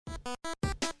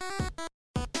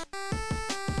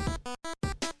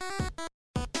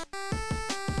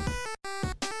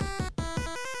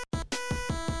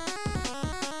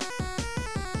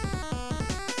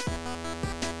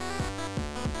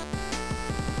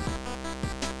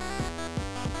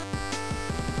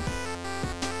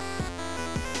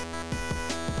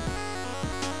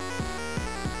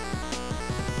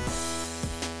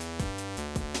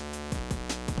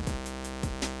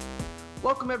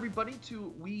Welcome everybody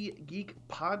to We Geek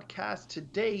Podcast.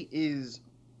 Today is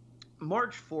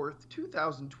March 4th,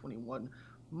 2021.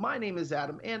 My name is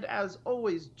Adam, and as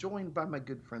always, joined by my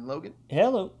good friend Logan.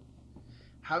 Hello.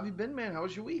 How have you been, man? How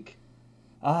was your week?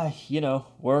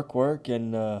 Work,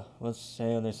 and let's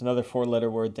say there's another four-letter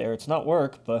word there. It's not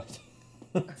work, but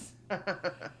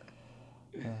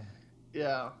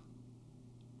Yeah.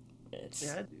 it's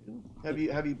Yeah, dude.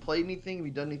 Have you played anything? Have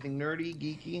you done anything nerdy,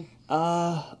 geeky?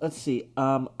 let's see.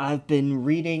 I've been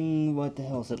reading, what the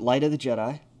hell is it? Light of the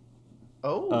Jedi.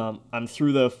 Oh, I'm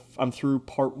through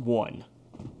part 1.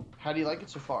 how do you like it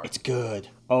so far? It's good.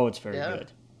 Oh, it's very Yeah.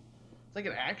 good. It's like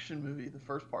an action movie, the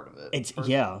first part of it. It's First-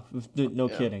 no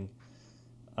Yeah. kidding.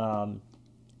 And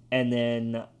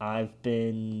then what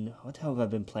the hell have I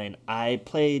been playing? I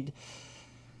played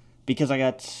because of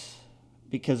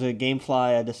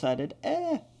GameFly. I decided,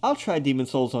 I'll try Demon's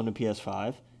Souls on the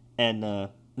PS5, and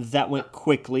that went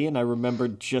quickly. And I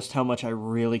remembered just how much I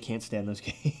really can't stand those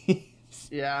games.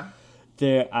 Yeah.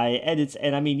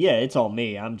 And I mean, yeah, it's all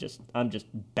me. I'm just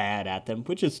bad at them,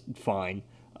 which is fine.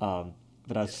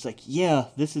 But I was just like, yeah,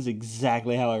 this is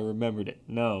exactly how I remembered it.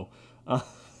 No,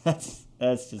 that's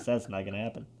not gonna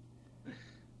happen.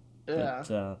 Yeah.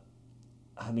 But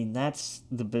I mean, that's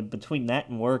between that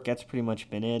and work, that's pretty much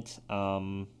been it.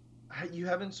 You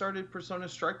haven't started Persona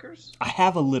Strikers? I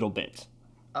have a little bit.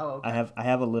 Oh, okay. I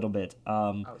have a little bit.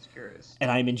 I was curious. And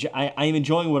I'm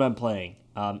enjoying what I'm playing.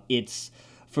 It's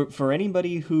for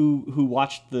anybody who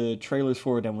watched the trailers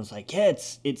for it and was like, yeah,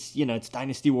 it's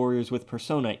Dynasty Warriors with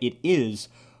Persona. It is,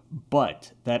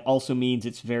 but that also means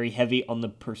it's very heavy on the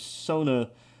Persona,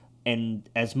 and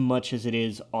as much as it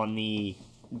is on the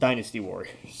Dynasty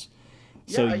Warriors.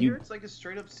 Yeah, So I hear it's like a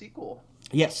straight up sequel.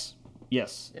 Yes, Yeah,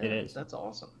 it is. That's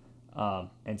awesome.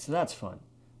 And so that's fun.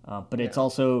 But it's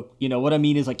also, what I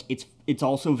mean is, like, it's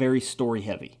also very story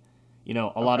heavy.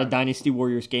 A lot of Dynasty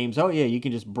Warriors games, oh yeah, you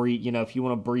can just breeze, if you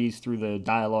want to breeze through the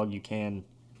dialogue, you can,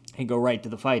 and go right to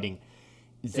the fighting.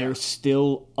 There's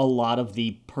still a lot of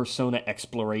the Persona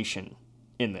exploration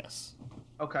in this.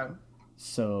 Okay.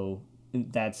 So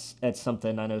that's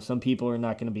something I know some people are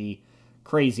not going to be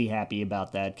crazy happy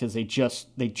about that, because they just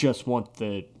want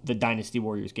the Dynasty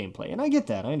Warriors gameplay, and I get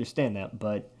that, I understand that,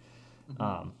 but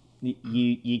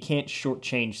you can't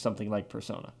shortchange something like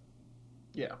Persona.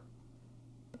 Yeah.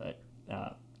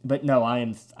 But no, I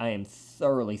am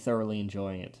thoroughly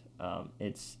enjoying it.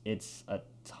 It's a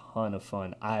ton of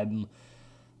fun. I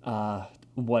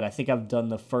think I've done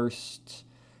the first,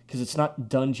 because it's not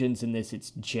dungeons in this,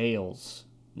 it's jails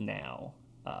now.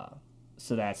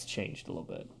 So that's changed a little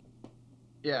bit.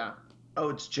 Yeah. Oh,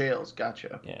 it's jails.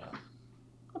 Gotcha. Yeah.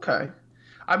 Okay.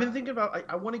 I've been thinking about,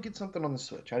 I want to get something on the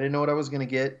Switch. I didn't know what I was going to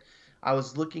get. I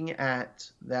was looking at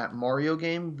that Mario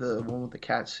game, the one with the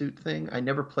cat suit thing. I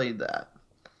never played that.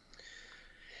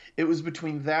 It was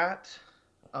between that,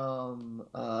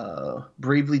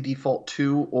 Bravely Default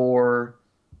 2, or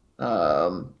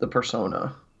the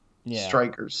Persona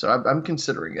Strikers. So I'm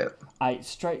considering it.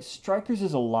 Strikers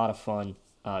is a lot of fun.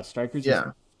 Strikers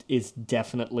is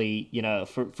definitely,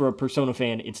 for a Persona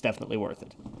fan, it's definitely worth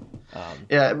it.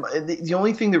 The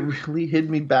only thing that really hid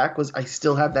me back was I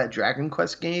still have that Dragon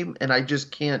Quest game, and I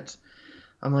just can't.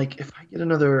 I'm like, if I get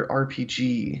another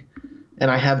RPG and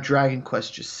I have Dragon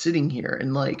Quest just sitting here,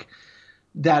 and like,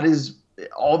 that is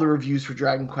all the reviews for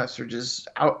Dragon Quest are just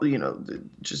out,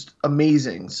 just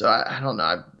amazing. So I don't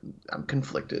know. I'm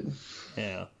conflicted.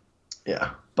 Yeah.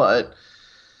 Yeah, but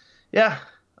yeah,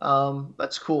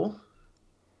 that's cool.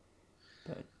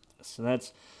 So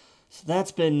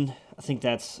that's been. I think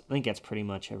that's pretty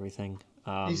much everything.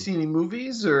 You see any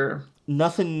movies or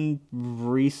nothing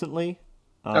recently?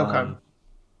 Okay.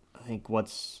 I think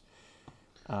because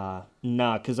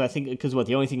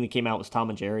the only thing that came out was Tom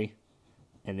and Jerry,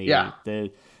 and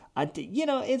I'll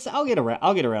get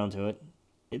around to it.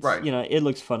 It's right. It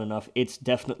looks fun enough. It's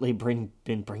definitely been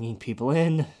bringing people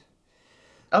in.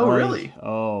 Oh, really?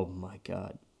 Oh my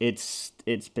God! It's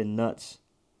been nuts.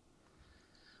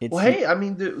 Hey, I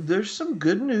mean, there's some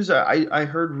good news. I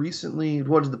heard recently.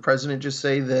 What did the president just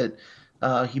say, that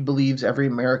He believes every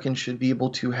American should be able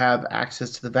to have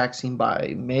access to the vaccine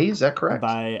by May. Is that correct?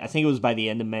 I think it was by the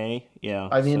end of May. Yeah.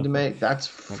 By the end So of May.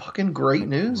 That's like fucking great like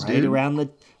news, dude.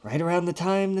 right around the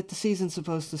time that the season's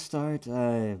supposed to start.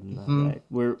 Hmm.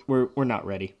 We're not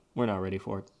ready. We're not ready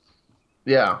for it.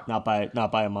 Yeah. Not by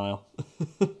a mile.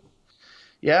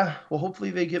 Yeah. Well, hopefully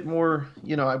they get more.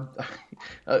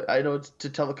 I know it's to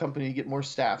tell the company to get more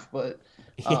staff, but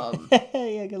Yeah,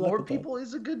 good luck more with that. people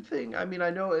is a good thing. I mean, I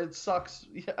know it sucks.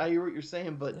 Yeah, I hear what you're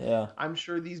saying, but Yeah. I'm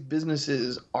sure these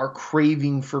businesses are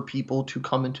craving for people to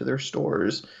come into their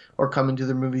stores or come into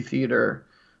their movie theater.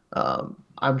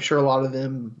 I'm sure a lot of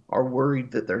them are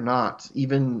worried that they're not,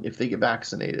 even if they get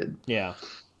vaccinated. Yeah.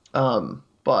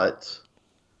 But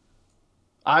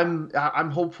I'm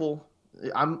hopeful.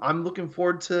 I'm looking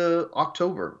forward to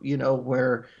October.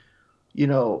 Where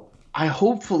I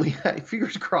hopefully,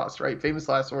 fingers crossed, right? Famous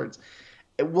last words.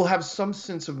 We'll have some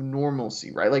sense of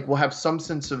normalcy, right? Like we'll have some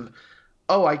sense of,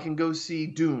 oh, I can go see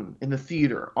Dune in the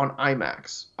theater on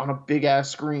IMAX on a big ass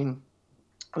screen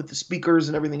with the speakers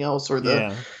and everything else, or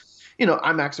the Yeah.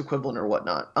 IMAX equivalent or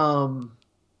whatnot.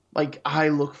 Like I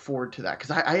look forward to that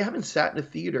because I haven't sat in a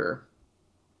theater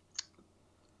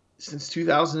since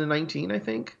 2019, I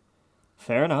think.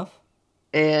 Fair enough.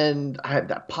 And I had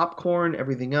that popcorn,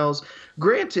 everything else.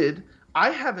 Granted, I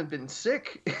haven't been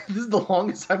sick. This is the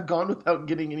longest I've gone without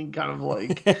getting any kind of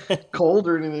like cold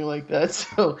or anything like that.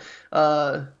 So,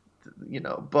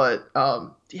 but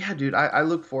yeah, dude, I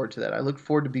look forward to that. I look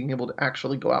forward to being able to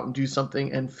actually go out and do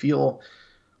something and feel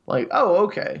like, oh,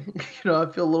 okay, I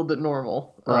feel a little bit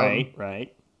normal.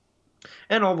 Right.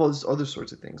 And all those other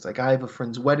sorts of things. Like I have a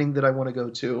friend's wedding that I want to go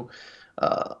to.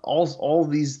 All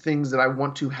these things that I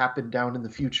want to happen down in the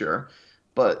future,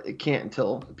 but it can't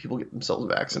until people get themselves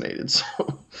vaccinated.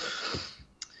 So,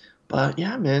 but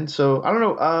yeah, man. So I don't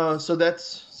know.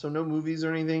 So no movies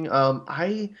or anything.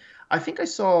 I think I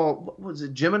saw, what was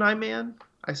it, Gemini Man?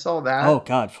 I saw Oh that.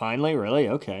 God, finally, really?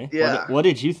 Okay. Yeah. What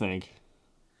did you think?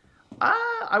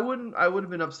 I would have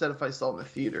been upset if I saw it in the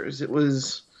theaters. It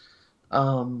was,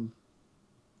 um,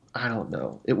 I don't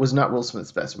know. It was not Will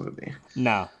Smith's best movie.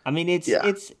 No, I mean Yeah.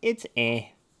 it's eh.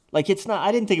 Like it's not.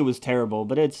 I didn't think it was terrible,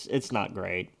 but it's not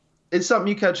great. It's something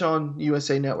you catch on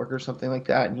USA Network or something like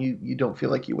that, and you don't feel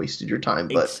like you wasted your time.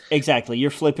 But Exactly. You're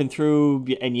flipping through,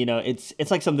 and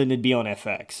it's like something that'd be on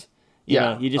FX.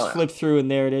 yeah, You just oh, flip through, and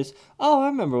there it is. Oh, I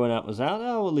remember when that was out.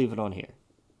 Oh, we'll leave it on here.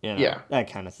 yeah, That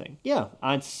kind of thing. Yeah,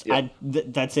 yeah,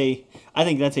 I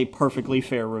think that's a perfectly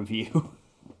fair review.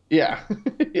 yeah,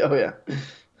 oh yeah,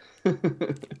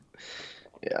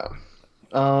 yeah.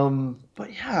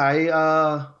 But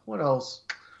yeah, what else?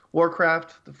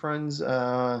 Warcraft, the friends.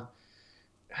 I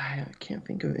can't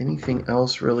think of anything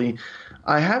else really.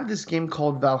 I have this game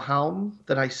called Valheim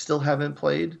that I still haven't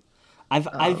played.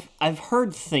 I've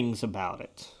heard things about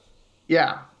it.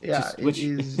 Yeah, yeah, Just it which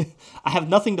is. I have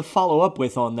nothing to follow up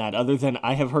with on that other than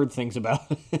I have heard things about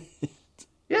it.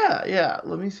 Yeah, yeah.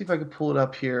 Let me see if I can pull it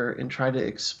up here and try to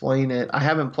explain it. I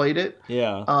haven't played it,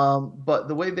 Yeah. but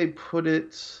the way they put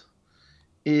it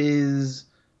is,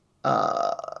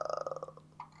 uh,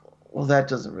 well, that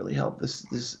doesn't really help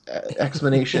this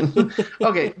explanation.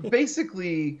 Okay,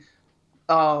 basically,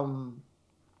 um,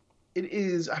 it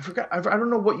is. I forgot. I don't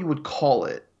know what you would call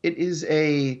it. It is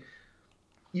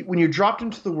when you're dropped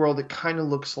into the world, it kind of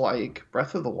looks like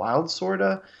Breath of the Wild,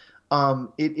 sorta.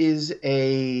 It is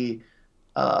a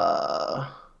uh,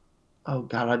 oh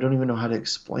god, I don't even know how to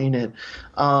explain it.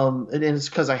 And it's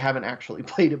because I haven't actually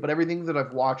played it, but everything that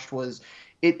I've watched was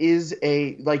it is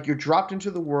like you're dropped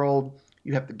into the world.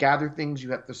 You have to gather things.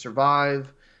 You have to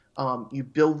survive. You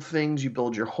build things. You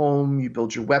build your home. You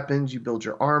build your weapons. You build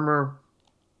your armor.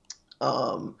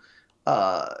 Um,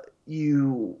 uh,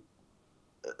 you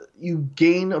you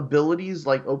gain abilities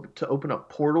like to open up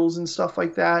portals and stuff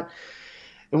like that.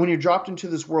 And when you're dropped into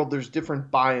this world, there's different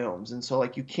biomes, and so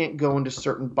like you can't go into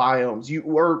certain biomes.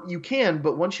 You can,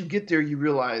 but once you get there, you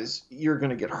realize you're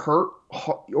going to get hurt,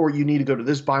 or you need to go to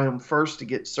this biome first to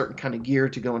get certain kind of gear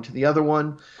to go into the other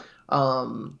one.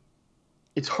 Um,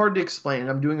 it's hard to explain.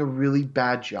 I'm doing a really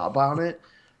bad job on it,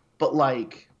 but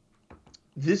like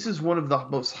this is one of the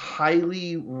most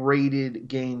highly rated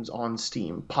games on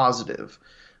Steam, positive.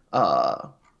 Uh,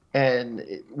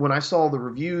 when I saw the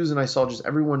reviews and I saw just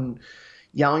everyone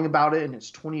yelling about it, and it's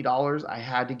 $20, I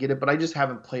had to get it, but I just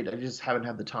haven't played it. I just haven't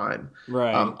had the time.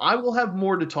 Right. I will have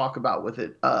more to talk about with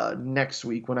it next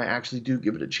week when I actually do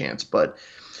give it a chance. But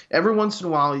every once in a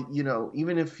while,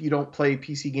 even if you don't play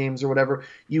PC games or whatever,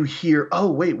 you hear, oh,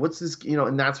 wait, what's this?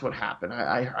 And that's what happened.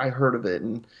 I heard of it,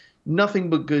 and nothing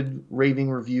but good raving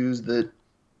reviews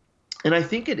and I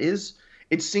think it is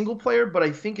It's single player, but I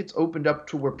think it's opened up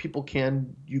to where people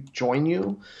can join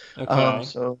you. Okay.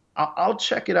 So I'll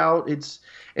check it out. It's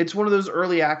one of those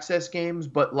early access games,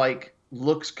 but like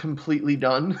looks completely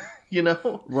done, you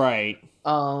know. Right.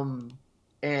 Um,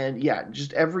 and yeah,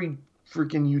 just every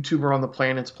freaking YouTuber on the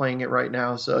planet's playing it right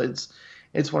now. So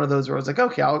it's one of those where I was like,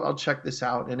 okay, I'll check this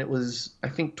out, and it was I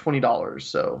think $20,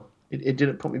 so it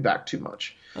didn't put me back too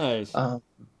much. Nice. Um,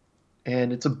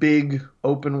 and it's a big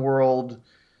open world.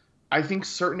 I think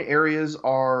certain areas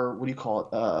are what do you call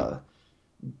it?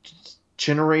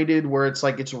 Generated where it's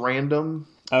like it's random.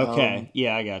 Okay.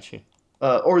 Yeah, I got you.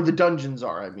 Or the dungeons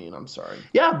are. I mean, I'm sorry.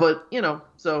 Yeah, but you know.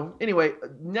 So anyway,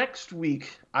 next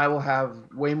week I will have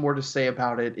way more to say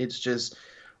about it. It's just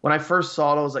when I first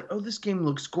saw it, I was like, "Oh, this game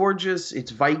looks gorgeous.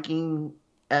 It's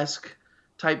Viking-esque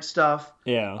type stuff."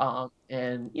 Yeah.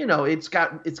 And you know, it's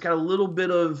got a little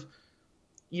bit of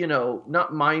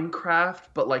not Minecraft,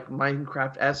 but like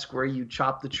Minecraft-esque where you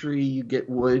chop the tree, you get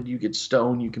wood, you get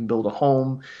stone, you can build a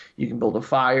home, you can build a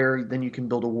fire, then you can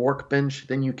build a workbench,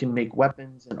 then you can make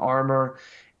weapons and armor,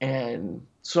 and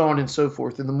so on and so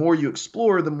forth. And the more you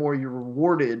explore, the more you're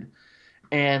rewarded.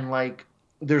 And like,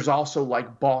 there's also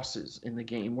like bosses in the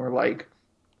game where like,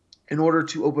 in order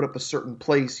to open up a certain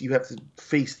place, you have to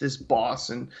face this boss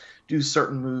and do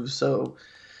certain moves. So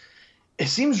it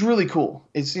seems really cool.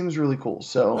 It seems really cool.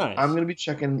 So I'm Nice. gonna be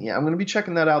checking. Yeah, I'm gonna be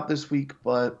checking that out this week.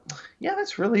 But yeah,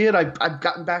 that's really it. I've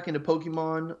gotten back into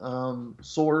Pokemon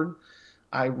Sword.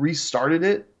 I restarted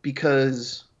it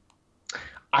because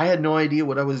I had no idea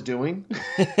what I was doing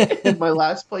in my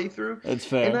last playthrough, That's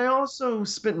and fair. I also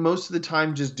spent most of the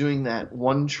time just doing that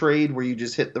one trade where you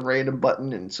just hit the random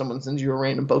button and someone sends you a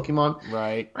random Pokemon.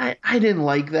 Right. I didn't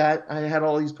like that. I had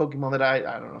all these Pokemon that I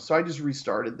don't know. So I just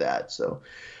restarted that. So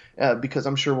because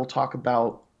I'm sure we'll talk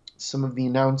about some of the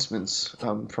announcements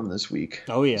from this week.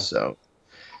 Oh yeah. So,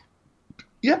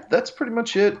 yeah, that's pretty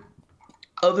much it.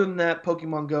 Other than that,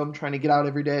 Pokemon Go, I'm trying to get out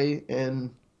every day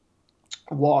and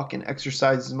walk and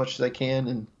exercise as much as I can,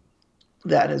 and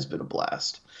that has been a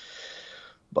blast.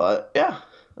 But yeah,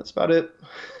 that's about it.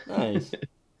 Nice.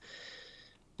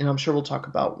 And I'm sure we'll talk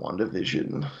about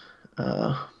WandaVision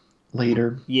uh,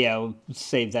 later. Yeah, we'll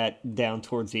save that down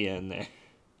towards the end there.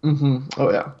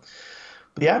 Oh yeah.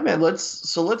 But yeah, man.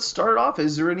 Let's start off.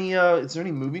 Is there any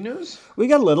movie news? We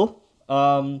got a little.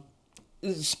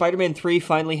 Spider-Man 3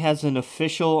 finally has an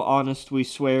official, honest, we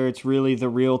swear it's really the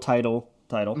real title.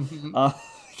 Hmm.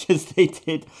 Because they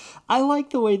did. I like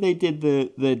the way they did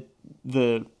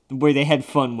the where they had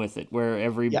fun with it, where Yeah,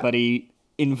 everybody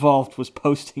involved was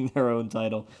posting their own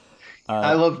title.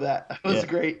 I love that. That was Yeah.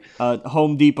 great.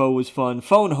 Home Depot was fun.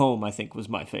 Phone Home, I think, was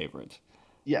my favorite.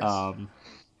 Yes.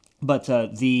 But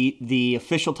the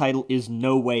official title is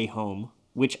No Way Home,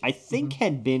 which I think Hmm.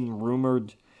 had been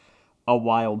rumored a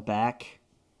while back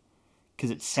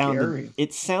because Scary.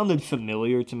 it sounded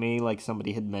familiar to me, like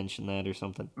somebody had mentioned that or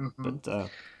something. Hmm. But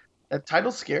That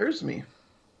title scares me.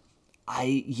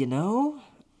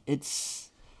 it's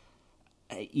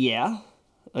yeah,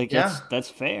 like Yeah. that's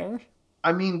fair.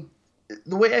 I mean,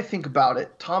 the way I think about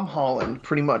it, Tom Holland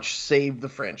pretty much saved the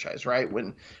franchise, right?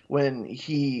 When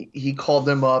he called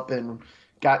them up and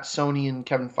got Sony and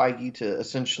Kevin Feige to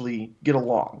essentially get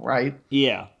along, right?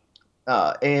 Yeah,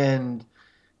 And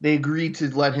they agreed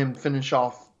to let him finish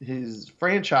off his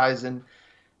franchise. And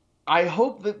I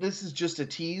hope that this is just a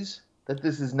tease, that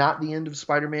this is not the end of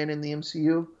Spider-Man in the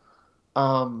MCU.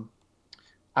 Um,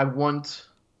 I want,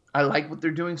 I like what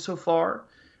they're doing so far.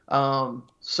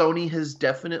 Sony has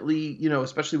definitely,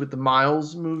 especially with the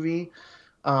Miles movie,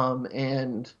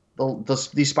 and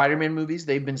these Spider-Man movies,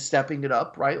 they've been stepping it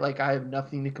up, right? Like I have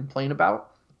nothing to complain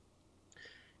about.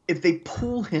 If they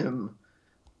pull him,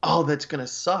 oh, that's gonna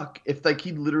suck. If like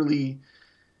he literally,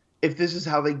 if this is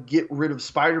how they get rid of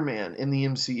Spider-Man in the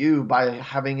MCU by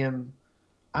having him,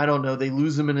 I don't know, they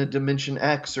lose him in a Dimension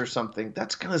X or something,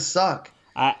 that's gonna suck.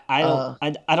 Uh,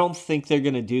 I don't think they're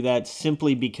gonna do that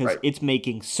simply because right. it's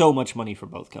making so much money for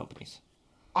both companies.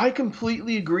 I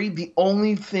completely agree. The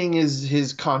only thing is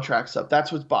his contract's up.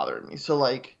 That's what's bothering me. So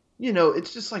like,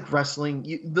 it's just like wrestling.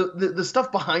 The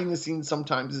stuff behind the scenes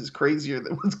sometimes is crazier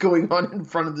than what's going on in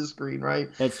front of the screen, right?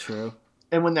 That's true.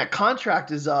 And when that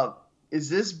contract is up,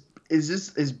 is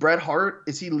Bret Hart,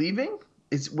 is he leaving?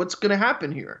 Is what's going to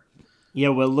happen here? Yeah,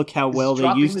 well, look how Is he well they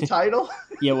dropping used the him. title?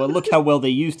 Yeah, well, look how well they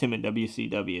used him in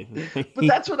WCW. But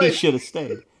that's what He I should have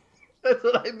stayed. that's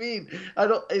what I mean. I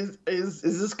don't is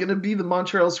this going to be the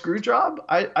Montreal Screwjob?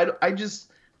 I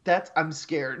just I'm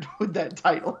scared with that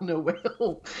title. No way.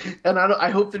 And I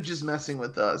hope they're just messing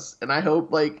with us. And I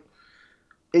hope like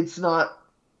it's not,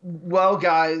 well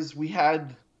guys, we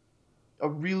had a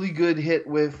really good hit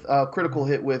with critical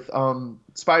hit with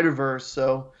Spider-Verse,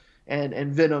 so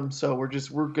and Venom, so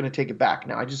we're gonna take it back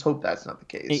now. I just hope that's not the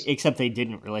case. Except they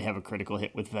didn't really have a critical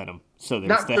hit with Venom, so there's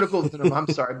Not that. critical Venom, I'm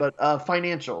sorry, but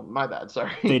financial. My bad,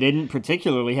 sorry. They didn't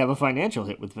particularly have a financial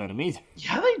hit with Venom either.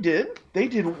 Yeah, they did. They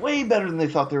did way better than they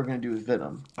thought they were going to do with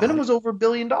Venom. Venom was over $1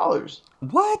 billion.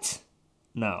 What?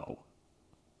 No.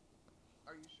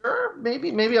 Are you sure?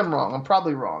 Maybe I'm wrong. I'm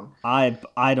probably wrong. I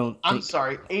don't. I'm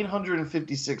sorry,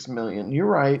 856 million. You're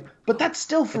right, but that's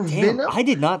still for Damn, Venom. I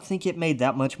did not think it made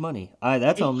that much money.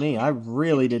 That's on me. I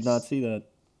really did not see that.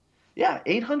 Yeah,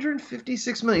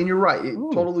 856 million. You're right.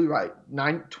 Totally right.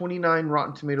 929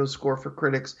 Rotten Tomatoes score for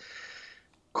critics.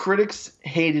 Critics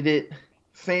hated it.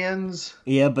 Fans.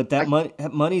 Yeah, but that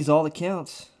money's all that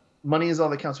counts. Money is all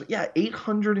that counts. But yeah,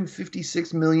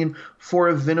 856 million for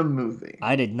a Venom movie.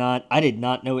 I did not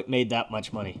know it made that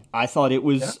much money. I thought it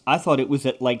was. Yeah. I thought it was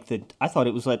at like the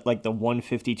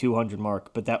 150, 200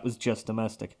 mark, but that was just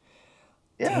domestic.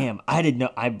 Yeah. Damn, I didn't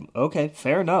know. Okay,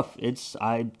 fair enough.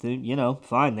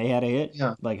 Fine. They had a hit.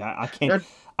 Yeah. Like I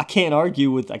can't argue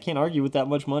with that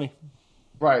much money.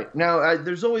 Right. Now,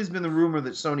 there's always been the rumor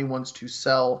that Sony wants to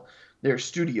sell their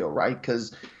studio, right?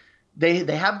 Because they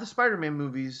have the Spider-Man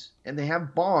movies and they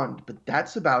have Bond, but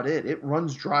that's about it. It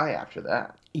runs dry after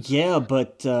that. Yeah,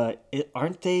 but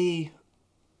aren't they?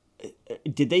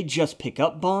 Did they just pick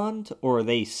up Bond, or are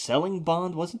they selling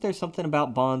Bond? Wasn't there something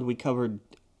about Bond we covered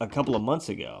a couple of months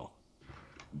ago?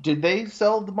 Did they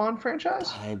sell the Bond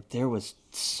franchise? There was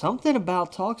something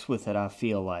about talks with it, I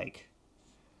feel like.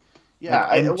 Yeah,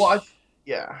 I feel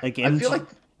like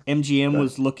MGM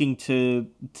was looking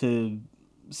to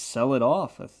sell it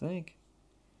off, I think.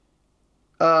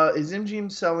 Is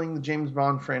MGM selling the James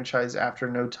Bond franchise after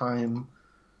No Time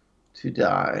to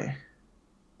Die?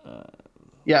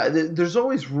 Yeah, there's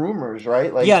always rumors,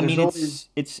 right? Like, yeah, I mean, it's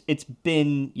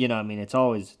been, it's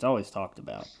always talked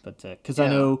about, but because I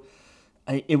know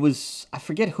I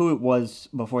forget who it was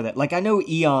before that. Like, I know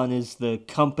Eon is the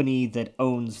company that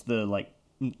owns the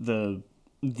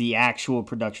actual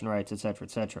production rights, etc.,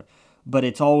 etc. But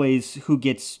it's always who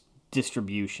gets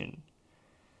distribution,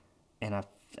 and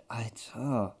I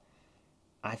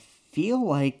feel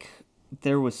like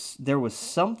there was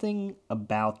something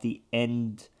about the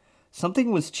end.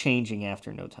 Something was changing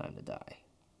after No Time to Die,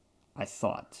 I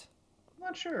thought. I'm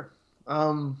not sure.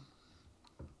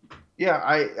 Yeah,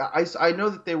 I know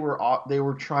that they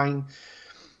were trying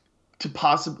to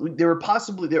possibly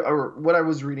or what I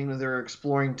was reading was they were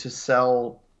exploring to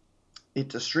sell it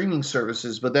to streaming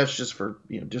services, but that's just for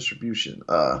distribution.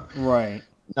 Right.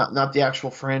 Not the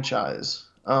actual franchise.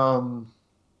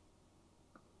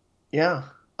 Yeah.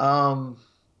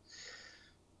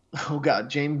 Oh God,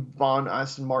 James Bond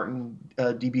Aston Martin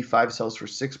DB5 sells for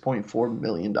 $6.4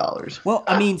 million. Well,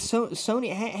 I mean,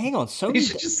 Sony. Hang on, Sony. You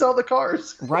should just sell the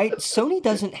cars, right? Sony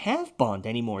doesn't have Bond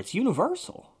anymore. It's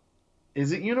Universal.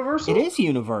 Is it Universal? It is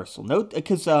Universal. No,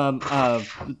 because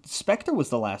Spectre was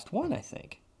the last one, I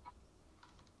think.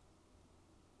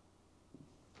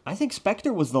 I think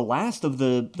Spectre was the last of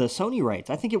the Sony rights.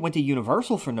 I think it went to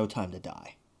Universal for No Time to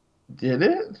Die. Did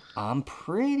it? I'm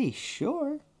pretty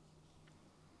sure.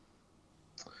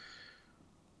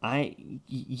 It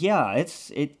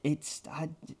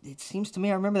seems to me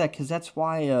I remember that because that's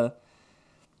why.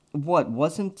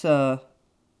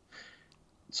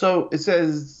 So it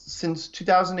says since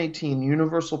 2018,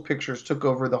 Universal Pictures took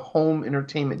over the home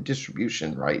entertainment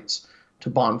distribution rights to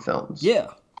Bond films.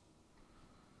 Yeah.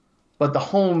 But the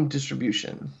home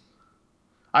distribution,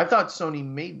 I thought Sony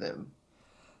made them.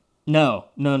 No.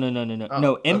 Oh,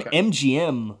 No,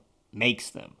 MGM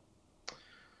makes them.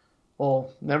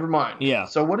 Well, never mind. Yeah.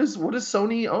 So what does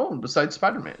Sony own besides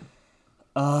Spider-Man?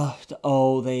 I'm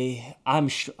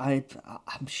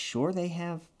sure they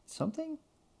have something.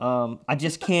 I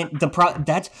just can't.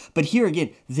 But here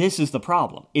again, this is the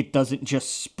problem. It doesn't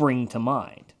just spring to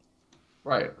mind.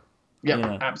 Right.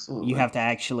 Yeah, absolutely. You have to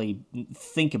actually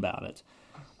think about it.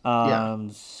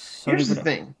 Here's the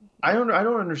thing. I don't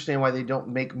understand why they don't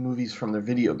make movies from their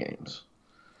video games.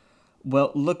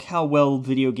 Well, look how well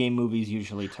video game movies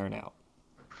usually turn out.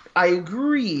 I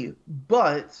agree,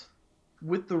 but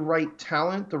with the right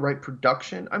talent, the right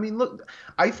production. I mean, look,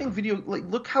 I think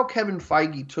look how Kevin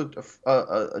Feige took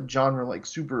a genre like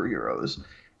superheroes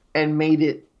and made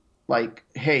it like,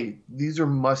 hey, these are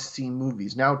must-see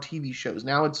movies. Now TV shows.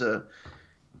 Now it's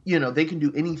they can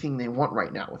do anything they want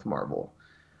right now with Marvel.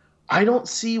 I don't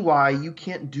see why you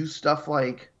can't do stuff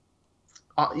like,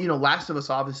 Last of Us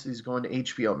obviously is going to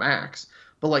HBO Max,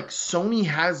 but like Sony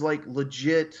has like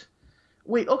legit.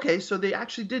 Wait, okay, so they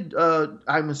actually did.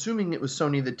 I'm assuming it was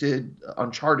Sony that did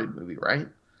Uncharted movie, right?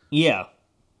 Yeah.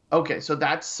 Okay, so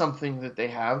that's something that they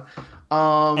have.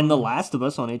 And The Last of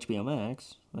Us on HBO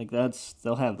Max, like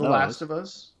they'll have The Last those. of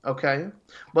Us. Okay,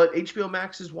 but HBO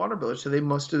Max is Warner Brothers, so they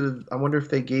must have. I wonder if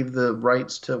they gave the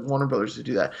rights to Warner Brothers to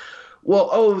do that. Well,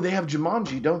 oh, they have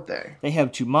Jumanji, don't they? They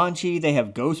have Jumanji, they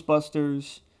have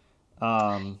Ghostbusters.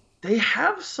 Um, They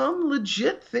have some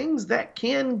legit things that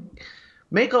can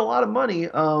make a lot of money.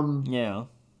 yeah,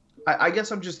 I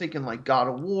guess I'm just thinking like God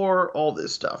of War, all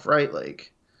this stuff, right?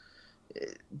 Like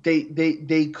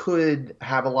they could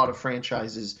have a lot of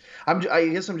franchises. I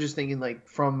guess I'm just thinking like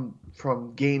from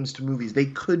games to movies, they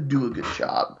could do a good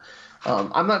job.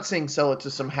 I'm not saying sell it to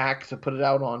some hack to put it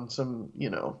out on some,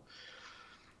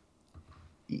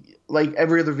 like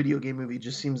every other video game movie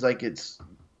just seems like it's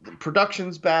the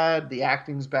production's bad, the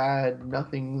acting's bad,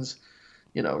 nothing's,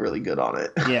 really good on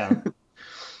it. yeah.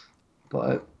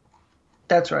 But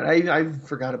that's right. I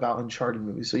forgot about Uncharted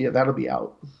movies. So yeah, that'll be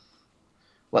out.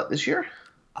 What, this year?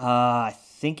 I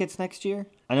think it's next year.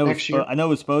 I know Next year? I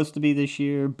know it's supposed to be this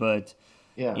year, but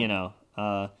Yeah.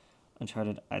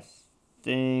 Uncharted.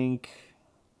 Think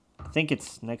I think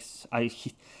it's next.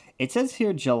 It says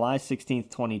here July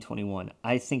 16th, 2021.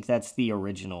 I think that's the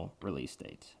original release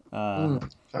date.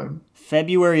 Okay.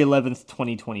 February 11th,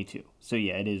 2022. So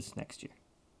yeah, it is next year.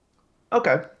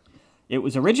 Okay. It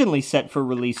was originally set for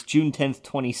release June 10th,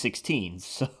 2016.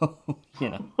 So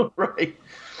Right.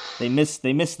 they missed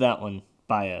that one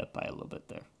by a little bit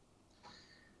there.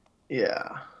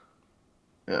 Yeah.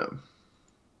 Yeah.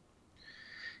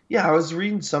 Yeah, I was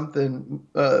reading something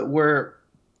where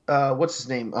what's his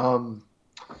name? The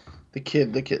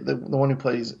one who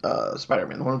plays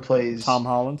Spider-Man, the one who plays Tom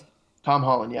Holland. Tom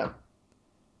Holland, yeah.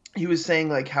 He was saying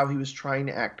like how he was trying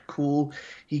to act cool.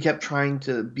 He kept trying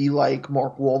to be like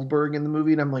Mark Wahlberg in the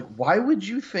movie, and I'm like, why would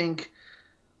you think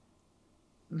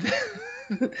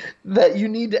that you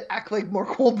need to act like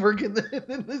Mark Wahlberg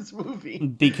in this movie?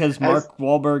 Because Mark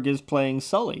Wahlberg is playing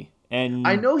Sully, and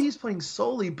I know he's playing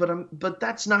Sully, but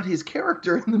that's not his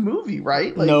character in the movie,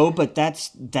 right? Like, no, but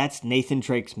that's Nathan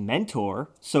Drake's mentor.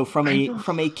 So from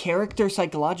a character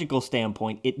psychological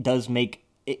standpoint, it does make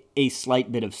a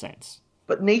slight bit of sense.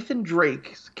 But Nathan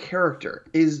Drake's character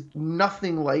is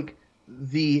nothing like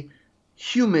the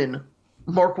human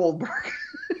Mark Wahlberg.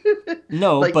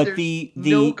 No, like, but there's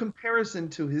no comparison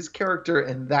to his character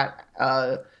and that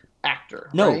actor.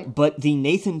 No, right? but the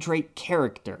Nathan Drake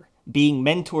character being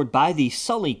mentored by the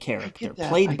Sully character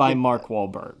played by Mark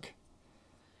Wahlberg.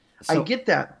 So, I get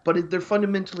that, but they're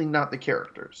fundamentally not the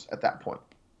characters at that point.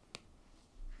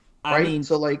 Right? I mean,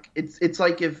 so like it's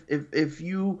like if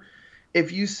you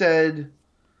said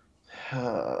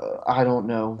I don't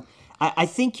know. I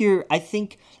think you're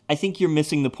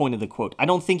missing the point of the quote. I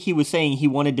don't think he was saying he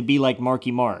wanted to be like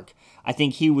Marky Mark. I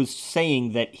think he was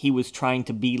saying that he was trying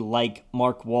to be like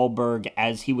Mark Wahlberg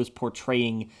as he was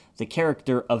portraying the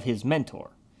character of his mentor.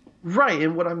 Right,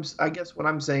 and I guess what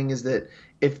I'm saying is that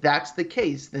if that's the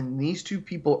case, then these two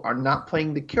people are not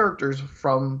playing the characters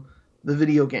from the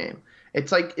video game.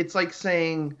 It's like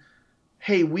saying,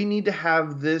 "Hey, we need to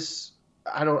have this."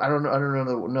 I don't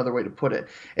know another way to put it.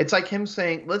 It's like him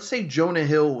saying, let's say Jonah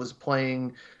Hill was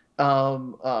playing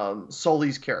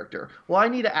Sully's character. Well, I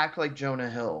need to act like Jonah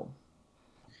Hill.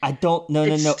 I don't know.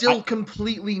 It's still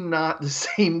completely not the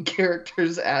same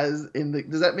characters as in the.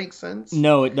 Does that make sense?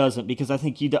 No, it doesn't, because I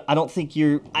think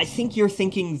I think you're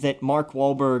thinking that Mark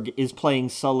Wahlberg is playing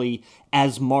Sully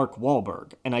as Mark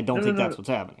Wahlberg, and I don't think that's what's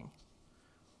happening.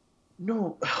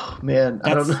 No, oh, man,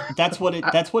 I don't know. That's what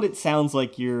it sounds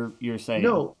like you're saying.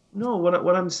 No.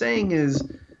 What I'm saying is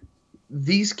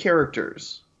these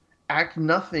characters act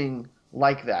nothing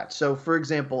like that. So, for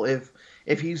example, if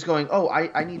he's going, oh,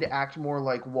 I need to act more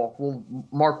like Mark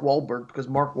Wahlberg because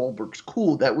Mark Wahlberg's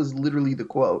cool. That was literally the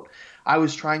quote. I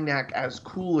was trying to act as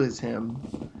cool as him.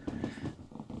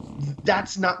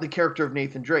 That's not the character of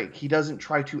Nathan Drake. He doesn't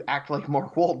try to act like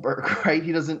Mark Wahlberg, right?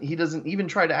 He doesn't even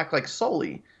try to act like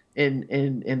Sully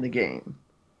in the game.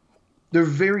 They're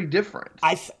very different.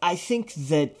 I think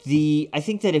that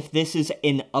if this is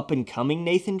an up and coming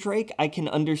Nathan Drake, I can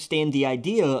understand the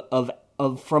idea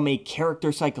of from a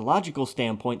character psychological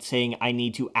standpoint saying I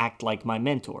need to act like my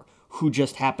mentor, who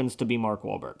just happens to be Mark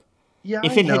Wahlberg. Yeah,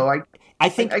 I know. I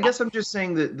guess I'm just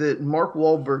saying that Mark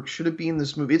Wahlberg shouldn't be in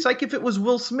this movie. It's like if it was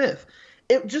Will Smith.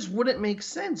 It just wouldn't make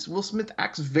sense. Will Smith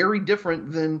acts very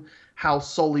different than how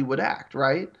Sully would act,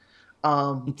 right?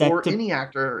 Or any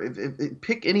actor, if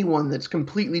pick anyone that's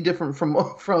completely different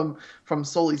from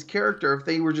Sully's character. If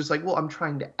they were just like, well, I'm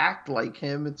trying to act like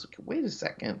him, it's like, wait a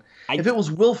second. If it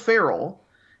was Will Ferrell,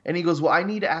 and he goes, well, I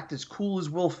need to act as cool as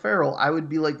Will Ferrell, I would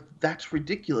be like, that's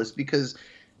ridiculous because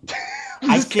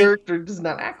This character does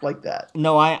not act like that.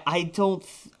 No, I don't.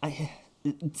 I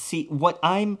see what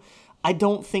I'm. I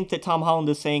don't think that Tom Holland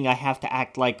is saying I have to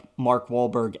act like Mark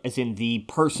Wahlberg, as in the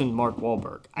person Mark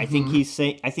Wahlberg. I think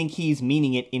he's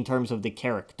meaning it in terms of the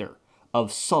character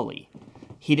of Sully.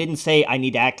 He didn't say I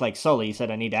need to act like Sully. He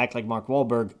said I need to act like Mark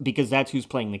Wahlberg because that's who's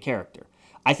playing the character.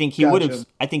 I think he would have.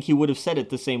 I think he would have said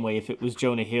it the same way if it was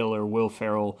Jonah Hill or Will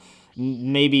Ferrell.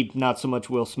 Maybe not so much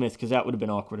Will Smith because that would have been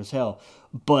awkward as hell.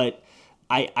 But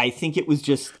I think it was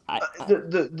just.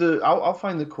 I'll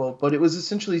find the quote, but it was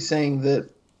essentially saying that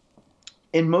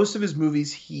in most of his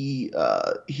movies he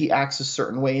acts a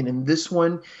certain way, and in this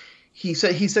one he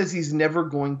says he's never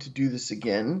going to do this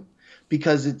again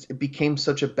because it became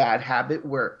such a bad habit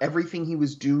where everything he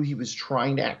was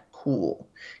trying to act cool.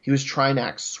 He was trying to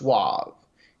act suave.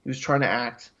 He was trying to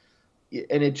act,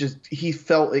 and he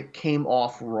felt it came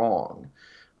off wrong.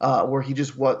 Where he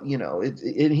just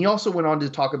and he also went on to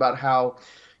talk about how,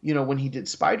 when he did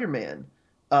Spider-Man,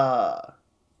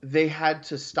 they had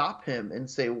to stop him and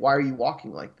say, "Why are you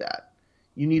walking like that?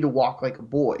 You need to walk like a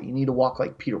boy. You need to walk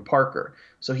like Peter Parker."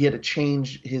 So he had to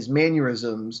change his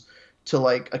mannerisms to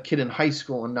like a kid in high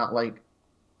school and not like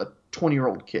a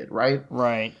 20-year-old kid, right?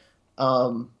 Right.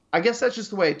 I guess that's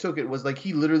just the way I took it. Was like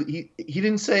he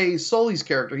didn't say Sully's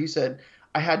character. He said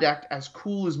I had to act as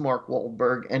cool as Mark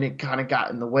Wahlberg, and it kind of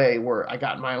got in the way where I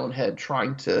got in my own head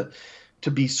trying to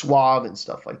be suave and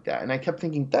stuff like that. And I kept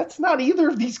thinking, that's not either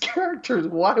of these characters.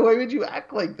 Why would you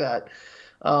act like that?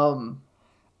 I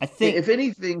think if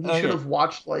anything, he should have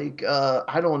watched like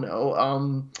I don't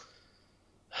know,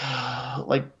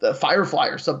 like Firefly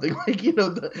or something. Like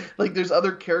like there's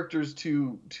other characters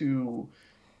to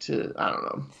I don't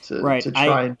know to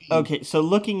try and be. Okay, so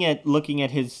looking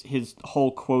at his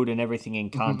whole quote and everything in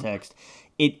context,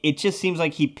 it just seems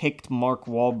like he picked Mark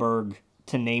Wahlberg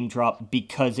to name drop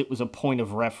because it was a point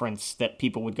of reference that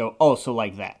people would go, oh, so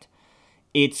like that.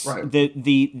 It's right.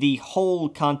 The whole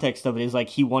context of it is like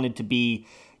he wanted to be,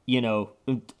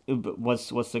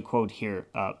 what's the quote here?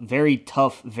 Very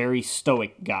tough, very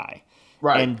stoic guy.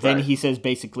 Right, and then he says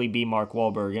basically be Mark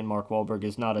Wahlberg, and Mark Wahlberg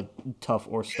is not a tough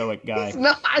or stoic guy. He's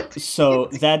not. So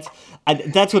that's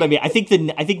what I mean. I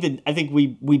think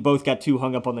we both got too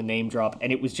hung up on the name drop,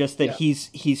 and it was just that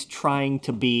he's trying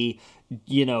to be,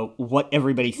 what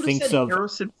everybody thinks of.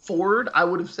 Harrison Ford, I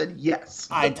would have said yes.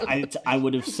 I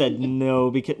would have said no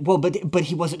because but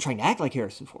he wasn't trying to act like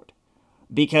Harrison Ford,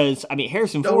 because I mean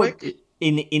Harrison Ford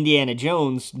in Indiana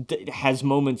Jones has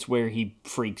moments where he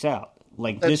freaks out.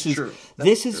 Like this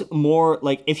is more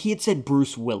like if he had said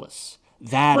Bruce Willis,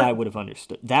 that I would have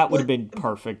understood. That would have been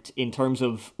perfect in terms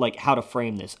of like how to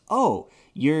frame this. Oh,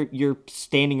 you're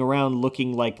standing around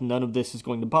looking like none of this is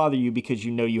going to bother you because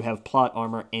you have plot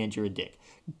armor and you're a dick.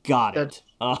 Got it.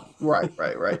 Right.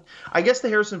 I guess the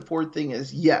Harrison Ford thing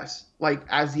is, yes, like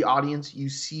as the audience, you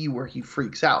see where he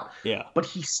freaks out. Yeah. But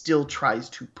he still tries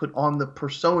to put on the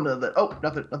persona that, oh,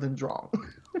 nothing's wrong.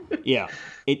 Yeah.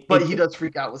 But he does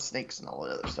freak out with snakes and all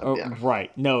that other stuff. Yeah.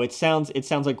 Right. No, it sounds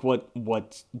like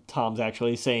what Tom's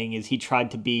actually saying is he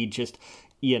tried to be just,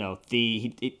 he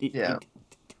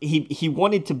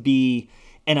wanted to be,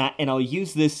 and I'll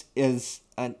use this as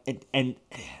and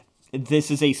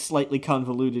this is a slightly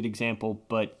convoluted example,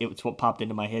 but it's what popped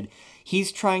into my head.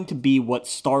 He's trying to be what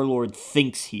Star-Lord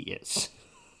thinks he is.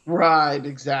 Right,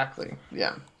 exactly.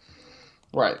 Yeah.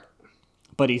 Right.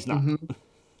 But he's not. Mm-hmm.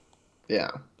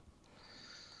 Yeah.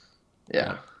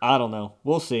 Yeah. I don't know.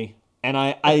 We'll see. And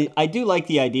I do like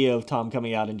the idea of Tom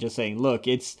coming out and just saying, look,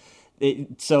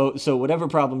 so whatever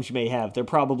problems you may have, they're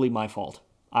probably my fault.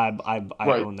 I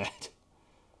own that.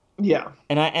 Yeah.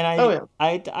 And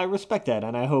I respect that,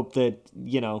 and I hope that,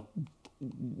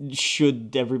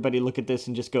 should everybody look at this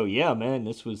and just go, yeah, man,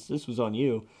 this was on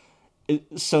you.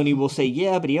 Sony will say,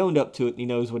 yeah, but he owned up to it and he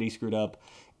knows what he screwed up.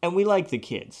 And we like the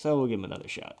kid, so we'll give him another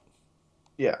shot.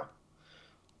 Yeah.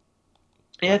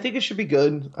 Yeah, I think it should be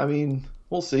good. I mean,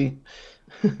 we'll see.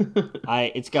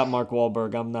 It's got Mark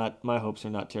Wahlberg. My hopes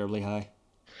are not terribly high.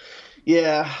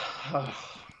 Yeah.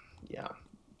 Yeah.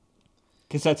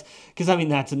 Because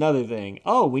that's another thing.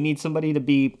 Oh, we need somebody to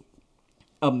be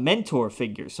a mentor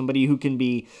figure, somebody who can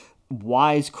be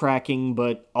wisecracking,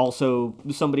 but also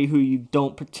somebody who you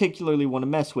don't particularly want to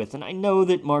mess with. And I know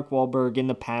that Mark Wahlberg in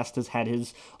the past has had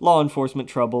his law enforcement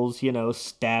troubles,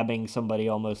 stabbing somebody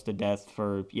almost to death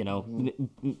for,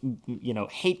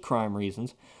 hate crime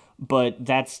reasons. But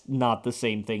that's not the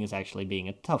same thing as actually being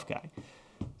a tough guy.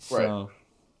 So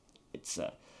it's,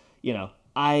 I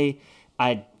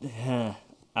don't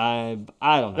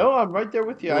know. No, I'm right there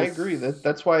with you. I agree.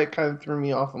 That's why it kind of threw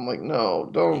me off. I'm like, no,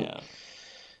 don't. Yeah.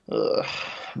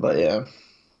 But yeah.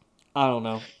 I don't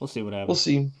know. We'll see what We'll happens.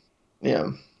 see.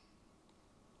 Yeah.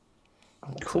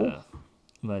 But, Cool.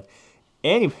 but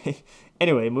anyway,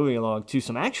 anyway, moving along to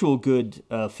some actual good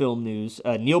film news.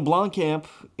 Neil Blomkamp,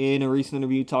 in a recent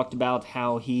interview, talked about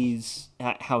how he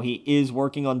is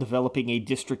working on developing a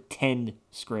District 10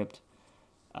 script.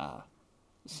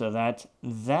 So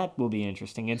that will be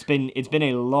interesting. It's been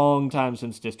a long time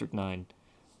since District 9.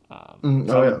 So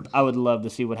Oh yeah. I would love to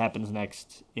see what happens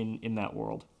next in that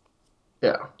world.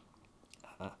 Yeah.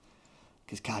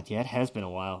 Because God, yeah, it has been a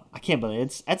while. I can't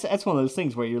believe that's one of those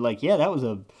things where you're like, yeah, that was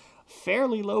a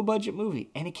fairly low budget movie,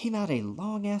 and it came out a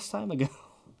long ass time ago.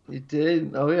 It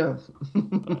did. Oh yeah.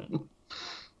 But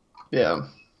Yeah.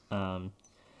 um,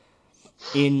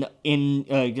 in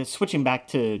just switching back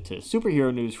to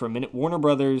superhero news for a minute, Warner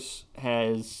Brothers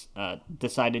has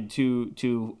decided to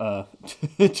to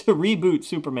reboot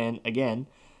Superman again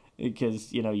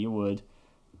because you would,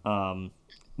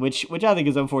 which I think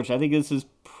is unfortunate. I think this is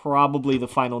probably the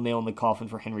final nail in the coffin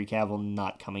for Henry Cavill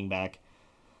not coming back.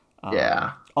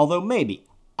 Yeah. Although maybe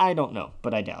I don't know,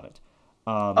 but I doubt it.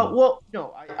 Oh well,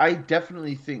 no, I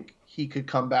definitely think he could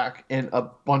come back in a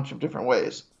bunch of different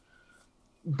ways.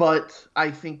 But I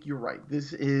think you're right.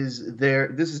 This is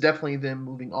definitely them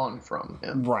moving on from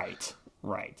him. Right,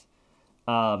 right.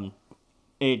 Um,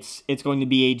 it's going to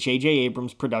be a J.J.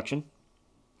 Abrams production.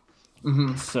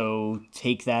 So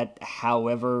take that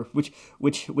however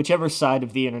whichever side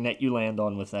of the internet you land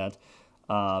on with that.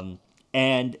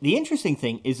 And the interesting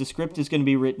thing is the script is going to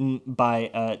be written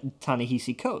by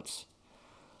Ta-Nehisi Coates.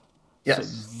 Yes.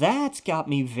 So that's got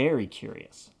me very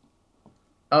curious.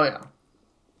 Oh yeah.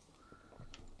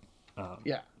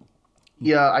 Yeah.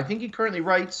 Yeah, I think he currently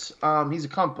writes. He's a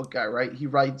comic book guy, right? He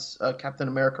writes Captain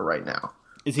America right now.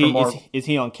 Is for he Marvel. is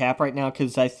he on Cap right now?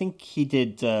 Because I think he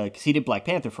did Black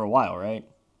Panther for a while, right?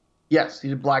 Yes, he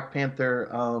did Black Panther.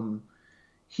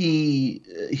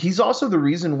 He's also the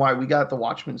reason why we got the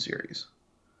Watchmen series.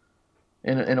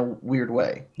 In a weird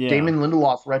way, Yeah. Damon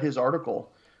Lindelof read his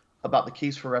article about the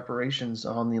case for reparations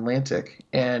on the Atlantic,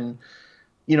 and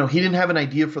he didn't have an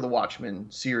idea for the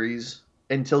Watchmen series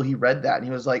until he read that, and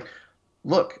he was like,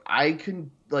 "Look, I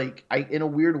can in a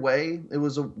weird way, it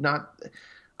was not."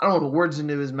 I don't know the words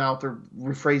into his mouth or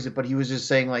rephrase it, but he was just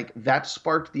saying like that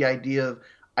sparked the idea of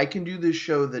I can do this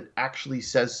show that actually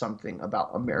says something about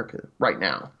America right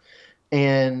now,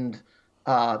 and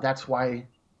that's why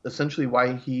essentially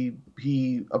why he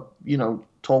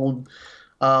told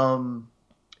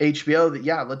HBO that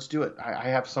yeah, let's do it. I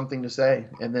have something to say,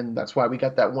 and then that's why we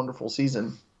got that wonderful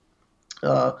season.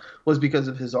 Was because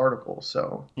of his article.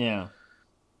 So Yeah.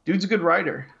 dude's a good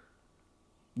writer.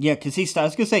 Yeah, because I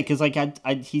was gonna say, because like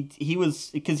he was,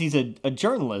 because he's a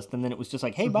journalist, and then it was just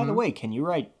like, hey, by the way, can you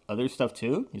write other stuff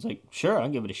too? He's like, sure, I'll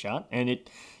give it a shot, and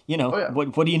Oh yeah.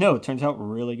 what do you know? It turns out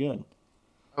really good.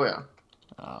 Oh yeah.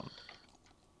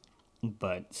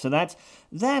 But so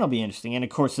that'll be interesting, and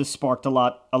of course, this sparked a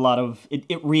lot of it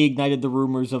reignited the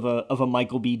rumors of a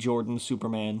Michael B. Jordan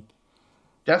Superman,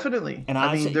 Definitely. and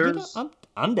I mean, said, there's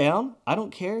I'm down. I don't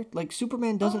care. Like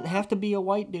Superman doesn't have to be a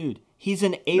white dude. He's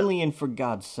an alien for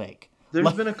God's sake.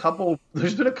 there's been a couple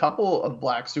of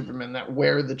black Supermen that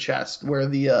wear the chest, wear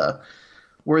the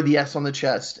S on the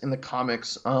chest in the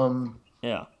comics.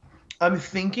 Yeah. I'm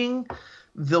thinking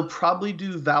they'll probably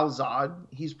do Val Zod.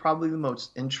 He's probably the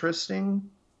most interesting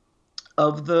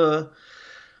of the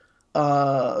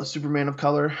Superman of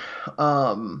color.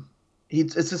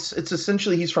 It's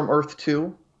essentially he's from Earth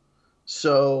 2.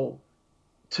 So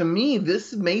to me,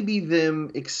 this may be them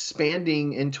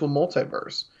expanding into a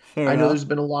multiverse. Fair I know enough. there's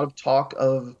been a lot of talk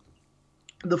of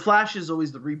the Flash is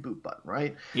always the reboot button,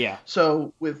 right? Yeah.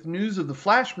 So with news of the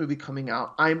Flash movie coming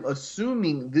out, I'm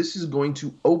assuming this is going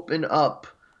to open up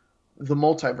the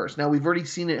multiverse. Now we've already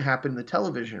seen it happen in the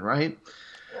television, right?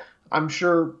 I'm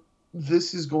sure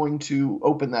this is going to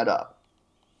open that up.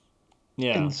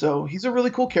 Yeah. And so he's a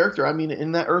really cool character. I mean,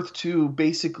 in that Earth 2,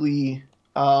 basically,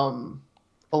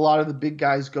 a lot of the big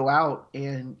guys go out,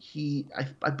 and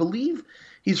I believe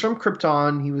he's from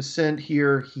Krypton. He was sent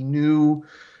here. He knew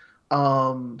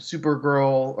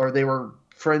Supergirl, or they were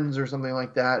friends or something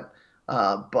like that.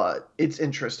 But it's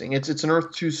interesting. It's an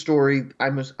Earth 2 story.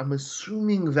 I'm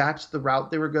assuming that's the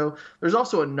route they would go. There's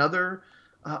also another.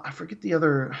 I forget the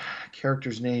other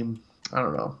character's name. I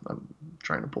don't know. I'm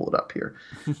trying to pull it up here.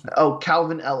 Oh,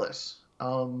 Calvin Ellis,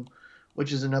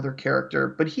 which is another character.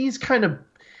 But he's kind of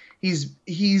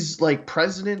he's like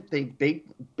president. They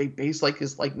base like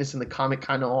his likeness in the comic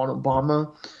kind of on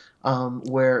Obama,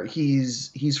 where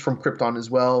he's from Krypton as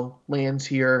well, lands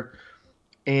here,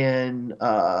 and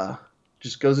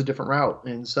just goes a different route.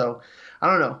 And so I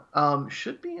don't know.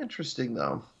 Should be interesting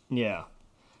though. Yeah.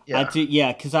 I Yeah. do,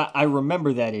 yeah, because I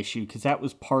remember that issue because that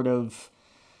was part of.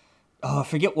 Oh, I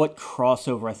forget what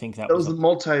crossover I think that That was was the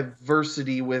on.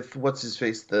 multiversity with what's his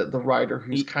face, the writer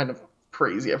who's kind of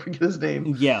crazy. I forget his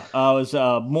name. Yeah, it was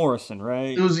Morrison, It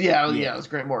right? was yeah, it Yeah. was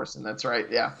Grant Morrison. That's right.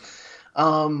 Yeah.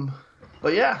 Um,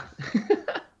 but yeah,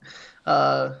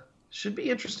 uh, should be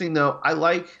interesting though. I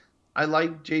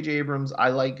like J.J. Abrams. I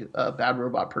like Bad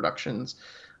Robot Productions.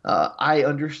 I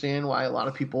understand why a lot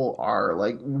of people are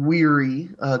like weary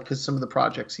because some of the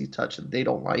projects he touched they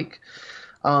don't like.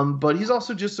 But he's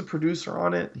also just a producer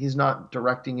on it. He's not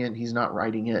directing it. He's not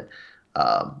writing it.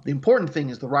 The important thing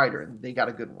is the writer, and they got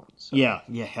a good one. So Yeah,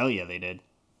 yeah, hell yeah, they did.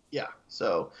 yeah,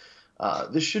 so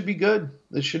this should be good.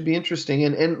 This should be interesting.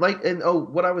 And oh,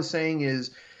 what I was saying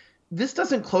is this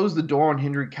doesn't close the door on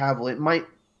Henry Cavill. It might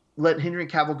let Henry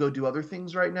Cavill go do other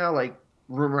things right now. Like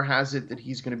rumor has it that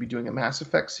he's going to be doing a Mass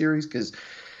Effect series because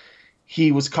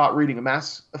he was caught reading a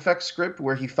Mass Effect script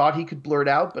where he thought he could blur it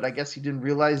out, but I guess he didn't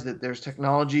realize that there's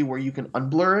technology where you can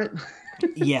unblur it.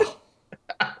 Yeah,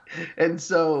 And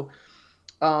so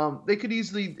they could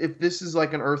easily, if this is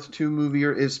like an Earth 2 movie,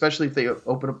 or especially if they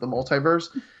open up the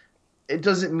multiverse, it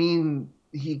doesn't mean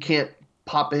he can't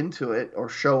pop into it or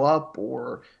show up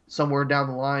or somewhere down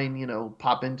the line,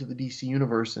 pop into the DC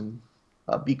universe and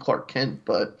be Clark Kent.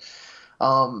 But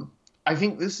I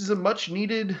think this is a much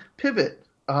needed pivot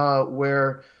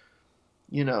where,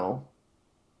 you know,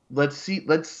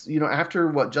 after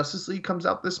what Justice League comes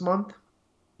out this month,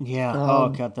 yeah. Oh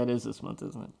um, god, that is this month,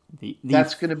 isn't it?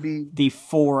 that's going to be, The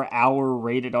 4 hour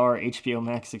rated R HBO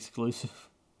Max exclusive.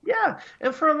 yeah.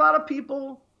 And for a lot of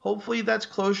people, hopefully that's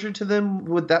closure to them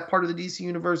with that part of the DC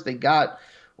universe. They got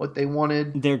what they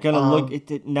wanted. They're gonna look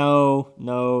at it. No,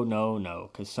 no, no,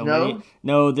 no. Because so many. No,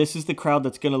 No, this is the crowd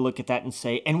that's gonna look at that and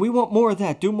say, "And we want more of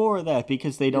that. Do more of that,"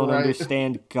 because they you're don't right.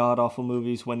 understand god awful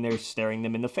movies when they're staring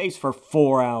them in the face for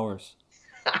 4 hours.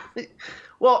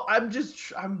 Well,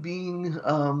 I'm being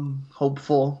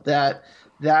hopeful that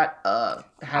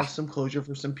has some closure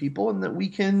for some people and that we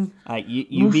can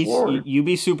move forward. You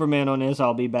be Superman on this.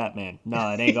 I'll be Batman. No,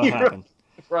 it ain't gonna You're happen.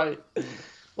 right.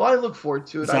 Well, I look forward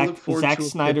to it. I look forward Zack to a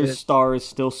Snyder's pivot. star is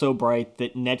still so bright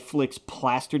that Netflix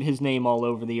plastered his name all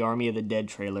over the Army of the Dead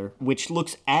trailer, which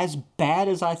looks as bad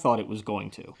as I thought it was going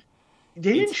to.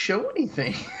 They didn't show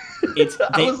anything. It's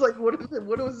I they was like, what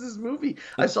was this movie?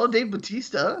 I saw Dave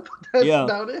Bautista, but that's yeah.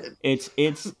 about it. It's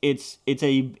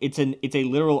a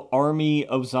literal army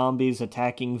of zombies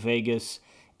attacking Vegas,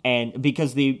 and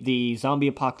because the zombie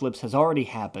apocalypse has already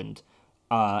happened,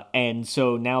 and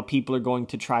so now people are going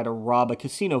to try to rob a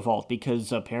casino vault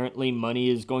because apparently money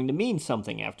is going to mean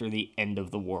something after the end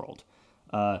of the world.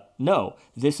 No,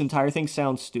 this entire thing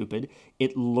sounds stupid.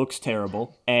 It looks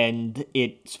terrible, and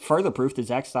it's further proof that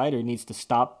Zack Snyder needs to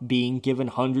stop being given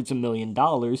hundreds of $1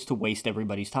 millions to waste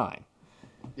everybody's time.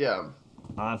 Yeah.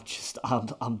 I'm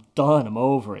done. I'm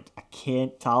over it. I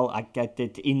can't tell. I get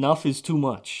it. Enough is too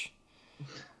much.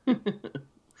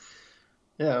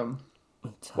 Yeah.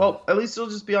 Well, at least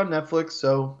it'll just be on Netflix,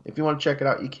 so if you want to check it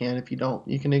out, you can. If you don't,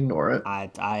 you can ignore it.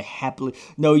 I happily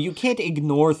no. You can't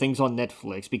ignore things on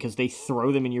Netflix because they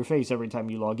throw them in your face every time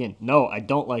you log in. No, I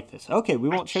don't like this. Okay, we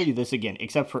won't show you this again,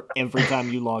 except for every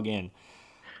time you log in.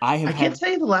 I can't tell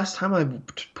you the last time I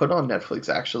put on Netflix,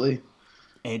 actually.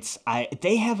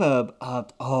 They have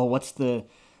what's the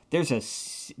there's a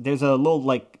little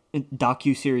like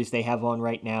docu series they have on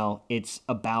right now. It's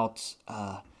about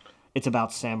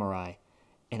samurai,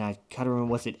 and I gotta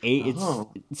remember what's it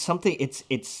it's something it's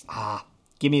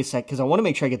give me a sec because I want to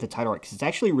make sure I get the title right because it's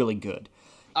actually really good.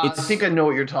 I think I know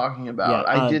what you're talking about.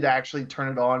 Yeah, I did actually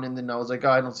turn it on, and then I was like, oh,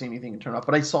 I don't see anything to turn off,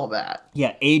 but I saw that.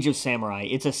 Yeah, Age of Samurai.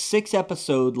 It's a 6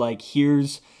 episode like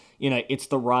here's it's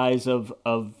the rise of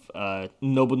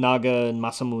Nobunaga and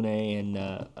Masamune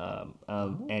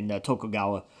and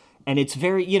Tokugawa, and it's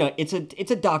very it's a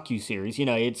docu series.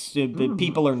 It's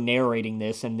people are narrating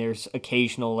this, and there's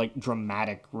occasional like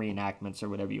dramatic reenactments or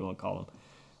whatever you want to call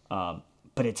them.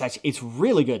 But it's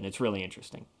really good and it's really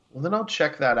interesting. Well, then I'll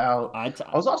check that out. I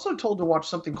was also told to watch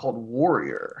something called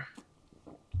Warrior.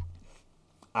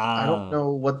 I don't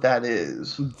know what that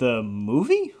is. The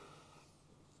movie?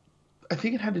 I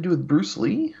think it had to do with Bruce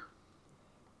Lee.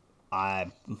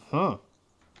 I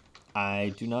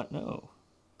do not know.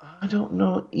 I don't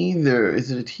know either. Is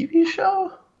it a TV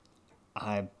show?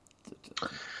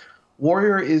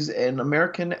 Warrior is an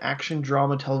American action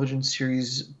drama television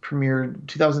series premiered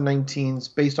 2019. It's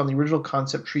based on the original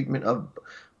concept treatment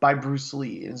by Bruce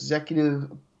Lee.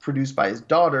 Executive produced by his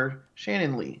daughter,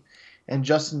 Shannon Lee, and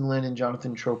Justin Lin and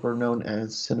Jonathan Troper, known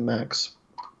as Cinemax.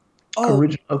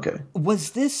 Okay.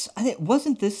 Wasn't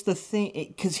this the thing?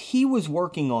 Because he was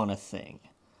working on a thing.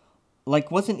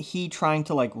 Like, wasn't he trying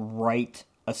to like write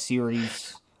a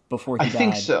series before he I died?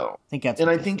 think so. I think that's And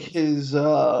what I this think is.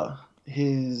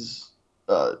 his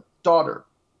daughter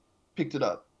picked it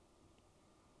up.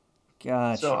 So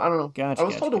Gotcha. I don't know. I Gotcha.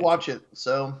 was Gotcha. told to Gotcha. watch it,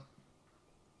 so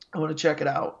I want to check it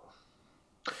out.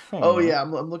 Fair Oh enough. yeah,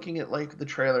 I'm looking at like the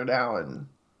trailer now, and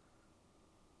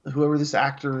whoever this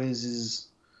actor is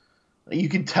you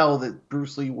can tell that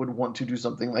Bruce Lee would want to do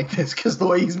something like this because the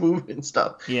way he's moving and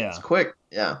stuff. It's Yeah. quick.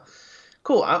 Yeah.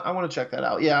 Cool. I want to check that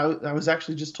out. Yeah, I was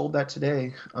actually just told that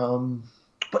today.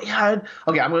 But yeah,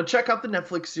 okay, I'm gonna check out the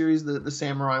Netflix series, the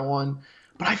Samurai one.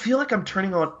 But I feel like I'm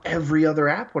turning on every other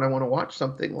app when I want to watch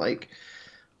something. Like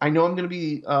I know I'm gonna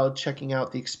be checking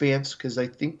out The Expanse because I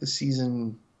think the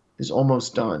season is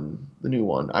almost done. The new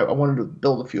one. I wanted to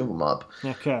build a few of them up.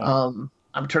 Okay.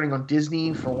 I'm turning on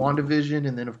Disney for WandaVision,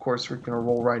 and then of course we're gonna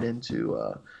roll right into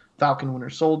Falcon Winter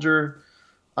Soldier.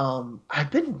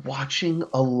 I've been watching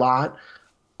a lot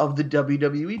of the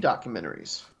WWE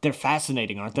documentaries. They're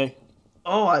fascinating, aren't they?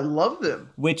 Oh, I love them.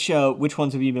 Which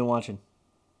ones have you been watching?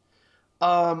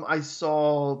 I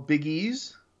saw Big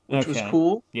E's, which was Okay.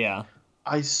 cool. Yeah.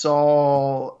 I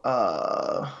saw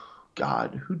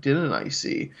God, who didn't I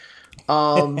see?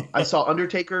 I saw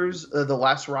Undertaker's The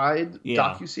Last Ride Yeah.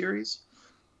 docuseries,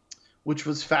 which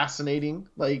was fascinating.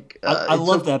 Like I it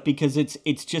love took that because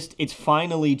it's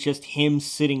finally just him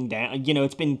sitting down. You know,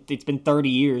 it's been 30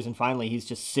 years and finally he's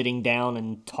just sitting down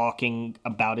and talking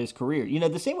about his career. You know,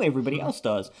 the same way everybody else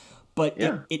does. But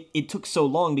yeah, it took so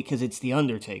long because it's the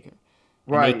Undertaker.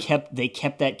 And right. they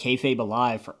kept that kayfabe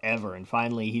alive forever and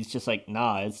finally he's just like,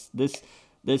 "Nah, it's this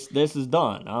is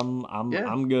done. Yeah.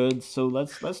 I'm good. So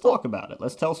let's talk Well, about it.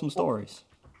 Let's tell some stories."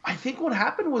 I think what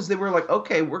happened was they were like,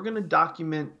 okay, we're gonna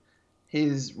document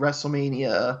his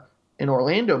WrestleMania in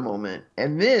Orlando moment,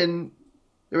 and then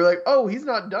they were like, oh, he's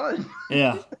not done.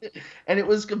 Yeah. And it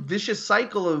was a vicious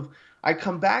cycle of I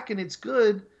come back and it's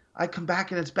good, I come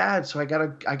back and it's bad, so I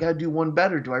gotta do one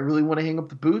better. Do I really want to hang up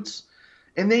the boots?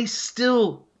 And they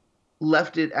still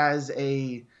left it as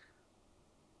a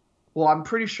well, I'm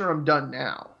pretty sure I'm done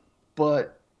now.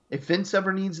 But if Vince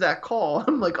ever needs that call,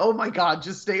 I'm like, oh my God,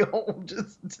 just stay home.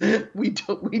 Just we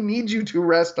need you to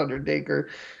rest, Undertaker.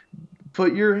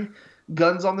 Put your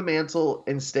guns on the mantle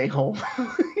and stay home.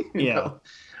 you Yeah.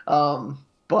 know?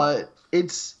 But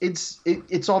it's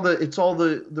all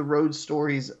the road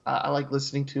stories I like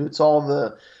listening to. It's all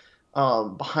the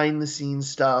behind the scenes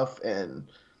stuff and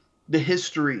the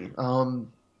history.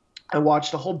 I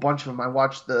watched a whole bunch of them. I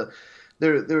watched there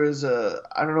was a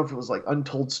I don't know if it was like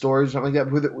Untold Stories or something like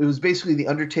that. It was basically the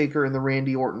Undertaker and the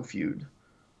Randy Orton feud.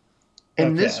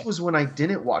 And this Okay. was when I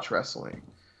didn't watch wrestling,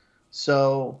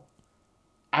 so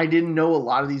I didn't know a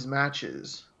lot of these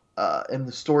matches and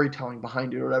the storytelling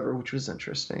behind it or whatever, which was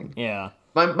interesting. Yeah.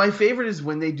 My favorite is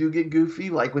when they do get goofy,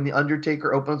 like when the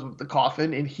Undertaker opens with the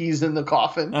coffin and he's in the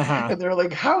coffin, Uh-huh. and they're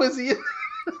like, "How is he?"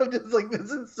 I'm just like,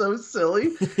 "This is so silly,"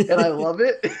 and I love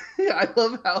it. I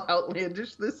love how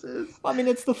outlandish this is. I mean,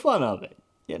 it's the fun of it,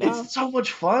 you know? It's so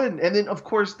much fun, and then of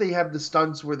course they have the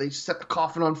stunts where they set the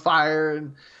coffin on fire,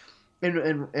 and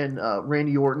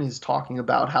Randy Orton is talking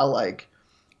about how like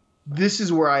this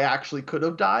is where I actually could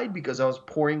have died because I was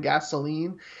pouring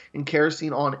gasoline and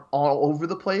kerosene on all over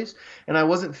the place, and I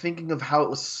wasn't thinking of how it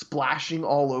was splashing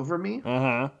all over me,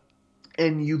 Uh-huh.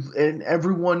 and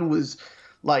everyone was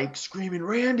like screaming,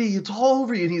 "Randy, it's all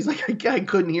over you!" And he's like, I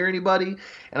couldn't hear anybody,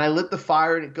 and I lit the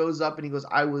fire, and it goes up, and he goes,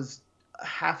 "I was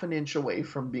half an inch away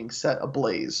from being set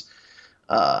ablaze,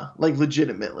 like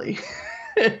legitimately."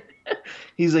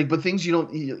 He's like, but things when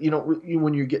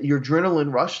you get your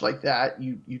adrenaline rush like that,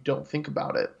 you don't think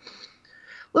about it.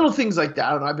 Little things like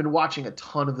that. And I've been watching a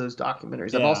ton of those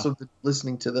documentaries. I've Yeah. also been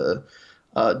listening to the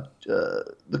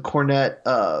Cornette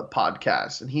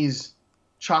podcast, and he's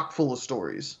chock full of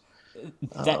stories.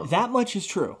 That much is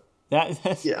true.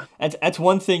 Yeah. That's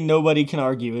one thing nobody can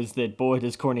argue is that boy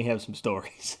does Corny have some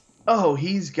stories. Oh,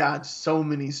 he's got so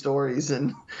many stories,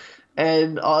 and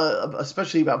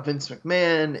especially about Vince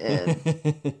McMahon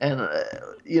and and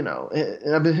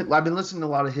I've been listening to a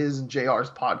lot of his and JR's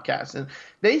podcasts, and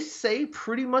they say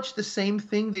pretty much the same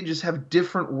thing. They just have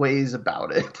different ways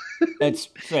about it. That's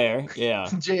fair, yeah.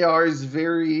 JR is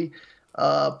very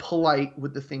polite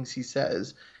with the things he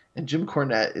says, and Jim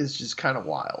Cornette is just kind of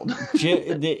wild.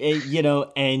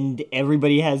 And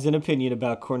everybody has an opinion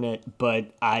about Cornette,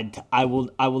 but I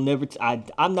will never.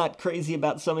 I'm not crazy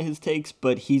about some of his takes,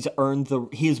 but he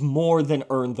has more than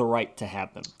earned the right to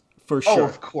have them for Oh, sure.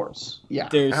 of course, yeah,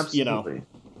 There's absolutely.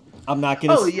 I'm not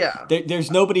gonna. Oh yeah,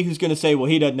 There's nobody who's gonna say, well,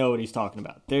 he doesn't know what he's talking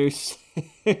about.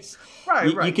 right,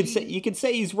 You right. can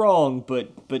say he's wrong,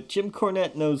 but Jim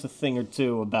Cornette knows a thing or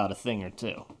two about a thing or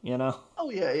two. You know. Oh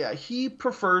yeah, yeah. He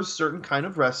prefers certain kind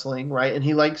of wrestling, right? And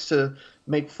he likes to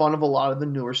make fun of a lot of the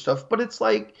newer stuff. But it's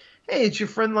like, hey, it's your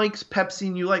friend likes Pepsi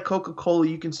and you like Coca-Cola.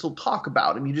 You can still talk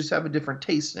about him. You just have a different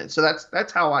taste in it. So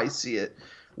that's how I see it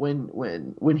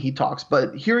when he talks.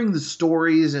 But hearing the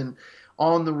stories and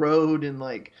on the road and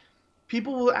like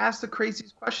people will ask the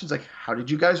craziest questions like, how did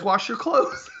you guys wash your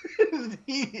clothes? and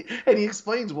he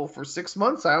explains, well, for 6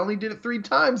 months I only did it 3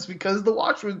 times because the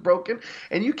wash was broken,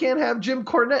 and you can't have Jim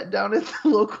Cornette down at the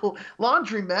local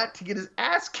laundromat to get his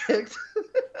ass kicked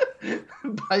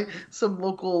by some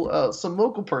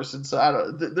local person. So I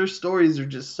don't. Their stories are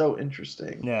just so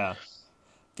interesting. Yeah.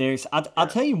 I'll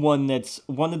tell you one that's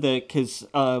one of the because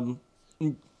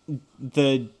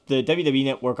the WWE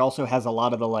Network also has a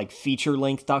lot of the like feature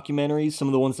length documentaries. Some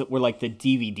of the ones that were like the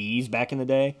DVDs back in the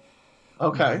day.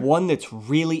 Okay. One that's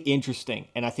really interesting,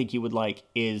 and I think you would like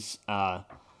is My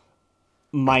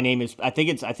Name Is. I think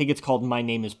it's called My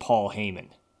Name Is Paul Heyman.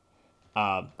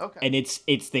 Okay. And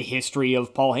it's the history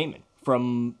of Paul Heyman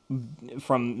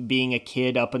from being a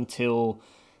kid up until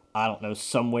I don't know,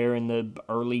 somewhere in the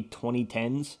early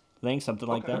 2010s. I think something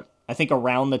like that. I think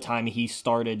around the time he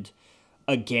started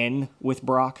again with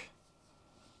Brock.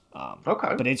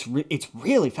 Okay. But it's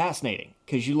really fascinating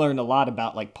because you learn a lot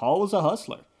about like Paul was a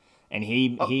hustler. And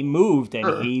he moved and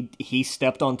sure. he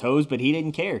stepped on toes, but he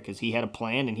didn't care because he had a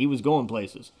plan and he was going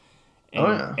places.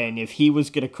 And, and if he was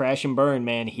gonna crash and burn,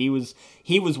 man, he was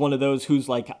one of those who's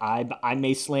like, I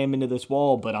may slam into this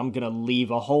wall, but I'm gonna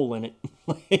leave a hole in it.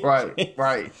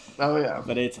 Right. Oh yeah.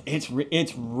 But it's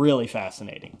really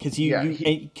fascinating because Yeah,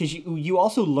 you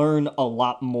also learn a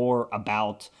lot more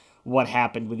about what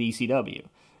happened with ECW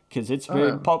because it's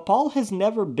very Paul has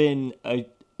never been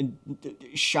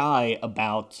shy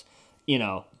about. He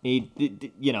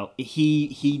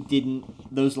didn't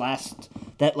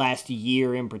that last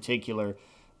year in particular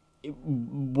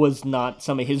was not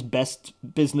some of his best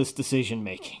business decision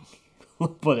making.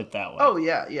 Put it that way. Oh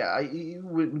yeah.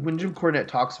 When Jim Cornette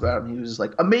talks about him, he was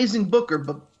like amazing booker,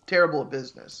 but terrible at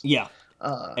business. Yeah.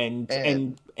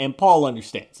 And Paul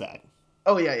understands that.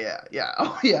 Oh yeah.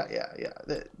 Oh yeah.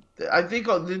 I think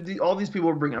all these people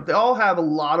are bringing up, they all have a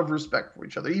lot of respect for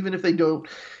each other, even if they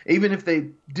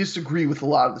disagree with a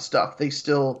lot of the stuff, they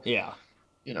still, but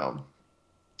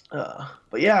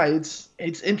yeah, it's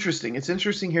interesting. It's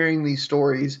interesting hearing these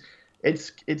stories.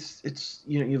 It's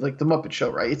you like the Muppet Show,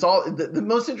 right? It's all the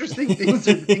most interesting things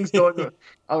are things going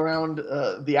around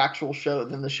the actual show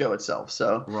than the show itself.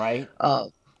 So right.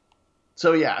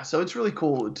 So it's really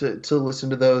cool to listen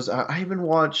to those. I even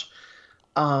watched.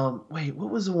 Wait, what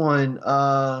was the one?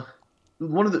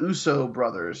 One of the Uso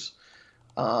brothers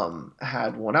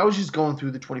had one. I was just going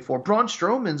through the 24. Braun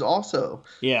Strowman's also.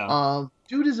 Yeah.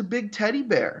 Dude is a big teddy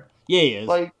bear. Yeah, he is.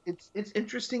 Like it's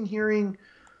interesting hearing.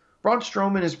 Braun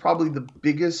Strowman is probably the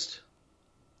biggest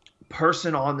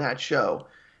person on that show,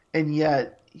 and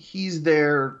yet he's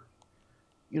there,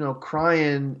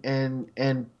 crying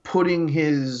and putting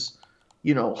his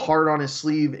heart on his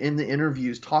sleeve in the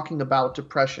interviews, talking about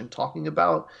depression, talking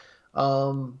about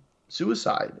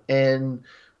suicide, and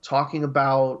talking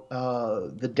about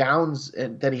the downs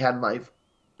that he had in life,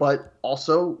 but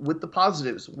also with the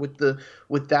positives. With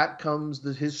that comes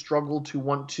his struggle to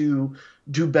want to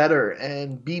do better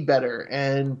and be better.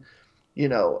 And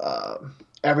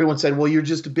everyone said, well, you're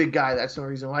just a big guy, that's no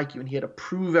reason I like you. And he had to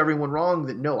prove everyone wrong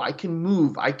that no, I can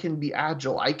move, I can be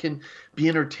agile, I can be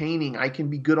entertaining, I can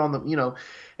be good on the,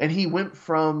 and he went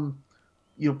from,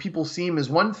 people see him as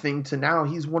one thing to now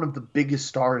he's one of the biggest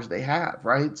stars they have,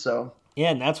 right? So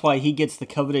yeah, and that's why he gets the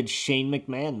coveted Shane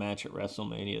McMahon match at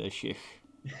WrestleMania this year.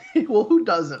 Well, who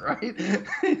doesn't, right?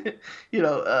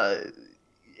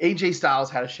 AJ Styles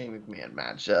had a Shane McMahon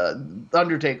match.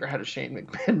 Undertaker had a Shane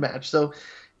McMahon match. So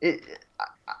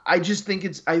I think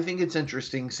it's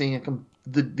interesting seeing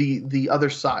the other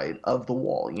side of the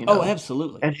wall. Oh,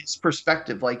 absolutely. And his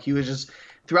perspective, like he was just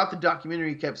throughout the documentary,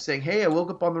 he kept saying, "Hey, I woke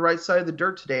up on the right side of the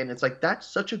dirt today," and it's like that's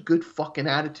such a good fucking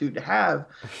attitude to have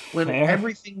when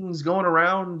everything's going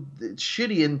around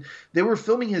shitty. And they were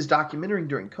filming his documentary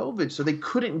during COVID, so they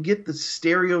couldn't get the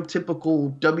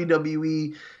stereotypical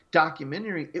WWE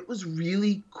documentary. It was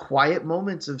really quiet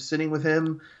moments of sitting with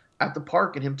him at the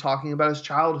park and him talking about his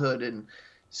childhood and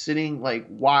sitting like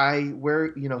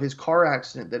his car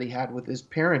accident that he had with his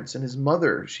parents and his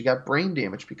mother. She got brain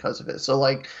damage because of it. So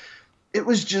like, it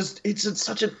was just, it's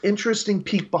such an interesting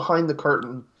peek behind the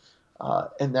curtain.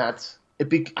 And I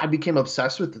became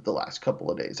obsessed with it the last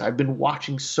couple of days. I've been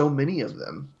watching so many of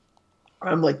them.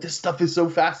 I'm like, this stuff is so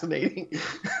fascinating.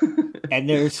 And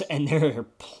there are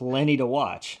plenty to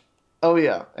watch. Oh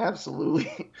yeah,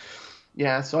 absolutely.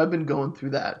 Yeah, so I've been going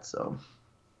through that. So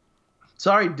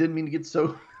sorry, didn't mean to get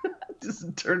so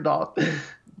just turned off,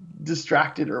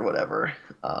 distracted or whatever,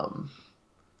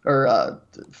 or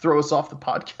throw us off the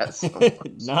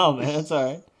podcast. No, man, that's all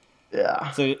right.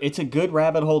 Yeah. So it's a good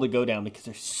rabbit hole to go down because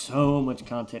there's so much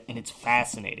content and it's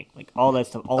fascinating. Like all that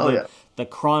stuff, the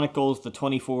Chronicles, the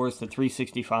 24s, the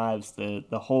 365s,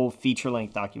 the whole feature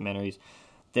length documentaries.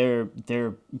 They're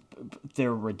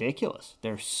ridiculous.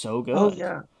 They're so good. Oh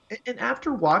yeah. And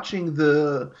after watching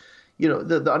the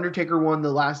Undertaker one,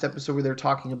 the last episode where they're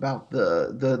talking about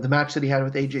the match that he had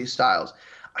with AJ Styles,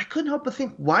 I couldn't help but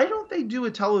think, why don't they do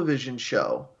a television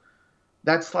show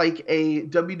that's like a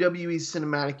WWE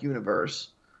cinematic universe?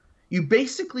 You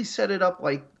basically set it up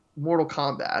like Mortal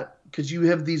Kombat because you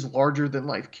have these larger than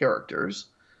life characters,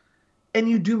 and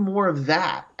you do more of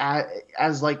that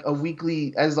as like a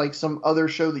weekly, as like some other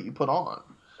show that you put on.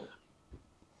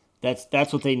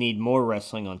 That's what they need, more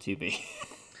wrestling on TV.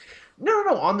 No,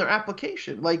 on their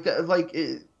application.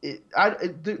 Is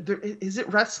it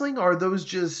wrestling? Or are those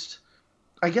just,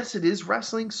 I guess it is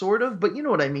wrestling sort of, but you know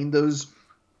what I mean? Those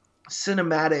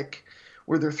cinematic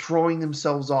where they're throwing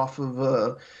themselves off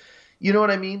of you know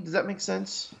what I mean? Does that make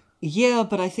sense? Yeah,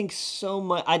 but I think so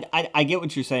much, I get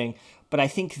what you're saying, but I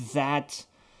think that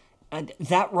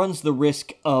runs the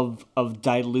risk of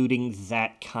diluting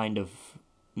that kind of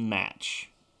match.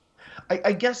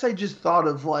 I guess I just thought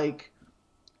of like,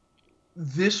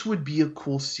 this would be a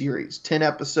cool series, 10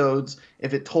 episodes,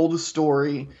 if it told a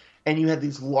story and you had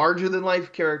these larger than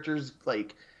life characters,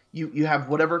 like you have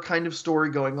whatever kind of story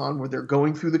going on where they're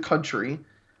going through the country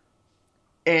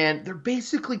and they're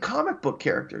basically comic book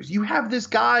characters. You have this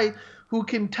guy who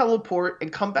can teleport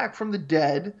and come back from the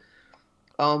dead.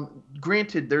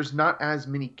 Granted, there's not as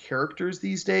many characters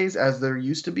these days as there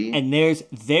used to be. And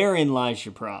therein lies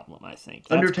your problem, I think.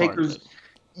 That's Undertaker's,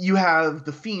 you have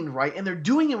the Fiend, right? And they're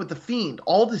doing it with the Fiend.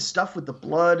 All this stuff with the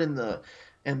blood and the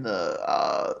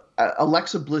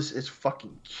Alexa Bliss is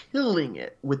fucking killing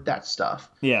it with that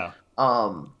stuff. Yeah.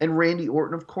 And Randy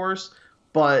Orton, of course,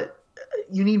 but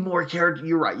you need more characters.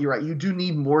 You're right. You do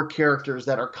need more characters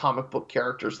that are comic book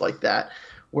characters like that,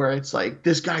 where it's like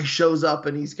this guy shows up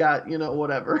and he's got,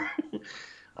 whatever.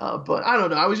 But I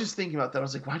don't know. I was just thinking about that. I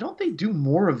was like, why don't they do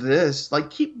more of this? Like,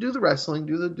 do the wrestling,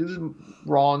 do the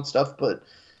Raw and stuff, but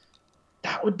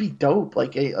that would be dope.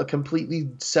 Like a completely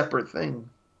separate thing.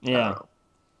 Yeah.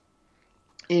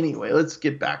 Anyway, let's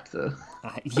get back to.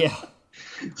 Yeah.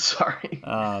 Sorry.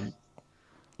 Talk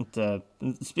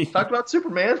about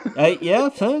Superman. Yeah,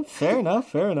 fair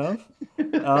enough.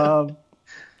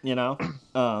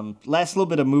 Last little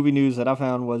bit of movie news that I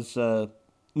found was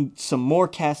some more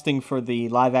casting for the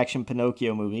live action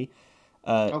Pinocchio movie.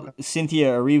 Okay.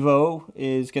 Cynthia Erivo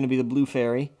is going to be the Blue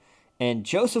Fairy, and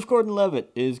Joseph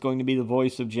Gordon-Levitt is going to be the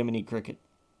voice of Jiminy Cricket.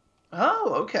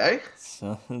 Oh, okay.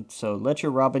 So let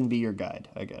your Robin be your guide,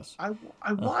 I guess.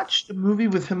 I watched a movie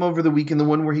with him over the weekend, the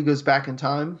one where he goes back in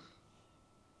time.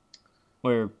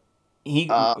 Where he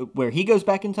goes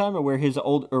back in time, or where his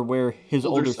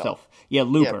older self. Yeah,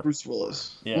 Looper. Yeah, Bruce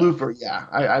Willis. Yeah. Looper. Yeah,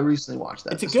 I recently watched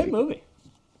that. It's a good movie.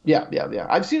 Yeah.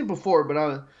 I've seen it before,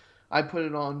 but I put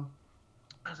it on.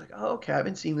 I was like, oh, okay, I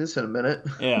haven't seen this in a minute.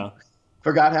 Yeah.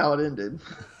 Forgot how it ended.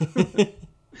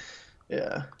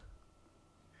 Yeah.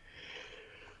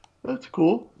 That's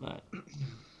cool. Right.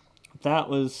 That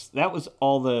was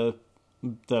all the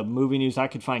movie news I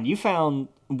could find. You found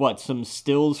some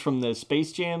stills from the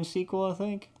Space Jam sequel, I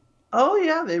think? Oh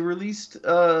yeah, they released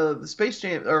the Space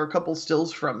Jam, or a couple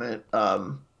stills from it.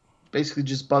 Basically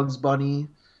just Bugs Bunny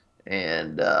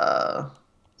and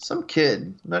some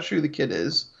kid. I'm not sure who the kid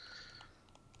is.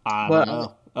 I don't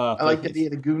know. I like that he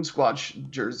had a Goon Squad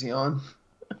jersey on.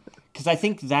 Because I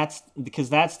think that's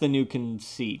the new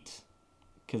conceit.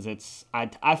 Because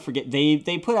I forget,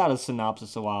 they put out a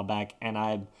synopsis a while back, and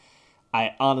I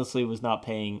honestly was not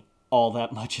paying all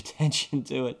that much attention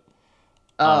to it.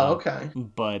 Oh, okay.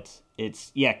 But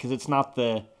because it's not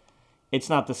the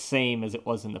same as it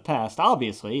was in the past.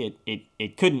 Obviously,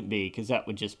 it couldn't be, because that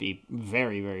would just be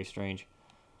very, very strange.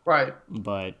 Right.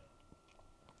 But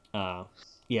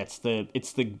it's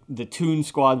the Toon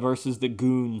Squad versus the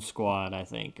Goon Squad, I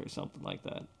think, or something like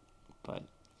that. But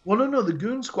well, no, the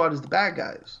Goon Squad is the bad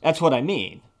guys. That's what I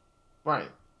mean. Right.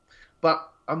 But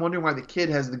I'm wondering why the kid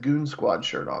has the Goon Squad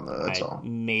shirt on, though. That's all.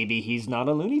 Maybe he's not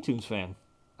a Looney Tunes fan.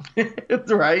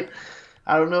 Right.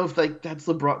 I don't know if that's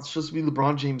supposed to be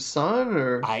LeBron James' son,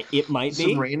 or it might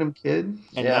be some random kid.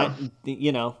 And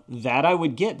that I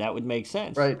would get. That would make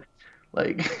sense. Right.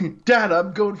 Like, Dad,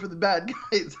 I'm going for the bad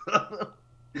guys.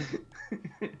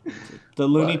 The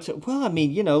Looney But Tunes. Well, I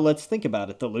mean, let's think about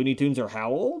it. The Looney Tunes are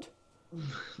how old?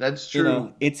 that's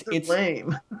true. It's They're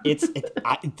lame.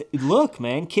 look,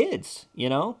 man, kids.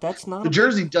 That's not The a big.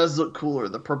 jersey does look cooler,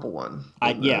 the purple one.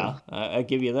 I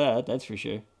give you that. That's for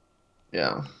sure.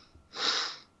 Yeah.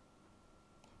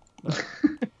 But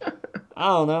I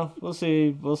don't know. We'll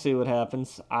see. We'll see what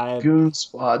happens. Goon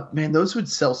Squad. Man, those would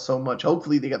sell so much.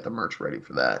 Hopefully they got the merch ready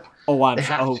for that. Oh, They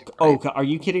have to, oh, right? are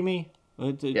you kidding me?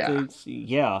 Yeah.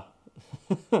 Yeah.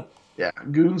 Yeah.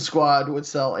 Goon Squad would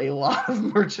sell a lot of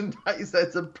merchandise.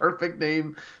 That's a perfect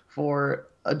name for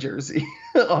a jersey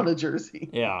on a jersey.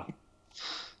 Yeah.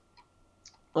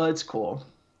 Well, it's cool.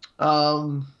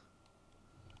 All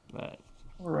But,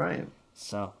 right.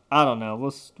 so I don't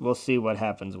know. We'll see what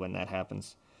happens when that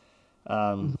happens.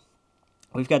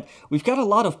 We've got a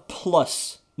lot of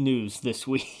Plus news this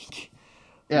week.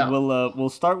 Yeah. We'll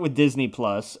start with Disney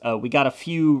Plus. We got a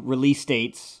few release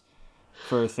dates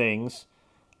for things.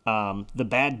 The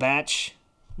Bad Batch,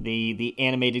 the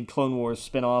animated Clone Wars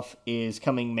spinoff, is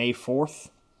coming May 4th,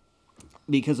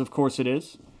 because of course it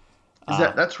is.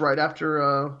 That's right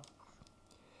after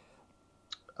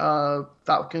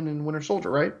Falcon and Winter Soldier,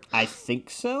 right? I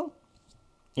think so.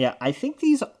 Yeah, I think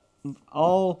these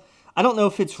all. I don't know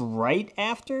if it's right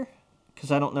after,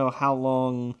 because I don't know how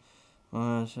long.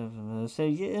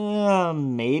 Yeah,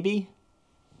 maybe.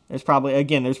 There's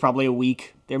probably a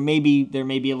week. There may be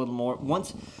a little more.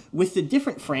 Once with the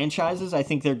different franchises, I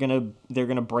think they're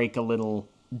gonna break a little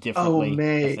differently. Oh,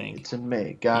 May. I think It's in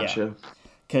May. Gotcha.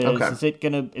 because Okay. is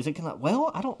it gonna?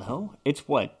 Well, I don't know. It's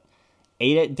what.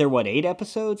 Eight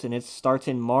episodes, and it starts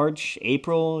in March,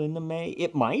 April, into May.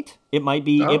 It might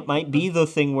be Oh, it might be the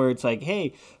thing where it's like,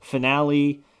 hey,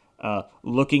 finale,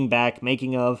 looking back,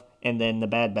 making of, and then the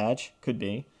Bad Batch could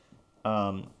be.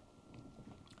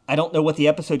 I don't know what the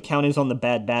episode count is on the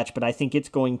Bad Batch, but I think it's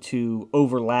going to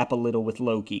overlap a little with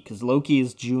Loki, because Loki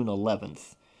is June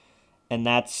 11th, and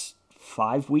that's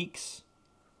 5 weeks.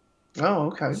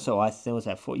 Oh, okay. So I think was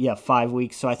that 4? Yeah, 5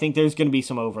 weeks. So I think there's going to be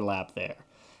some overlap there.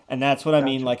 And that's what I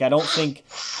mean. Gotcha. Like, I don't think,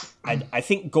 I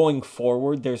think going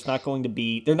forward, they're not going to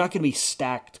be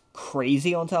stacked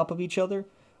crazy on top of each other.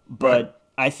 But Right.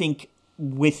 I think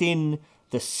within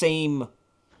the same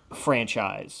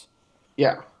franchise,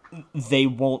 Yeah. they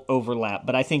won't overlap.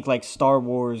 But I think like Star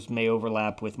Wars may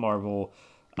overlap with Marvel.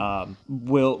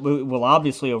 Will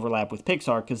obviously overlap with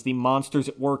Pixar, because the Monsters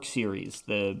at Work series,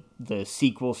 the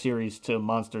sequel series to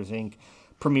Monsters Inc.,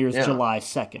 premieres Yeah. July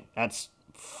 2nd.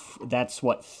 That's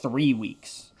what, 3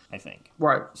 weeks, I think.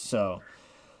 Right. So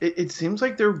It seems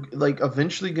like they're like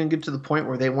eventually going to get to the point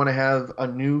where they want to have a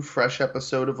new, fresh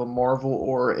episode of a Marvel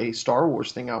or a Star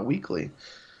Wars thing out weekly,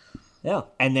 yeah,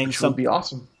 and then which would be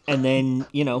awesome. and then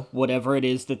whatever it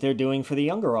is that they're doing for the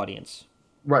younger audience.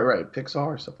 Right.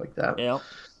 Pixar, stuff like that. Yeah.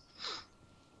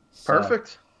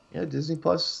 Perfect. Yeah, Disney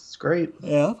Plus, it's great.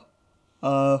 Yeah.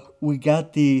 We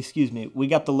got the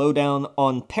lowdown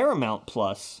on Paramount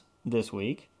Plus this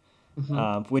week,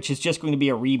 which is just going to be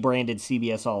a rebranded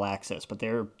CBS All Access, but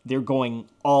they're going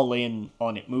all in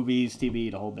on it, movies,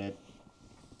 TV, the whole bit.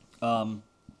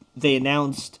 They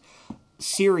announced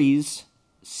series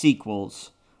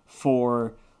sequels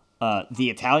for The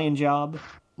Italian Job,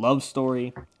 Love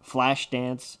Story,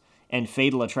 Flashdance, and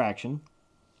Fatal Attraction.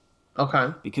 Okay.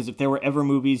 Because if there were ever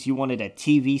movies you wanted a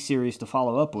TV series to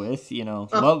follow up with,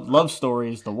 Love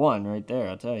Story is the one right there,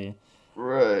 I'll tell you.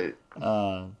 Right.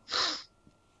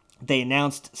 They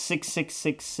announced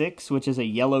 6666, which is a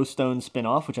Yellowstone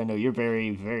spinoff, which I know you're very,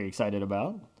 very excited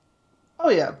about. Oh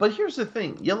yeah, but here's the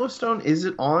thing: Yellowstone, is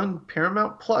it on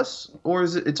Paramount Plus or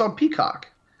is it's on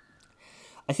Peacock?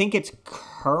 I think it's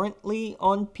currently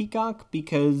on Peacock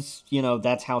because,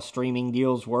 that's how streaming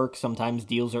deals work. Sometimes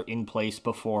deals are in place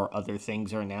before other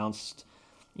things are announced.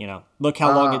 Look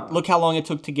how long it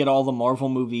took to get all the Marvel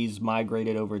movies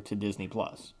migrated over to Disney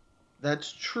Plus.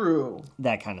 That's true.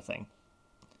 That kind of thing.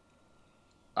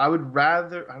 I don't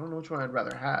know which one I'd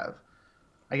rather have.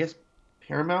 I guess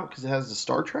Paramount because it has the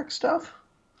Star Trek stuff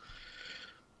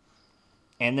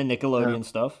And the Nickelodeon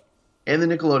stuff. and the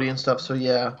Nickelodeon stuff. So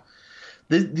yeah,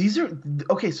 these are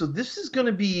okay. So this is going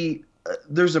to be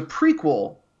there's a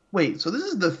prequel. Wait, so this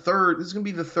is the third. This is going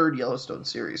to be the third Yellowstone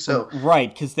series. So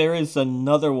Right, because there is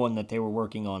another one that they were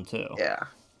working on too. yeah,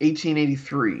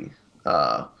 1883,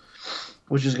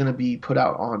 which is going to be put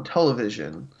out on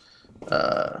television.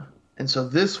 And so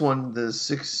this one, the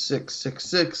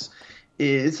 6666,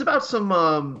 it's about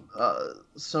some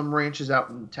ranches out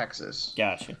in Texas.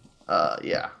 Gotcha.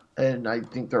 Yeah, and I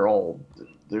think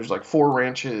there's like 4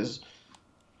 ranches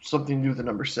something to do with the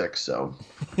number 6. So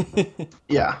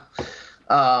yeah.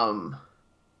 Um,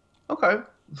 okay.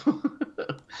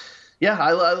 Yeah,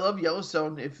 I love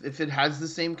Yellowstone. If it has the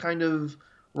same kind of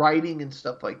writing and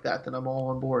stuff like that, then I'm all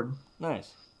on board.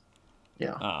 Nice.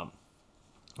 Yeah.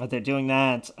 They're doing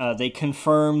that. They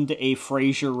confirmed a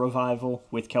Frasier revival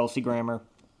with Kelsey Grammer.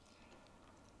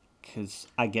 Because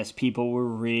I guess people were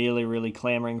really, really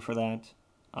clamoring for that.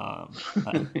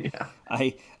 Yeah.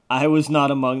 I was not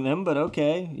among them, but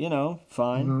okay,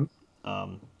 fine.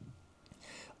 Mm-hmm.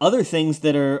 Other things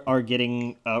that are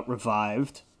getting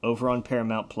revived over on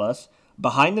Paramount Plus,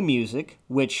 Behind the Music,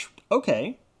 which,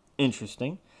 okay,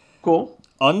 interesting. Cool.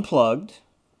 Unplugged.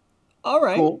 All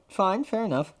right, Cool. fine, fair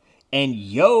enough. And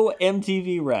Yo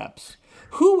MTV Raps.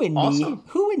 Who in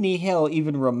the hell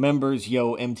even remembers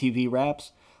Yo MTV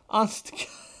Raps? Honest to God,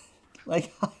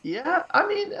 like, Yeah, I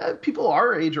mean, people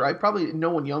our age, right? Probably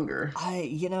no one younger.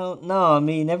 No, I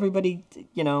mean, everybody,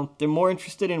 they're more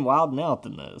interested in Wild 'N Out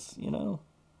than this,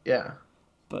 Yeah.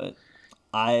 But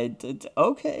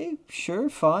okay, sure,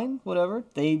 fine, whatever.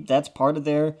 That's part of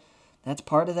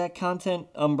that content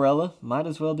umbrella. Might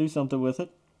as well do something with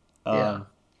it. Yeah.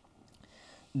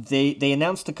 They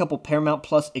announced a couple Paramount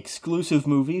Plus exclusive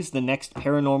movies. The next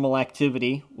Paranormal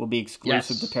Activity will be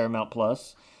exclusive to Paramount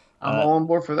Plus. I'm all on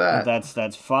board for that.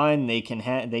 That's fine. They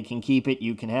can keep it.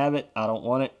 You can have it. I don't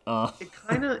want it.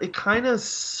 It kind of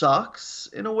sucks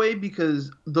in a way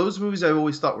because those movies I've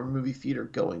always thought were movie theater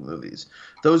going movies.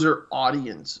 Those are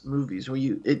audience movies where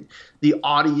the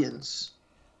audience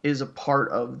is a part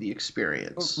of the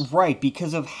experience. Right,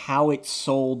 because of how it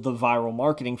sold the viral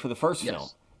marketing for the first film.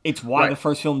 It's why the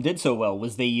first film did so well,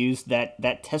 was they used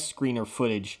that test screener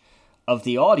footage of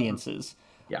the audiences,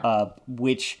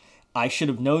 which I should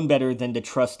have known better than to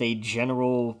trust a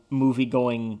general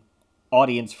movie-going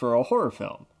audience for a horror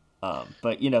film.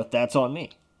 But, that's on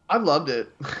me. I loved it.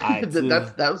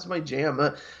 That was my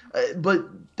jam. But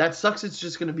that sucks. It's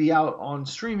just going to be out on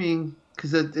streaming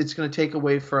because it's going to take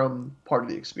away from part of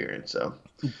the experience. So,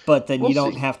 but then you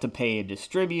don't have to pay a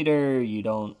distributor. You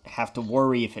don't have to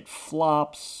worry if it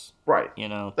flops. Right.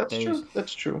 That's true.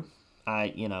 That's true. I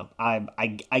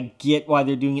get why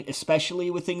they're doing it,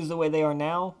 especially with things the way they are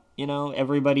now.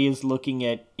 Everybody is looking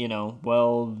at,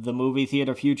 the movie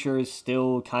theater future is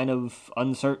still kind of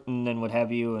uncertain and what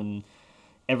have you, and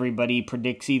everybody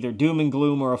predicts either doom and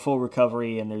gloom or a full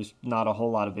recovery, and there's not a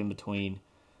whole lot of in between.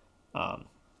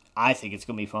 I think it's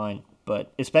going to be fine,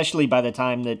 but especially by the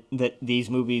time that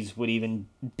these movies would even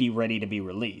be ready to be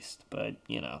released. But,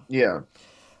 Yeah.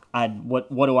 What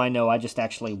do I know? I just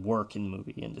actually work in the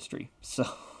movie industry, so...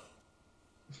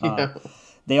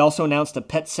 They also announced a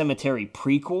Pet Sematary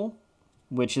prequel,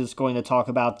 which is going to talk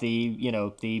about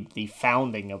the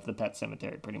founding of the Pet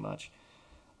Sematary, pretty much.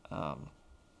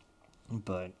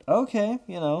 But okay,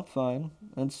 fine.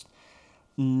 That's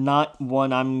not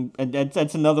one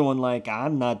that's another one like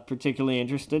I'm not particularly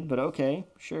interested, but okay,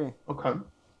 sure. Okay.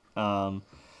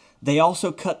 They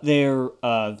also cut their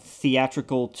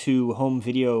theatrical to home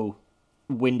video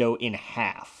window in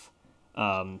half.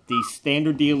 The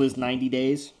standard deal is 90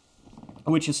 days.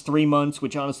 Which is 3 months,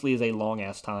 which honestly is a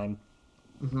long-ass time.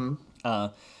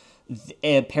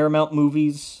 Mm-hmm. Paramount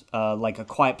movies, like A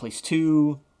Quiet Place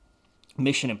 2,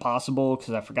 Mission Impossible,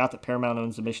 because I forgot that Paramount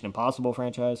owns the Mission Impossible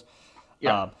franchise.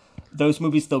 Yeah. Those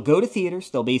movies, they'll go to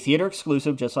theaters. They'll be theater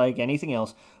exclusive, just like anything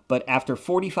else. But after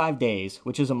 45 days,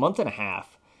 which is a month and a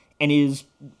half, and is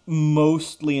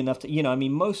mostly enough to,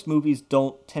 most movies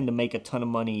don't tend to make a ton of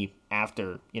money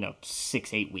after,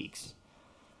 6-8 weeks.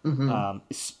 Mm-hmm.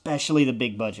 Especially the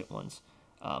big budget ones.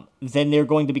 Then they're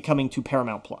going to be coming to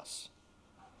Paramount Plus.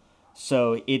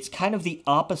 So it's kind of the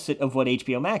opposite of what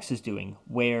HBO Max is doing,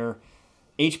 where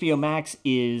HBO Max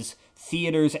is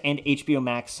theaters and HBO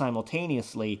Max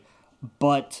simultaneously,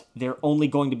 but they're only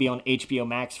going to be on HBO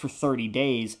Max for 30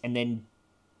 days and then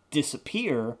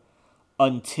disappear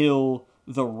until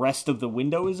the rest of the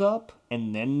window is up,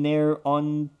 and then they're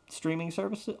on streaming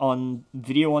services, on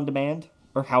video on demand,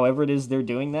 or however it is they're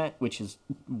doing that, which is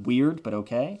weird, but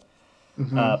okay.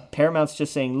 Mm-hmm. Paramount's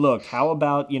just saying, look, how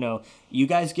about, you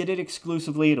guys get it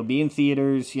exclusively, it'll be in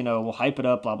theaters, we'll hype it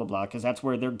up, blah, blah, blah, because that's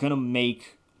where they're going to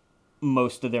make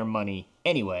most of their money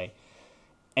anyway.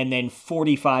 And then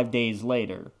 45 days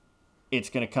later, it's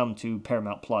going to come to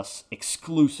Paramount Plus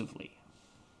exclusively.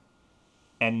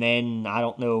 And then I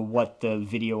don't know what the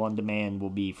video on demand will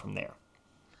be from there.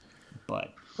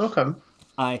 But... Okay.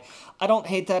 I don't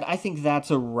hate that. I think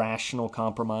that's a rational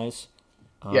compromise.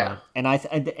 Yeah. And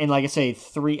and like I say,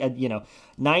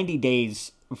 90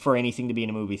 days for anything to be in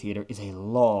a movie theater is a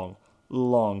long,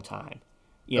 long time.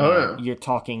 You're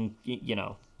talking,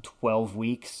 12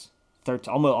 weeks,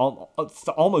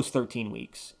 almost 13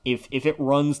 weeks if it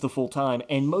runs the full time,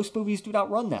 and most movies do not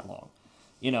run that long.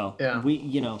 Yeah.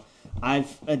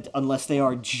 Unless they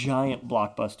are giant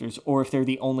blockbusters or if they're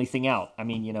the only thing out. I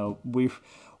mean,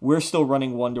 we're still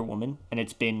running Wonder Woman, and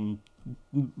it's been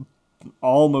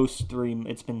almost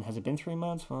has it been 3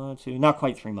 months? 1, 2, not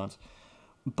quite 3 months.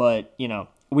 But,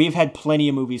 we've had plenty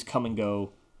of movies come and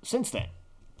go since then,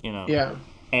 Yeah.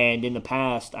 And in the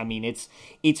past, I mean,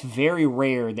 it's very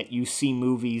rare that you see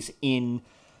movies in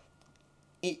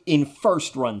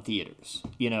first run theaters.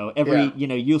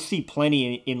 You'll see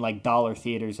plenty in like dollar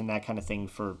theaters and that kind of thing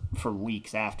for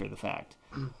weeks after the fact.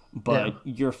 But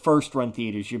your first run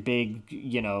theaters, your big,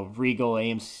 Regal,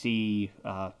 AMC,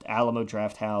 Alamo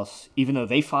Drafthouse, even though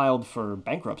they filed for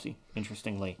bankruptcy,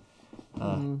 interestingly,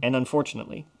 and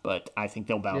unfortunately, but I think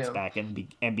they'll bounce back and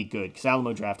be good, because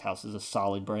Alamo Drafthouse is a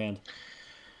solid brand.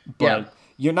 But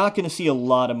you're not going to see a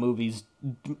lot of movies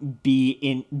be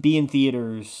in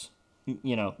theaters.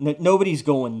 Nobody's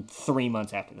going 3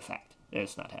 months after the fact.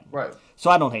 It's not happening. Right. So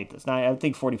I don't hate this. I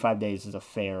think 45 days is a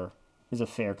fair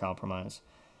compromise.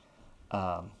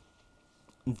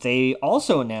 They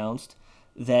also announced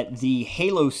that the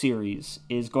Halo series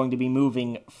is going to be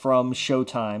moving from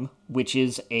Showtime, which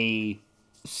is a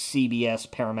CBS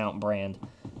Paramount brand,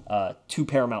 to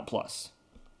Paramount Plus.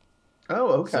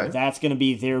 Oh, okay. So that's going to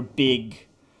be their big.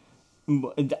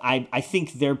 I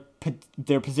think they're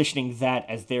positioning that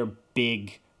as their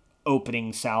big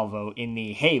opening salvo in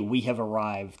the we have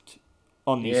arrived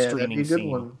on the streaming scene. That'd be a good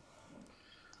one.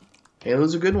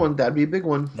 Halo's a good one. That'd be a big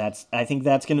one. I think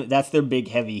that's their big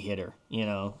heavy hitter.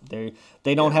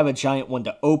 They don't have a giant one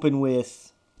to open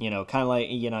with. Kind of like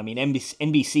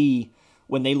NBC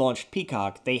when they launched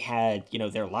Peacock, they had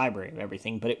their library of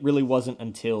everything, but it really wasn't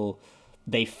until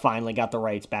they finally got the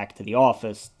rights back to The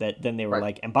Office that then they were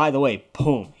like, and by the way,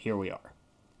 boom, here we are.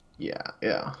 Yeah.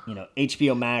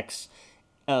 HBO Max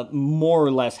more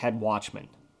or less had Watchmen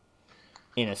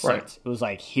in a sense. Right. It was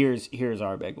like, here's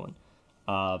our big one.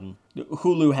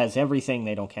 Hulu has everything,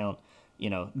 they don't count.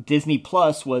 Disney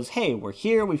Plus was, hey, we're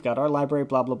here, we've got our library,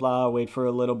 blah, blah, blah, wait for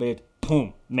a little bit,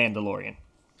 boom, Mandalorian.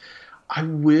 I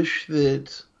wish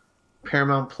that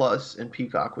Paramount Plus and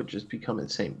Peacock would just become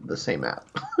the same app.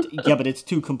 Yeah, but it's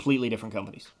two completely different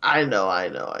companies. I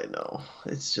know.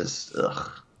 It's just, ugh.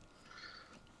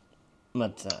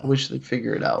 But, I wish they'd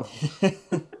figure it out.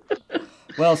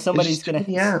 Well, somebody's going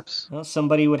to apps. Well,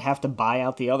 somebody would have to buy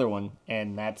out the other one,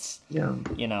 and that's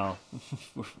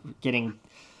getting.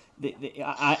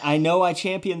 I know I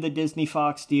championed the Disney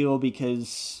Fox deal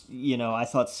because I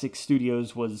thought 6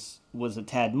 studios was a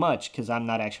tad much, because I'm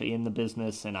not actually in the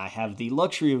business and I have the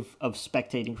luxury of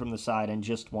spectating from the side and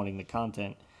just wanting the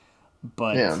content.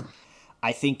 But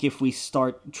I think if we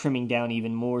start trimming down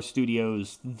even more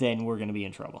studios, then we're going to be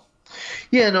in trouble.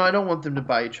 Yeah, no, I don't want them to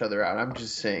buy each other out. I'm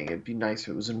just saying it'd be nice if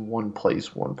it was in one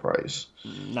place, one price.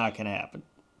 Not going to happen.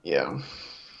 Yeah.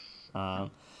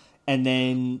 And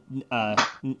then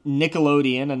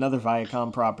Nickelodeon, another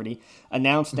Viacom property,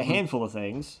 announced a handful of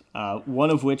things. One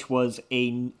of which was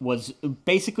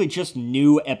basically just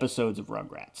new episodes of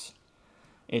Rugrats.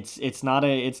 It's not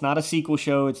a sequel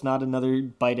show. It's not another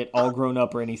bite at All Grown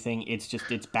Up or anything.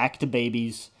 It's back to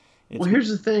babies. Well, here's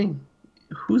the thing.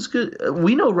 Who's good?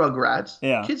 We know Rugrats.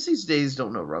 Yeah. Kids these days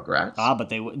don't know Rugrats.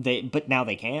 But now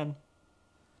they can.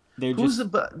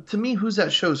 To me, who's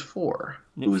that show's for?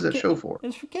 Who's that show for?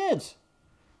 It's for kids.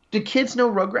 Do kids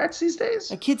know Rugrats these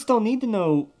days? Kids don't need to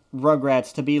know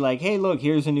Rugrats to be like, hey, look,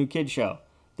 here's a new kid show.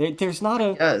 There's not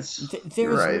a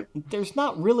there's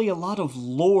not really a lot of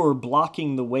lore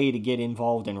blocking the way to get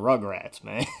involved in Rugrats,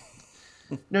 man.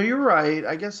 No, you're right.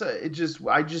 I guess I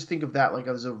just think of that like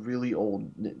as a really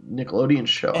old Nickelodeon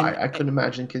show. I couldn't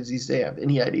imagine kids these days have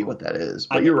any idea what that is.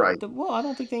 But you're right. Well, I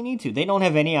don't think they need to. They don't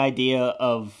have any idea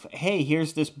of, hey,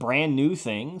 here's this brand new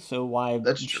thing. So why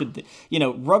should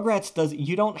Rugrats does?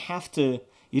 You don't have to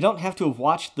have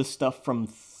watched the stuff from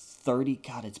 30.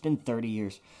 God, it's been 30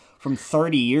 years. From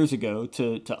 30 years ago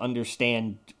to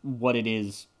understand what it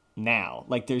is now.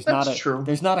 Like there's not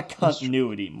a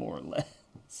continuity, more or less.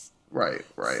 Right.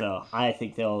 So I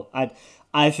think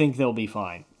they'll be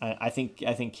fine. I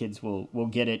think kids will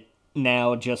get it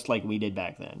now, just like we did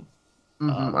back then.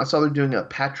 Mm-hmm. I saw they're doing a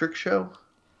Patrick show.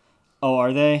 Oh,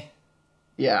 are they?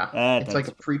 Yeah, it's like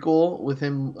a prequel with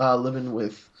him living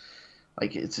with,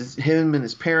 like him and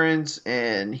his parents,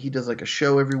 and he does like a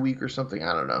show every week or something.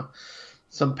 I don't know.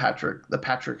 The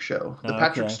Patrick show, the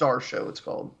Patrick Star show. It's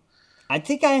called. I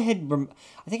think I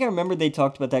remember they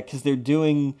talked about that because they're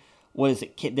doing. What is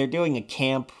it? They're doing a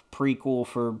camp prequel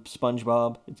for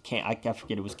SpongeBob. I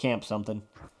forget. It was Camp something.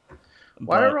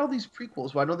 Why but are all these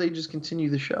prequels? Why don't they just continue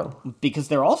the show? because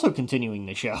they're also continuing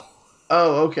the show.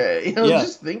 Oh, okay. I was Yeah.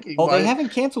 just thinking, Oh, they why haven't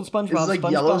canceled this is SpongeBob. like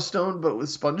SpongeBob. Yellowstone, but with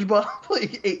SpongeBob,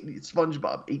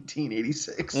 SpongeBob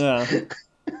 1886. Yeah.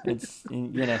 It's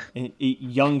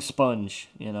young Sponge.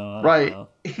 I don't Right. know.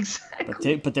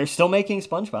 Exactly. But they're still making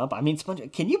SpongeBob. I mean,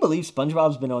 Can you believe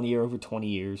SpongeBob's been on the air over 20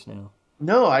 years now?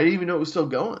 No, I didn't even know it was still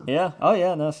going. Yeah. Oh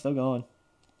yeah. No, it's still going.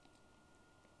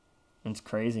 It's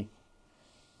crazy.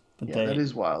 But Yeah, that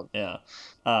is wild. Yeah.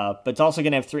 But it's also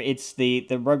gonna have three. It's the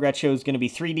Rugrats show is gonna be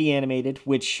 3D animated,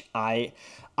 which I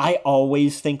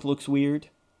always think looks weird,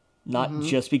 not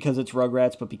just because it's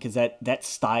Rugrats, but because that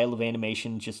style of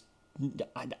animation just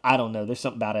I don't know. There's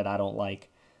something about it I don't like.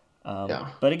 Yeah.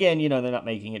 But again, they're not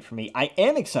making it for me. I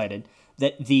am excited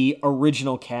that the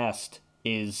original cast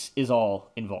is all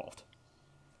involved.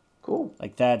 Cool.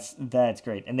 Like that's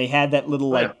great. And they had that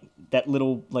little Oh,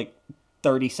 yeah.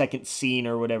 30-second scene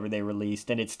or whatever they released,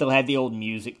 and it still had the old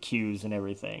music cues and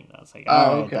everything. I was like, Oh,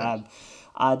 all right,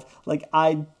 okay.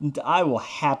 I will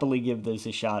happily give this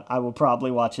a shot. I will probably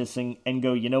watch this and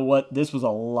go, you know what? This was a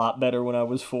lot better when I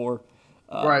was 4,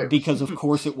 Right. because of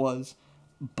course it was.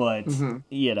 But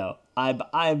I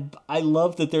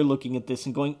love that they're looking at this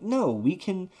and going, no, we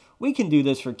can do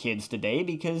this for kids today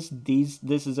because this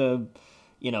is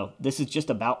just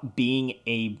about being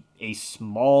a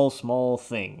small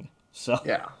thing. So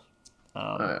Yeah.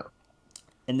 Yeah.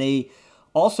 and they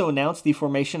also announced the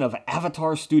formation of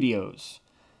Avatar Studios,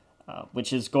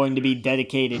 which is going to be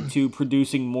dedicated to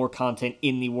producing more content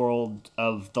in the world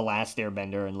of The Last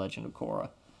Airbender and Legend of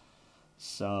Korra.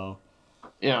 So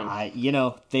Yeah.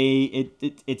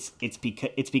 it's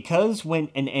because when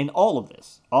and all of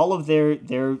this, all of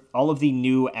the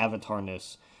new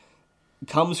Avatarness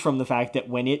comes from the fact that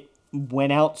when it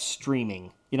went out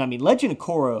streaming, Legend of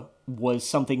Korra was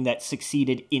something that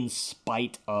succeeded in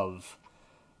spite of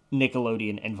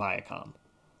Nickelodeon and Viacom.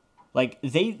 Like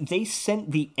they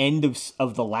sent the end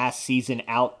of the last season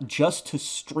out just to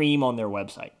stream on their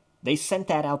website. They sent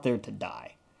that out there to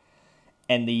die.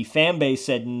 And the fan base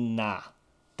said, "Nah,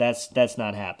 that's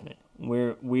not happening.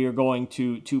 We are going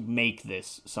to make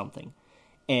this something."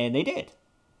 And they did.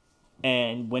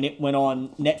 And when it went on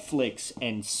Netflix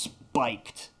and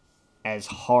spiked as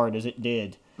hard as it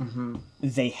did,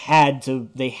 they had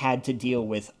to deal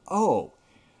with,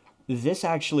 this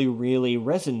actually really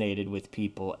resonated with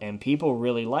people, and people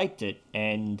really liked it,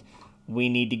 and we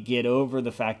need to get over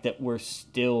the fact that we're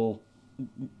still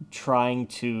trying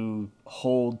to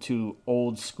hold to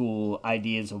old school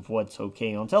ideas of what's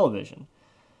okay on television.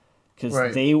 Because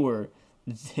Right. they were...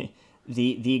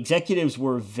 The executives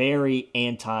were very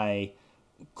anti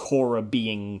Korra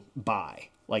being bi.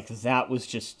 Like that was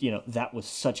just, that was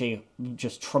such a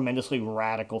just tremendously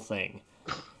radical thing,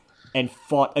 and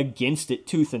fought against it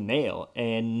tooth and nail.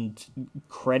 And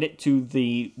credit to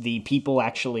the people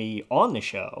actually on the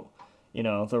show,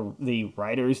 the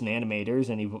writers and animators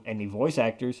and the voice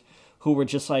actors who were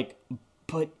just like,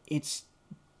 but it's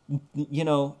the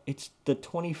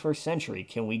 21st century.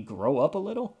 Can we grow up a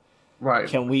little? Right.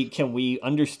 Can we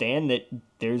understand that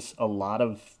there's a lot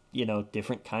of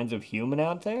different kinds of human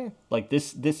out there? Like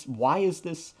this why is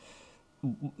this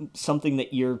something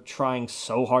that you're trying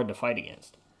so hard to fight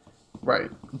against?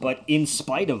 Right. But in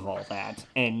spite of all that,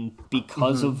 and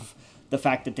because of the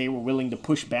fact that they were willing to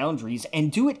push boundaries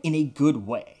and do it in a good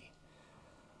way,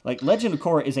 like Legend of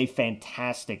Korra is a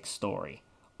fantastic story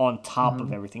on top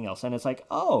of everything else, and it's like,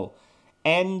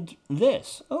 and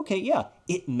this, okay, yeah,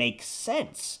 it makes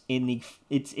sense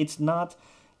it's not,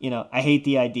 I hate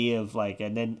the idea of like,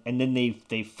 and then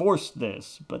they forced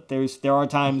this, but there are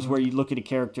times where you look at a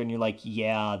character and you're like,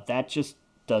 yeah, that just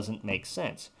doesn't make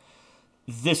sense.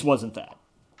 This wasn't that,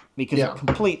 because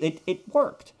it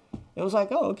worked. It was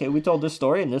like, okay, we told this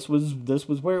story, and this was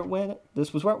where it went.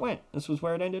 This was where it went. This was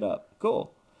where it ended up.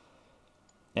 Cool.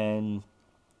 And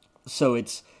so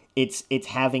it's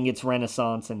having its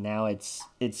renaissance, and now it's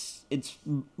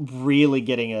really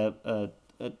getting a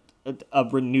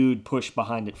renewed push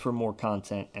behind it for more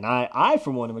content. And I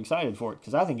for one am excited for it,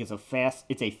 because I think it's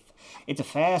a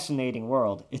fascinating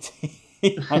world.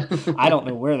 I don't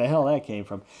know where the hell that came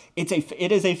from.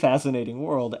 It is a fascinating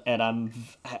world, and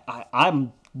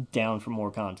I'm down for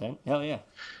more content. Hell yeah.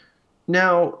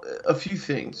 Now, a few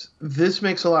things. This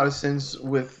makes a lot of sense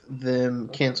with them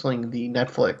canceling the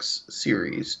Netflix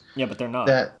series. Yeah, but they're not.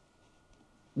 The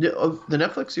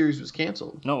Netflix series was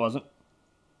canceled. No, it wasn't.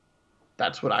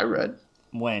 That's what I read.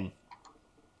 When?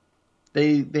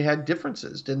 They had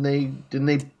differences. Didn't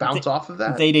they bounce off of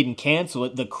that? They didn't cancel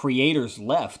it. The creators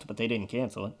left, but they didn't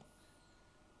cancel it.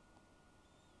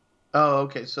 Oh,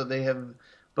 okay. So they have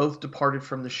both departed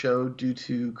from the show due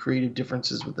to creative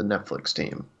differences with the Netflix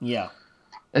team. Yeah.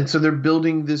 And so they're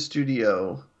building this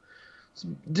studio.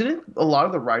 Didn't a lot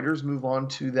of the writers move on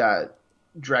to that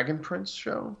Dragon Prince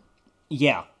show?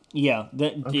 Yeah. Yeah.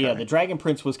 Okay. The Dragon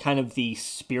Prince was kind of the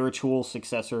spiritual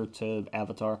successor to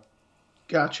Avatar.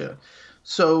 Gotcha.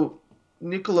 So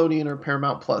Nickelodeon or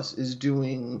Paramount Plus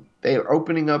they are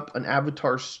opening up an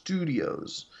Avatar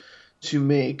Studios to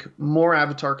make more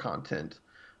Avatar content,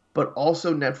 but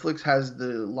also Netflix has the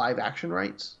live action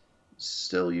rights.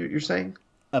 Still, you're saying?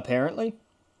 Apparently.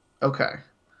 Okay.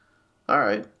 All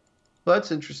right. Well,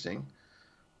 that's interesting.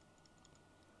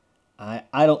 I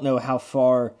don't know how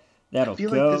far that'll I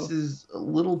feel go. like this is a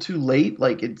little too late.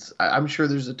 Like I'm sure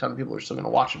there's a ton of people who are still going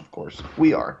to watch it. Of course,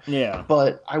 we are. Yeah.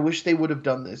 But I wish they would have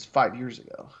done this 5 years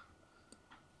ago.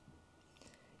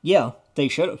 Yeah, they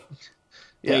should have.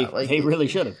 Yeah, they really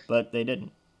should have, but they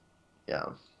didn't. Yeah,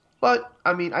 but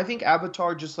I mean, I think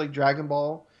Avatar, just like Dragon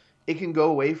Ball, it can go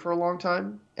away for a long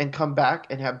time and come back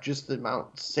and have just the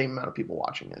same amount of people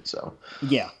watching it. So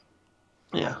yeah,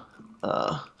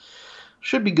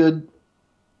 should be good.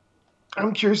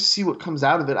 I'm curious to see what comes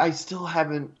out of it. I still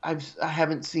haven't. I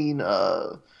haven't seen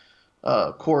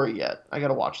Korra yet. I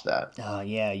gotta watch that.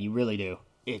 Yeah, you really do.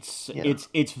 It's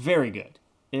very good.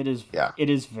 It is. Yeah.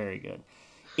 It is very good.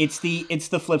 It's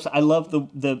the flips. I love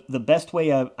the best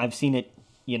way I've seen it.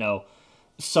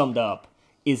 Summed up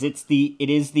is it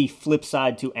is the flip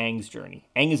side to Aang's journey.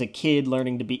 Aang is a kid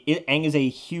learning to be. Aang is a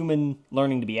human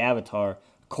learning to be Avatar.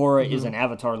 Korra is an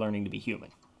Avatar learning to be human.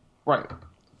 Right.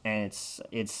 And it's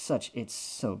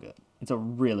so good. It's a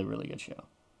really, really good show.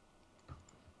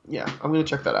 Yeah, I'm gonna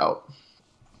check that out.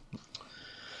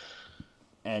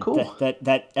 And cool. Add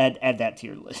that to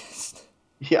your list.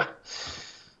 Yeah.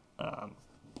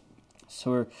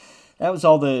 So that was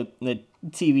all the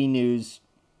TV news,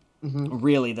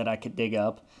 really, that I could dig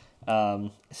up.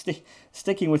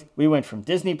 Sticking with, we went from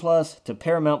Disney Plus to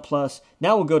Paramount Plus.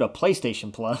 Now we'll go to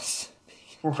PlayStation Plus.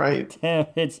 Right.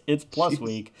 It's Plus Jeez.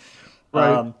 week.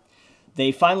 Right.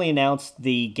 They finally announced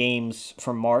the games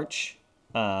from March.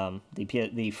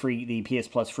 The PS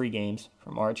Plus free games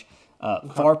from March.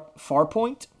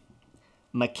 Farpoint,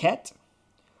 Maquette,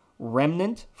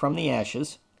 Remnant from the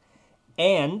Ashes,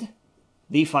 and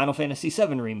the Final Fantasy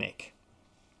VII remake.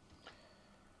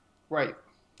 Right.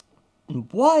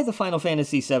 Why the Final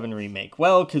Fantasy VII remake?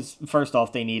 Well, because first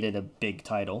off, they needed a big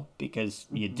title, because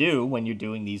you do when you're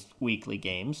doing these weekly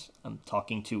games. I'm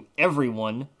talking to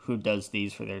everyone who does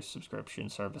these for their subscription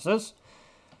services.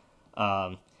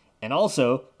 And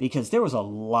also, because there was a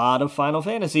lot of Final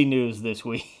Fantasy news this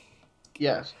week.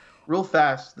 Yes. Real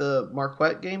fast, the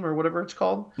Marquette game, or whatever it's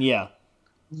called, Yeah.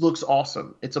 looks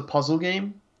awesome. It's a puzzle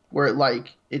game where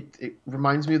it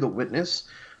reminds me of The Witness,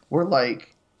 where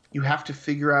you have to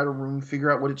figure out a room,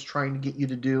 figure out what it's trying to get you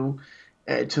to do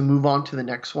to move on to the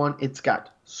next one. It's got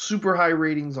super high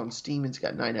ratings on Steam. It's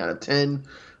got 9 out of 10.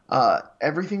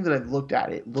 Everything that I've looked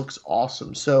at, it looks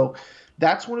awesome. So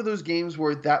that's one of those games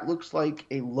where that looks like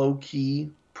a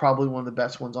low-key, probably one of the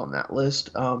best ones on that list,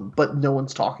 but no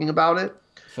one's talking about it.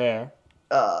 Fair.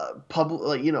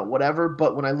 Whatever.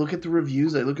 But when I look at the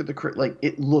reviews, I look at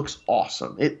it looks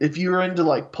awesome. If you're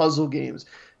into puzzle games,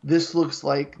 this looks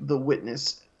like the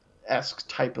Witness-esque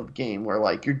type of game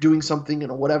where you're doing something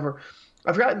and whatever.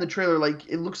 I forgot in the trailer,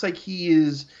 it looks like he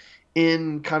is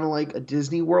in kind of like a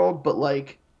Disney World, but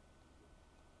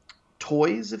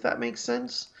toys, if that makes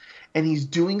sense. And he's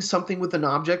doing something with an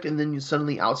object, and then you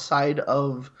suddenly outside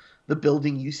of the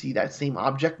building you see that same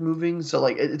object moving. So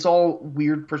it's all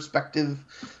weird perspective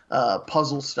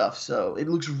puzzle stuff. So it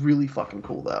looks really fucking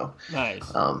cool though. Nice.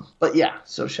 But yeah,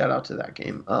 so shout out to that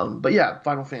game. But yeah,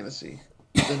 Final Fantasy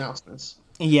announcements.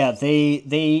 Yeah,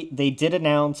 they did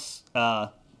announce a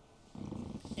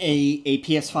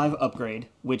PS5 upgrade,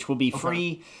 which will be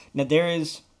free. Okay. Now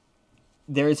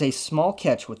there is a small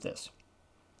catch with this.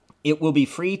 It will be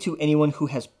free to anyone who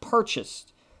has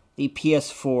purchased the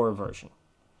PS4 version.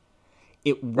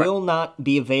 It will not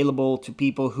be available to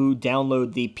people who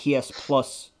download the PS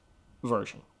Plus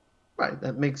version. Right,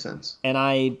 that makes sense. And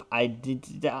I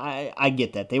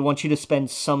get that. They want you to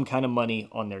spend some kind of money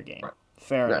on their game. Right.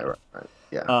 Fair enough. Right.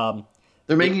 Yeah.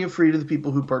 They're making it free to the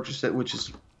people who purchased it, which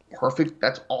is perfect.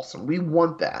 That's awesome. We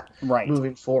want that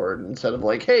moving forward instead of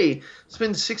hey,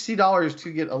 spend $60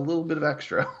 to get a little bit of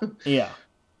extra. Yeah.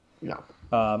 Yeah.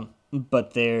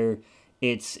 But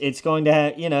it's going to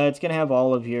have, it's going to have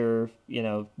all of your,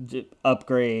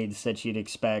 upgrades that you'd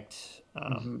expect.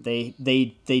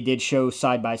 They did show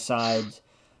side by side,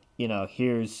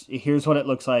 here's what it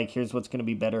looks like. Here's what's going to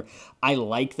be better. I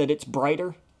like that it's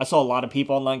brighter. I saw a lot of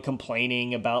people online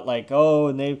complaining about like, oh,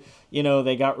 and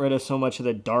they got rid of so much of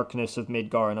the darkness of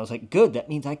Midgar, and I was like, good, that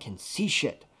means I can see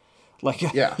shit. Like,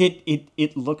 Yeah.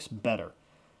 it looks better.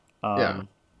 Yeah.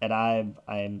 And I'm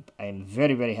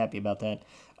very, very happy about that.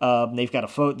 They've got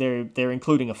they're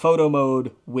including a photo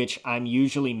mode, which I'm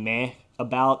usually meh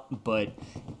about, but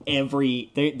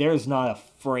there's not a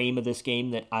frame of this game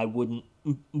that I wouldn't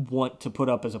want to put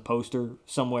up as a poster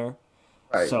somewhere.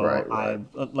 Right, So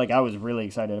right. I was really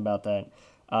excited about that.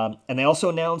 And they also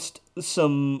announced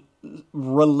some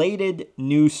related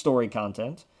new story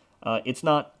content. It's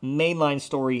not mainline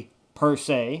story per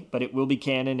se, but it will be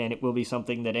canon, and it will be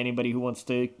something that anybody who wants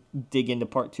to dig into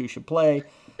part 2 should play.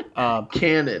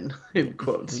 Canon, in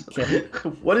quotes.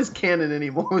 What is canon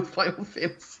anymore with Final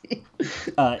Fantasy?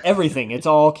 Everything. It's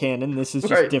all canon. This is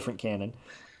just Right. different canon.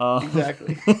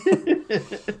 Exactly.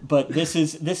 But this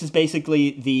is basically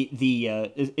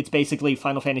it's basically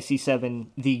Final Fantasy VII,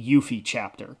 the Yuffie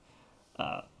chapter.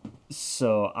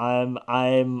 So I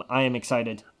am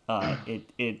excited.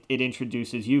 It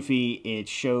introduces Yuffie. It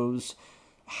shows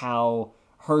how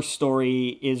her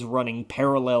story is running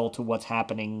parallel to what's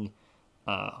happening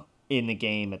in the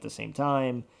game at the same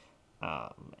time.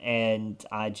 And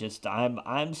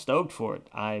I'm stoked for it.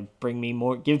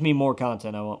 Give me more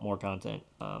content. I want more content.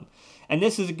 And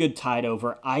this is a good tide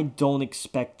over. I don't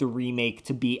expect the remake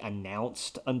to be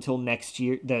announced until next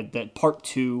year. The part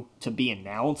 2 to be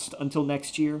announced until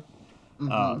next year.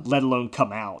 Let alone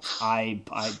come out. I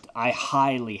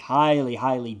highly, highly,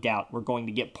 highly doubt we're going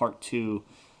to get part 2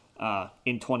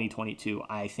 in 2022.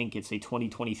 I think it's a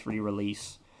 2023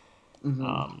 release.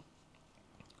 But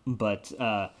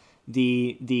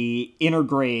the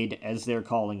Intergrade, as they're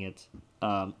calling it,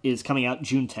 is coming out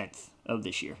June 10th of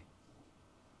this year.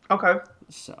 Okay.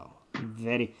 So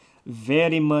very,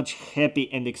 very much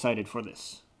happy and excited for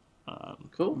this.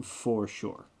 Cool. For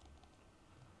sure.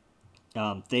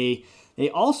 They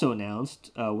also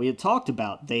announced, we had talked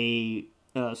about, Square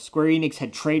Enix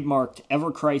had trademarked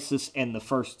Ever Crisis and the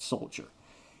First Soldier.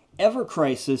 Ever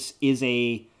Crisis is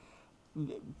a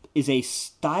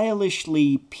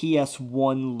stylishly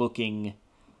PS1 looking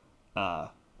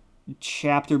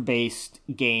chapter based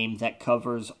game that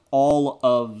covers all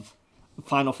of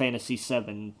Final Fantasy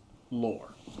VII lore.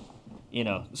 You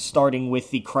know, starting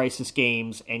with the Crisis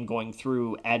games and going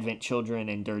through Advent Children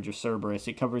and Dirge of Cerberus.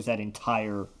 It covers that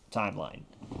entire timeline.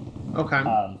 Okay.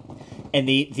 And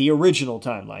the original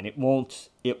timeline. It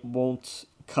won't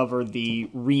cover the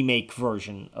remake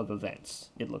version of events,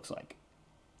 it looks like.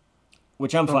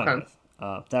 Which I'm fine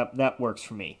with. That works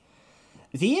for me.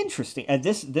 The interesting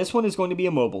this one is going to be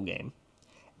a mobile game,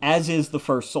 as is the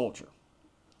First Soldier.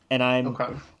 And I'm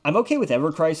okay with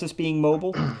Ever Crisis being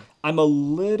mobile. I'm a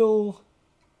little,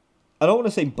 I don't want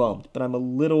to say bummed, but I'm a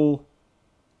little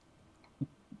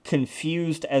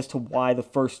confused as to why the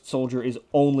First Soldier is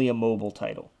only a mobile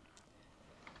title.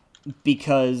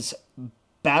 Because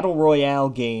Battle Royale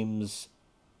games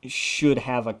should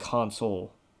have a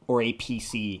console or a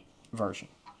PC version.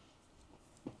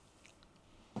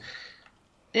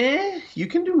 You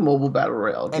can do mobile Battle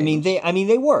Royale games.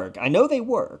 They work. I know they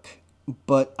work.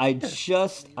 But I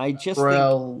just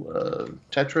Royale,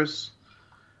 Tetris,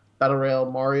 Battle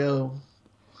Royale, Mario.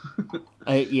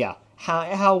 Yeah.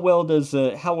 How well does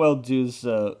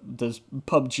PUBG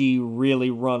really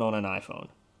run on an iPhone?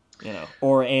 You know,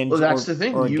 Well, that's the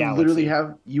thing. You literally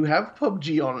have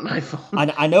PUBG on an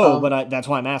iPhone. I know, but that's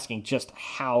why I'm asking just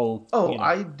how. Oh,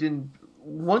 I didn't.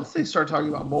 Once they start talking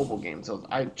about mobile games,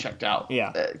 I checked out.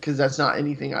 Yeah. Because that's not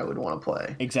anything I would want to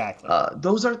play. Exactly.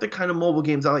 Those aren't the kind of mobile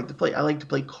games I like to play. I like to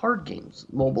play card games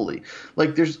mobilely.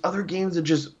 Like, there's other games that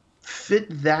just fit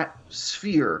that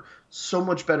sphere so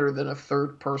much better than a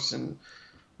third-person,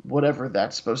 whatever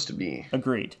that's supposed to be.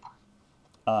 Agreed.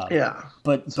 Yeah.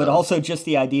 But also just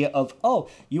the idea of, oh,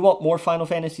 you want more Final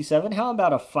Fantasy VII? How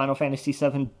about a Final Fantasy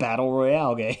VII Battle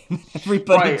Royale game?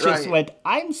 Everybody went,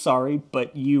 I'm sorry,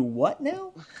 but you what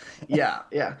now? Yeah.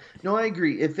 No, I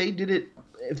agree. If they did it,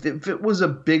 if it was a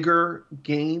bigger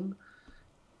game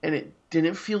and it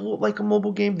didn't feel like a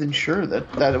mobile game, then sure,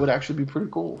 that would actually be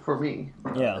pretty cool for me.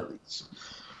 Yeah. At least.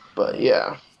 But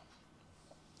yeah.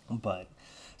 But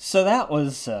so that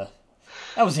was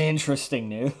interesting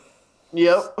news.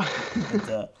 Yep.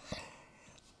 And,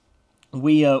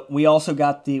 we also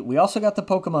got the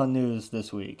Pokemon news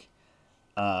this week.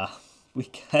 We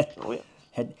got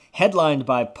headlined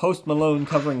by Post Malone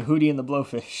covering Hootie and the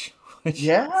Blowfish.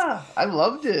 Yeah, I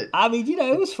loved it. I mean,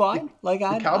 it was fine. Like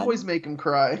the Cowboys make him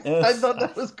cry. I thought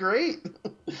that was great.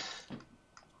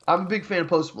 I'm a big fan of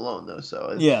Post Malone though,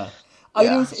 so yeah.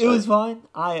 It was fine.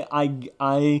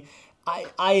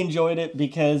 I enjoyed it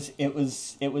because it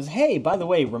was hey, by the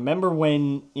way, remember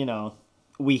when,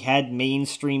 we had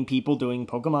mainstream people doing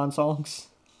Pokemon songs?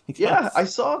 Like, Yeah, I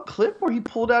saw a clip where he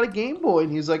pulled out a Game Boy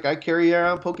and he's like, I carry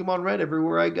around Pokemon Red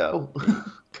everywhere I go.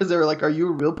 Because they were like, are you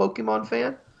a real Pokemon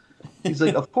fan? He's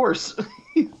like, of course.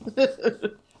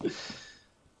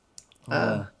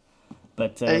 uh,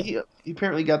 but and he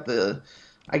apparently got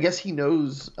I guess he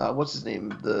knows, what's his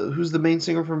name? Who's the main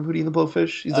singer from Hootie and the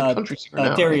Blowfish? He's a country singer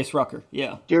now, Darius right? Rucker,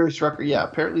 yeah. Darius Rucker, yeah.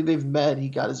 Apparently they've met. He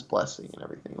got his blessing and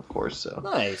everything, of course. So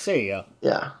nice, there you go.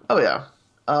 yeah. Oh, yeah.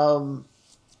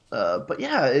 But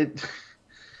yeah,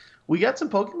 we got some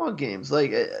Pokemon games.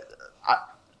 Like,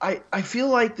 I feel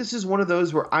like this is one of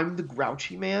those where I'm the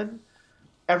grouchy man.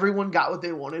 Everyone got what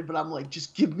they wanted, but I'm like,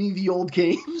 just give me the old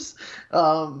games.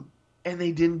 And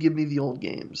they didn't give me the old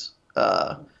games.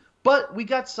 But we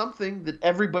got something that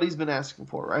everybody's been asking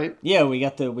for, right? Yeah, we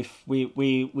got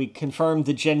we confirmed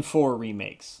the Gen 4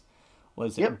 remakes.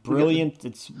 Was it Brilliant?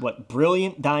 It's what,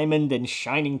 Brilliant Diamond and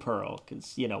Shining Pearl,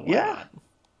 because why not?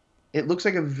 It looks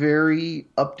like a very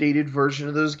updated version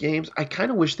of those games. I kind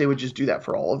of wish they would just do that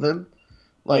for all of them.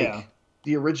 Like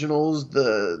the originals,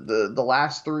 the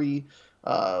last three,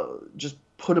 just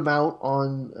put them out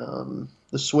on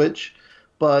the Switch.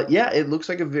 But yeah, it looks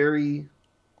like a very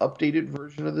updated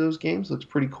version of those games. Looks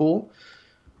pretty cool.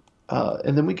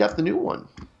 And then we got the new one.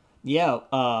 Yeah,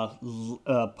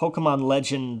 Pokemon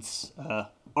Legends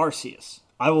Arceus.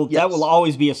 That will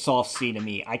always be a soft C to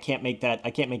me. I can't make that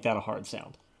a hard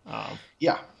sound.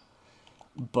 Yeah.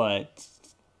 But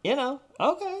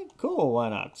okay, cool. Why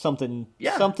not? Something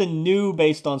new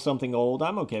based on something old.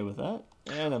 I'm okay with that.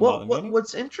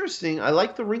 What's interesting, I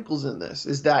like the wrinkles in this,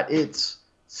 is that it's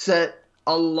set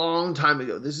a long time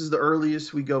ago. This is the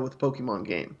earliest we go with Pokemon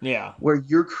game. Yeah. Where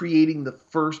you're creating the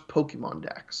first Pokemon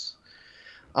decks.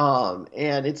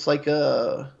 And it's like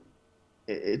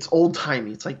it's old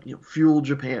timey. It's like, Feudal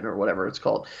Japan or whatever it's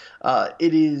called.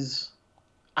 It is.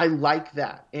 I like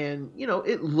that. And,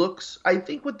 it looks, I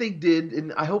think what they did,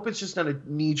 and I hope it's just not a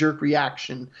knee-jerk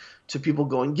reaction to people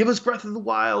going, give us Breath of the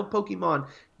Wild Pokemon.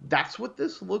 That's what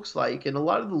this looks like. And a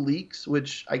lot of the leaks,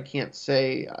 which I can't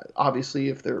say, obviously,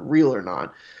 if they're real or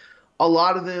not, a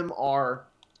lot of them are,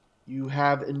 you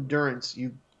have endurance,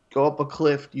 you go up a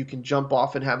cliff, you can jump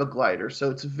off and have a glider.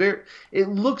 So it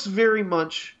looks very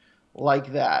much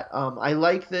like that. I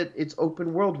like that it's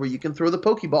open world where you can throw the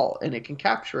Pokeball and it can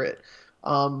capture it.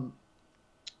 The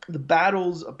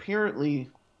battles apparently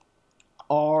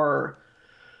are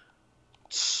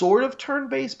sort of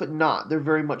turn-based, but not. They're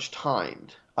very much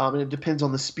timed. And it depends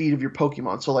on the speed of your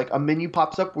Pokemon. So, like, a menu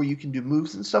pops up where you can do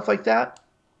moves and stuff like that.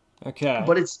 Okay.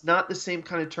 But it's not the same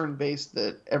kind of turn-based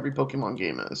that every Pokemon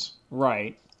game is.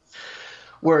 Right.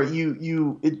 Where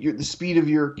the speed of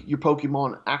your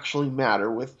Pokemon actually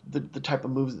matter with the type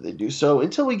of moves that they do. So,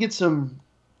 until we get some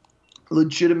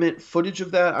legitimate footage of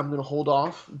that, I'm going to hold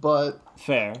off. But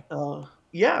fair.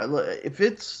 Yeah, if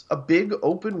it's a big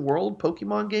open world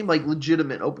Pokemon game, like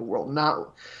legitimate open world,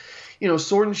 not,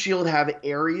 Sword and Shield have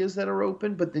areas that are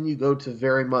open, but then you go to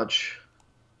very much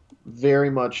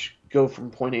go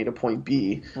from point A to point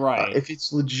B. Right. If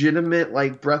it's legitimate,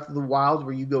 like Breath of the Wild,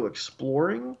 where you go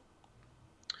exploring,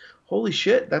 holy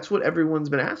shit, that's what everyone's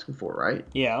been asking for, right?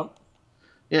 Yeah.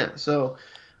 Yeah, so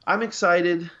I'm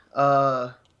excited.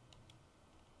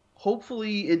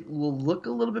 Hopefully it will look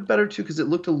a little bit better too, because it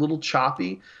looked a little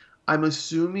choppy. I'm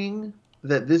assuming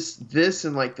that this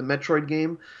and like the Metroid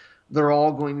game, they're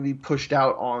all going to be pushed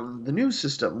out on the new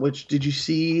system. Which, did you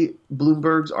see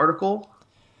Bloomberg's article?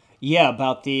 Yeah,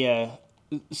 about the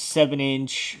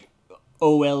 7-inch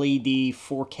OLED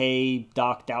 4K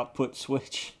docked output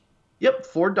switch. Yep,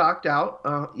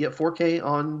 4K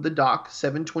on the dock,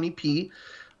 720p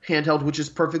handheld, which is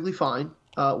perfectly fine.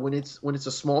 When it's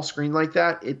a small screen like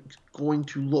that, it's going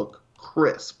to look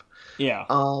crisp. Yeah.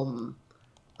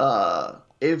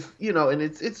 If and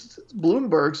it's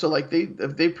Bloomberg, so like they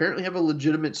apparently have a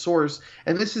legitimate source,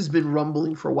 and this has been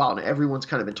rumbling for a while, and everyone's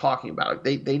kind of been talking about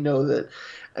it. They know that,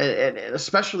 and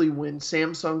especially when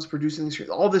Samsung's producing these,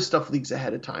 all this stuff leaks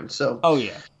ahead of time. So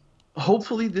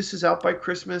hopefully this is out by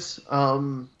Christmas.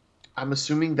 I'm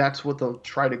assuming that's what they'll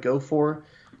try to go for.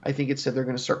 I think it said they're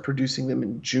going to start producing them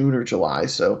in June or July.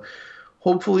 So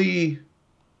hopefully,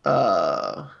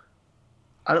 I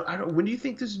don't. When do you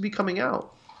think this would be coming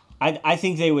out? I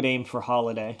think they would aim for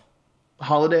holiday.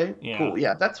 Holiday? Yeah. Cool.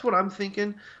 Yeah, that's what I'm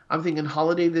thinking. I'm thinking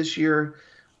holiday this year.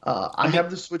 I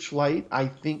have the Switch Lite. I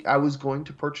think I was going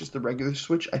to purchase the regular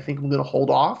Switch. I think I'm going to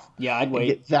hold off. Yeah, I'd wait.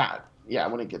 Get that. Yeah,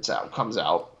 when it comes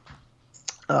out.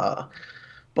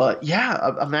 But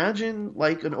yeah, imagine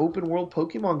like an open world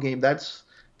Pokemon game. That's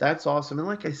That's awesome. And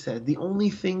like I said, the only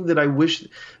thing that I wish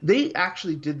they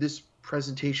actually did this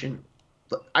presentation,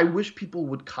 I wish people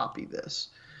would copy this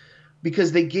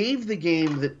because they gave the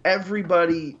game that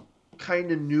everybody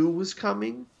kind of knew was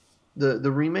coming,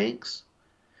 the remakes,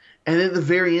 and then at the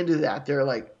very end of that, they're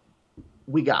like,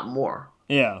 "We got more."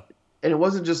 Yeah. And it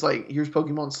wasn't just like, "Here's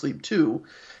Pokemon Sleep 2."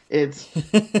 It's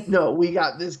no, we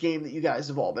got this game that you guys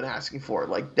have all been asking for.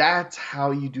 Like that's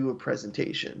how you do a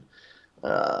presentation.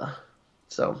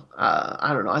 So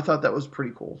I don't know. I thought that was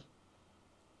pretty cool.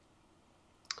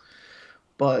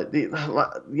 But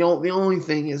the only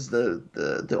thing is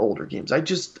the older games. I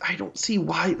don't see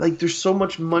why. Like there's so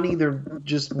much money they're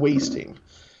just wasting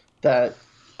that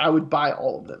I would buy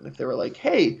all of them if they were like,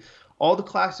 hey, all the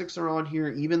classics are on here,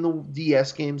 even the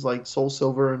DS games like Soul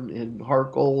Silver and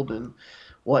Heart Gold and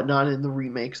whatnot, and the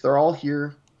remakes. They're all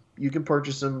here. You can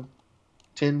purchase them,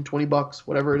 $10, $20,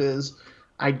 whatever it is.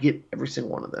 I'd get every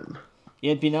single one of them.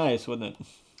 It'd be nice, wouldn't it?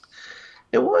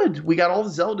 It would. We got all the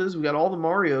Zeldas. We got all the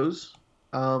Marios.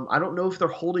 I don't know if they're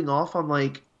holding off on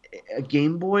like a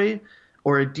Game Boy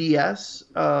or a DS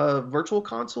virtual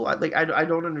console. I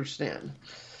don't understand.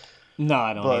 No,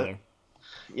 I don't either.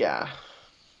 Yeah.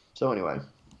 So anyway.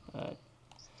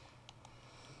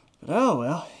 Oh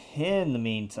well. In the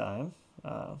meantime,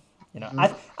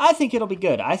 I think it'll be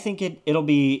good. I think it'll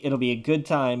be a good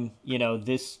time.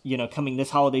 Coming this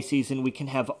holiday season, we can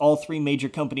have all three major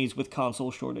companies with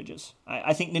console shortages.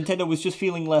 I think Nintendo was just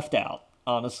feeling left out,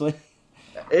 honestly.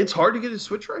 It's hard to get a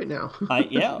Switch right now.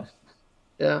 Yeah.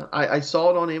 Yeah, I saw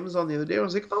it on Amazon the other day. I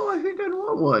was like, oh, I think I'd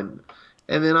want one.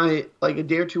 And then a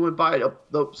day or two went by.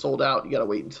 Nope, sold out. You got to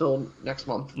wait until next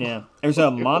month. Yeah. There's a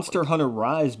Monster Hunter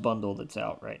Rise bundle that's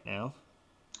out right now.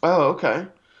 Oh, okay.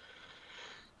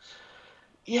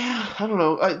 Yeah, I don't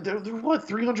know. They're what,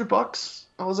 $300?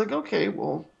 I was like, okay,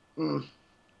 well, I don't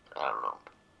know.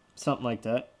 Something like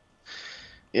that.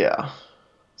 Yeah.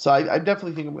 So I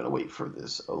definitely think I'm going to wait for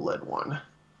this OLED one.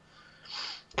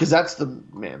 Because that's the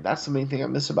main thing I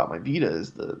miss about my Vita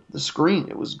is the screen.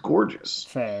 It was gorgeous.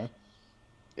 Fair.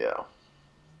 Yeah.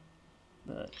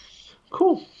 But...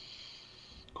 Cool.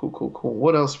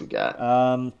 What else we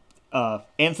got?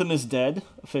 Anthem is dead,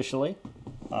 officially.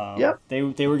 Yep. They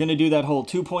were going to do that whole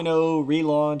 2.0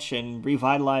 relaunch and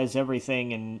revitalize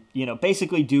everything and,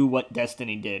 basically do what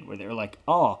Destiny did, where they were like,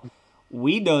 oh,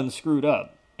 we done screwed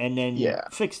up, and then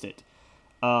fixed it.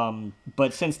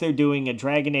 But since they're doing a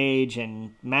Dragon Age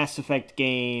and Mass Effect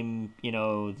game,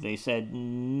 they said,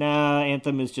 nah,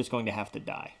 Anthem is just going to have to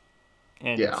die.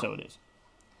 And so it is.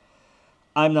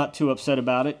 I'm not too upset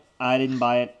about it. I didn't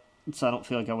buy it, so I don't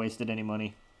feel like I wasted any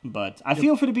money. But I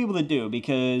feel for the people that do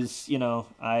because,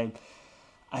 I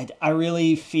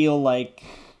really feel like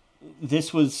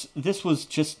this was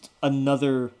just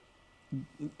another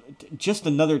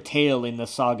tale in the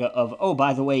saga of, oh,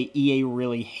 by the way, EA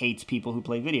really hates people who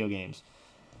play video games.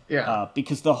 Yeah.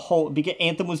 Because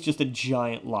Anthem was just a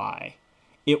giant lie.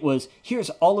 It was, here's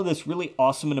all of this really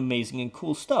awesome and amazing and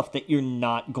cool stuff that you're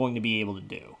not going to be able to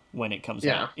do when it comes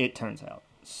out. It turns out.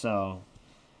 So,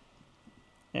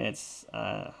 it's,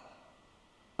 I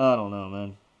don't know,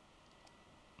 man.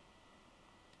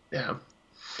 Yeah.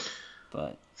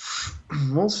 But.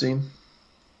 We'll see.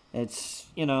 It's,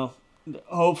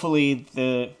 hopefully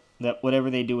that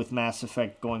whatever they do with Mass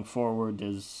Effect going forward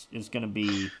is going to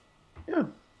be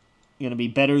going to be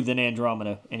better than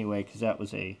Andromeda anyway, because that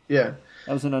was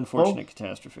an unfortunate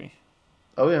catastrophe.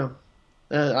 Oh yeah,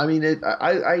 I mean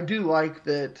I do like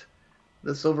that.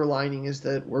 The silver lining is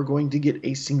that we're going to get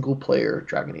a single player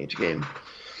Dragon Age game,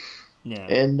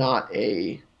 and not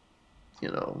a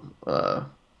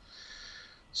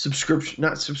subscription,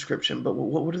 not subscription, but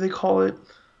what do they call it?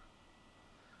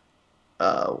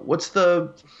 What's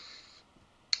the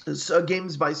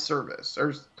games by service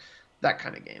or that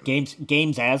kind of game?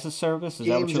 Games as a service? Is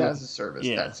games that what as a service.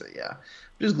 Yeah. That's it. Yeah, I'm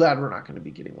just glad we're not going to be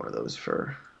getting one of those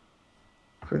for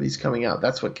these coming out.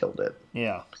 That's what killed it.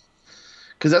 Yeah,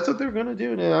 because that's what they're going to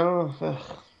do. Now I don't know.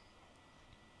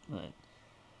 But,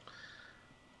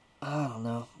 I don't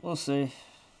know. We'll see.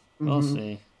 We'll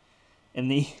see. And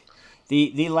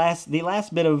the last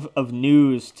bit of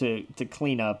news to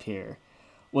clean up here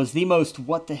was the most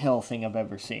what the hell thing I've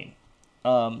ever seen.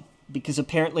 Because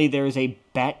apparently there is a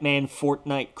Batman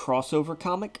Fortnite crossover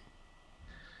comic.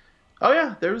 Oh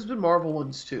yeah, there's been Marvel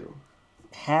ones too.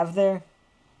 Have there?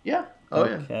 Yeah. Oh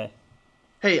yeah. Okay.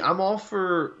 Hey, I'm all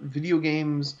for video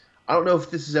games. I don't know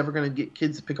if this is ever going to get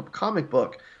kids to pick up a comic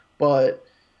book, but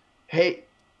hey,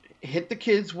 hit the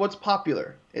kids what's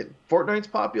popular. Fortnite's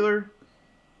popular.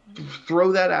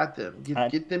 Throw that at them.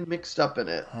 Get them mixed up in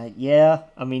it. Yeah,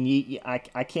 I mean,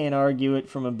 I can't argue it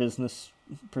from a business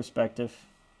perspective.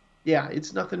 Yeah,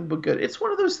 it's nothing but good. It's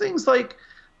one of those things like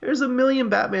there's a million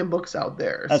Batman books out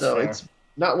there, That's so fair. it's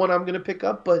not one I'm gonna pick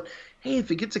up. But hey,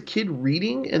 if it gets a kid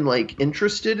reading and like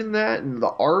interested in that and the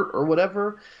art or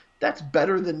whatever, that's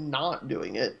better than not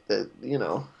doing it.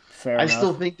 Fair I still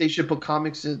enough. think they should put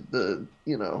comics in the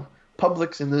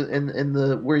Publix in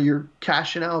the where you're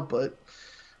cashing out, but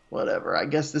whatever. I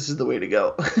guess this is the way to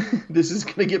go. This is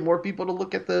gonna get more people to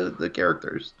look at the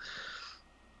characters.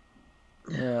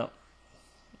 Yeah.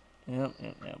 Yep.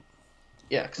 Yep. Yep.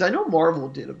 Yeah, because I know Marvel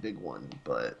did a big one,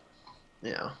 but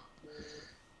yeah.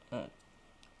 Uh,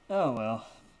 oh well.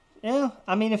 Yeah.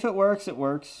 I mean, if it works, it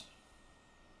works.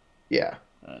 Yeah.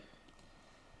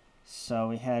 So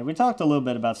we talked a little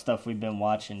bit about stuff we've been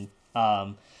watching.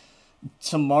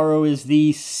 Tomorrow is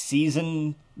the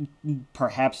season,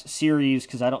 perhaps series,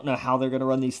 because I don't know how they're going to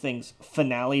run these things.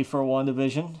 Finale for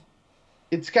WandaVision.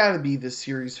 It's got to be the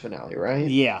series finale, right?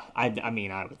 Yeah, I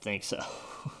mean, I would think so.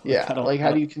 Yeah. I Like, how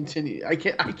don't, do you continue? I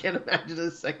can't imagine a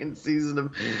second season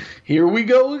of here we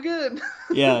go again.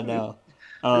 yeah, no.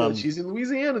 She's in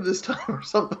Louisiana this time or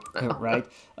something. Right.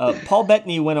 Paul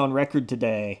Bettany went on record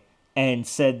today and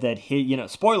said that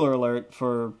spoiler alert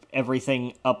for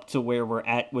everything up to where we're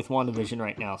at with WandaVision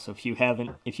right now. So if you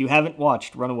haven't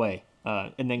watched, run away,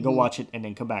 and then go watch it and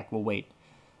then come back. We'll wait.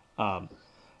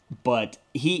 But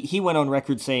he went on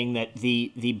record saying that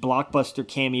the blockbuster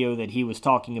cameo that he was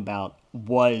talking about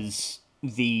was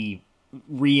the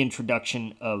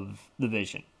reintroduction of the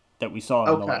Vision that we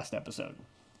saw in the last episode.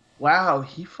 Wow,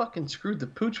 he fucking screwed the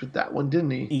pooch with that one, didn't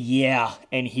he? Yeah,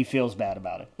 and he feels bad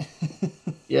about it.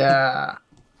 Yeah.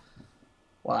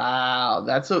 Wow,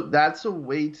 that's a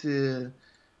way to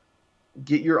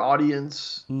get your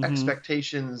audience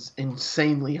expectations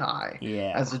insanely high.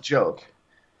 Yeah. As a joke.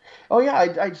 Oh yeah,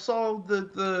 I saw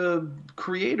the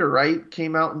creator, right,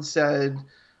 came out and said,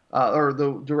 or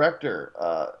the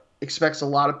director expects a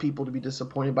lot of people to be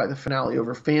disappointed by the finale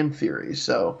over fan theories.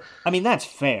 So I mean, that's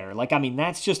fair.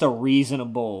 That's just a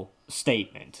reasonable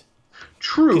statement.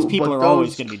 True, because people are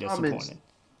always going to be comments disappointed.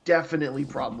 Definitely,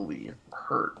 probably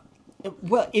hurt.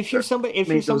 Well, if you're somebody,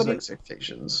 those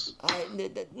expectations,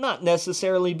 not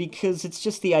necessarily, because it's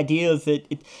just the idea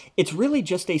that it's really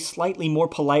just a slightly more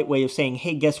polite way of saying,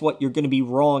 "Hey, guess what? You're going to be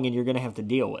wrong, and you're going to have to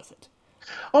deal with it."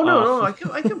 Oh no,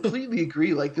 I completely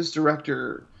agree. Like this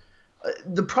director,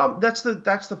 the problem that's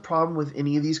the problem with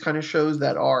any of these kind of shows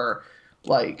that are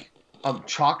like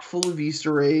chock full of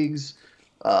Easter eggs,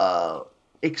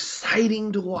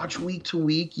 exciting to watch week to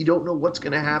week. You don't know what's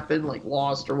going to happen, like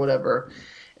Lost or whatever.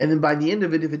 And then by the end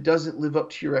of it, if it doesn't live up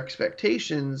to your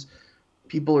expectations,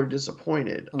 people are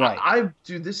disappointed. Right.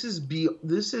 This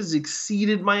has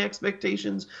exceeded my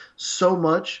expectations so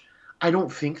much. I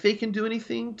don't think they can do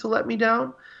anything to let me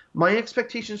down. My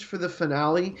expectations for the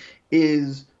finale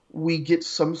is we get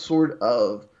some sort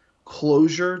of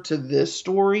closure to this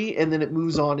story, and then it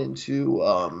moves on into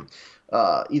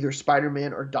either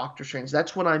Spider-Man or Doctor Strange.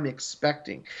 That's what I'm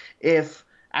expecting. If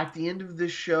at the end of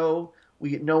this show we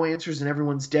get no answers and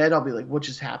everyone's dead, I'll be like, what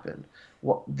just happened?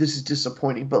 Well, this is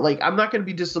disappointing. But like, I'm not going to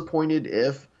be disappointed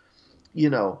if,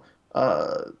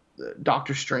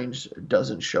 Doctor Strange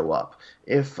doesn't show up.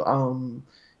 If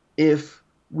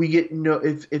we get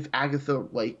if Agatha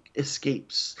like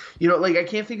escapes, I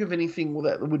can't think of anything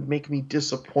that would make me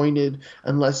disappointed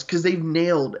because they've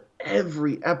nailed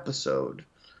every episode.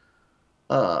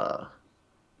 But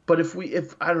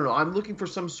if I don't know, I'm looking for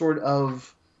some sort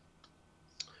of.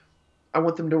 I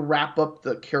want them to wrap up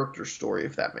the character story,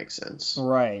 if that makes sense.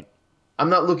 Right. I'm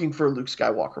not looking for a Luke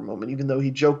Skywalker moment, even though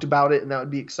he joked about it and that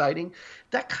would be exciting.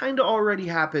 That kind of already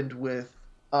happened with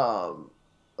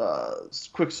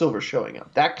Quicksilver showing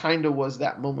up. That kind of was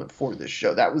that moment for this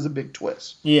show. That was a big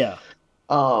twist. Yeah.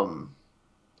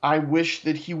 I wish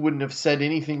that he wouldn't have said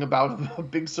anything about a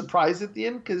big surprise at the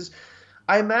end, because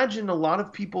I imagine a lot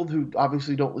of people who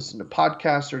obviously don't listen to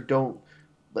podcasts or don't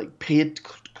pay it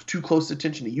too close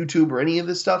attention to YouTube or any of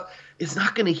this stuff is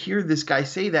not going to hear this guy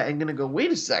say that and going to go, wait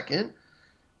a second,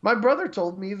 my brother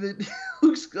told me that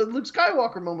Luke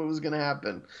Skywalker moment was going to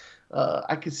happen.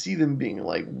 I could see them being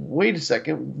like, wait a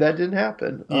second, that didn't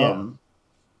happen. Yeah.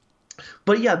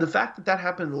 But yeah, the fact that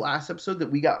happened in the last episode,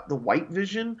 that we got the White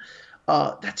Vision,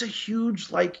 that's a huge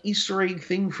Easter egg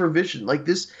thing for Vision.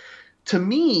 This, to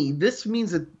me, this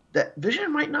means that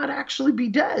Vision might not actually be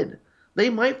dead. They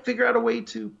might figure out a way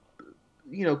to,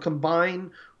 combine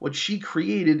what she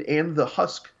created and the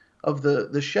husk of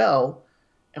the shell,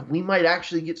 and we might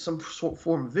actually get some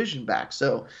form of Vision back.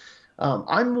 So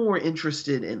I'm more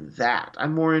interested in that.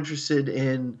 I'm more interested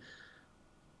in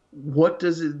what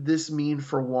does this mean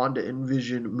for Wanda and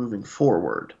Vision moving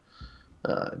forward.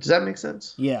 Does that make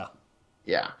sense? Yeah.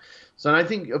 Yeah. So, and I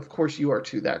think, of course, you are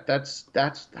too. That's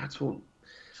what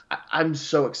I'm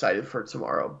so excited for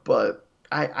tomorrow. But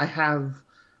I have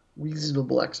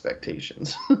reasonable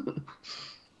expectations.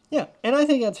 Yeah, and I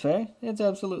think that's fair. It's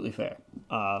absolutely fair.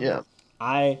 Yeah.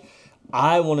 I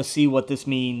I want to see what this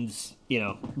means,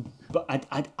 but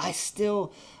I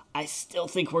still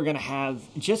think we're gonna have,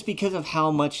 just because of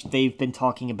how much they've been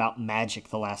talking about magic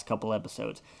the last couple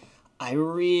episodes. I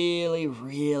really,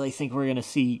 really think we're gonna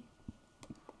see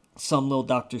some little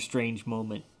Doctor Strange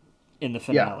moment in the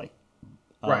Yeah. finale.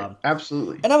 Right.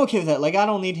 Absolutely. And I'm okay with that. Like, I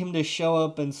don't need him to show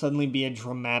up and suddenly be a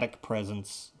dramatic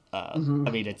presence. Hmm.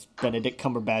 I mean, it's Benedict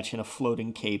Cumberbatch in a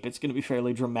floating cape. It's going to be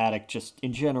fairly dramatic just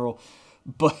in general.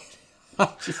 But I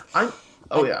just, I.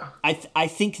 Oh yeah. I think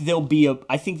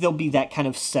I think there'll be that kind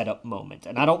of setup moment,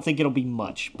 and I don't think it'll be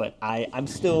much, but I'm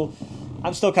still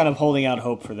kind of holding out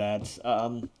hope for that.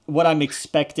 What I'm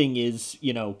expecting is,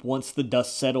 once the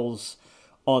dust settles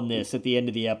on this at the end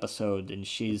of the episode, and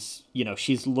she's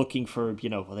looking for,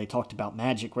 well, they talked about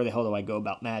magic. Where the hell do I go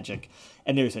about magic?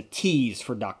 And there's a tease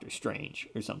for Doctor Strange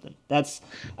or something. I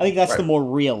think that's the Right. more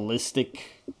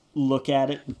realistic look at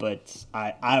it. But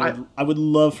I would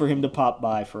love for him to pop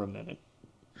by for a minute.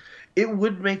 It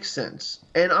would make sense.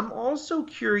 And I'm also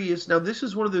curious. Now, this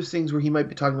is one of those things where he might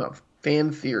be talking about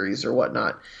fan theories or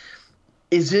whatnot.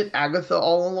 Is it Agatha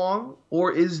all along,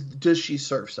 or does she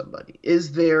serve somebody?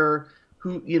 Is there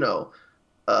who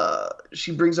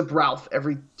she brings up Ralph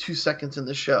every 2 seconds in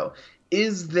the show?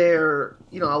 Is there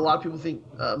a lot of people think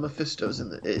Mephisto's in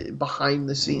the behind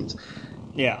the scenes?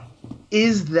 Yeah.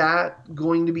 Is that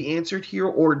going to be answered here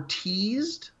or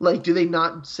teased? Like, do they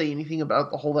not say anything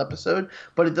about the whole episode,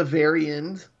 but at the very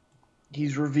end,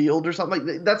 he's revealed or something?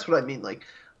 Like, that's what I mean. Like,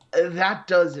 that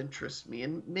does interest me,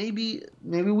 and maybe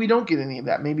we don't get any of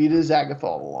that. Maybe it is Agatha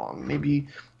all along. Maybe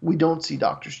we don't see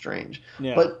Doctor Strange.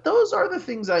 Yeah. But those are the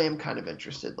things I am kind of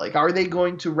interested. Like, are they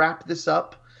going to wrap this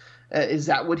up? Is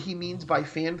that what he means by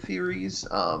fan theories?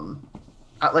 I'm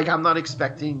not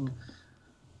expecting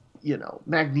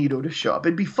Magneto to show up.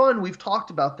 It'd be fun. We've talked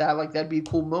about that. Like, that'd be a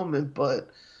cool moment, but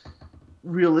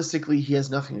realistically, he has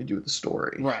nothing to do with the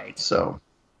story. Right. So,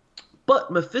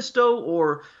 but Mephisto,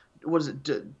 or what is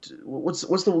it?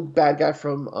 What's the bad guy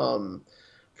from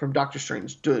Doctor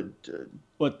Strange?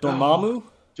 What, Dormammu?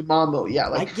 Dormammu,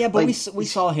 yeah. But we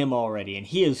saw him already, and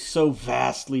he is so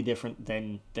vastly different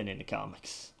than in the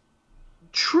comics.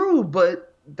 True,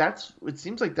 but it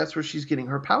seems like that's where she's getting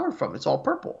her power from. It's all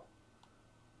purple.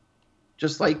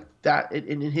 Just like that,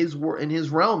 in his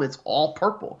realm, it's all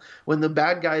purple. When the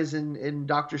bad guys in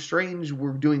Doctor Strange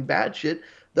were doing bad shit,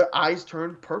 their eyes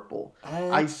turned purple.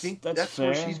 I think that's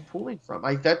where she's pulling from.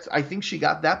 I think she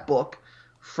got that book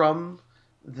from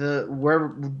the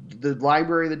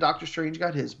library that Doctor Strange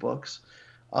got his books.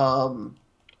 I'm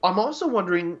also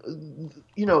wondering,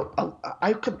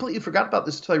 I completely forgot about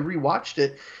this until I rewatched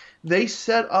it. They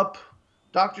set up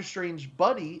Doctor Strange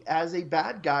buddy as a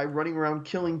bad guy running around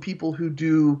killing people who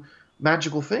do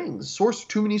magical things.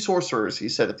 Too many sorcerers, he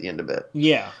said at the end of it.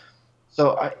 Yeah.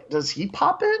 So does he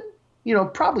pop in?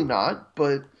 Probably not,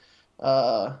 but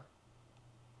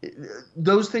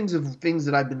those things are things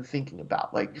that I've been thinking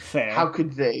about. Like, fair. How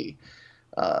could they?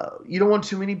 You don't want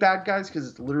too many bad guys because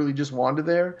it's literally just Wanda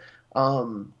there.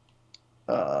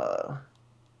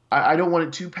 I don't want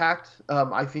it too packed.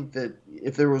 I think that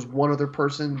if there was one other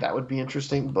person, that would be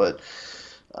interesting. But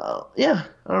yeah,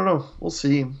 I don't know. We'll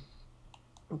see.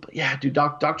 But yeah, dude,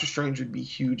 Doctor Strange would be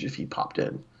huge if he popped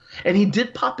in. And he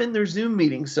did pop in their Zoom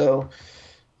meeting, so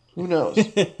who knows?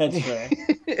 That's fair.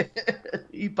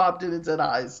 He popped in and said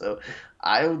hi, so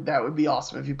that would be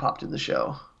awesome if he popped in the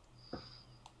show.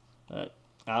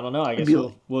 I don't know. I guess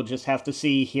we'll just have to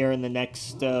see here in the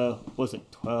next, was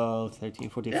it 12, 13,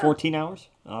 14, 14 hours?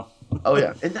 Oh. Oh,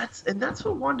 yeah. And that's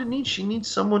what Wanda needs. She needs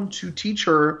someone to teach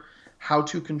her how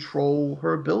to control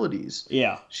her abilities.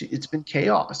 Yeah. It's been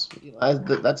chaos.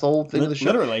 That's the whole thing of the show.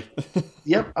 Literally.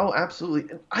 Yep. Oh,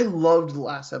 absolutely. And I loved the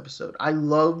last episode. I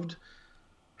loved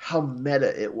how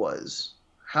meta it was.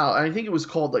 I think it was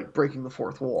called, like, Breaking the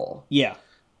Fourth Wall. Yeah.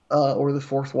 Or the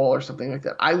Fourth Wall or something like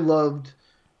that. I loved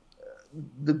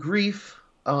the grief,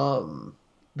 the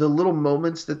little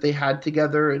moments that they had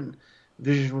together, and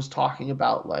Vision was talking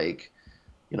about, like,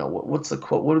 what's the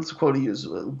quote? What is the quote he used?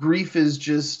 Grief is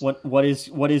just what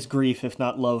is grief if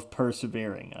not love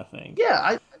persevering? I think. Yeah,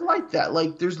 I like that.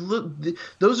 Like,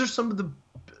 those are some of the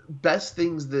best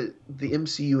things that the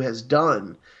MCU has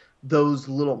done. Those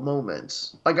little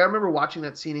moments. Like, I remember watching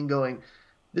that scene and going,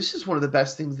 "This is one of the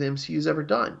best things the MCU's ever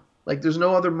done." Like, there's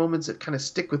no other moments that kind of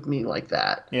stick with me like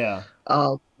that. Yeah.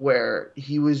 Where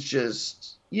he was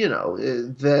just,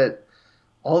 that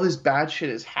all this bad shit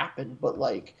has happened, but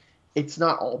like it's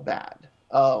not all bad.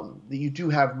 That you do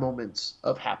have moments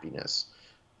of happiness,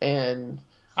 and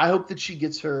I hope that she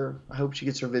gets her. I hope she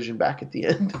gets her vision back at the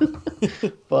end.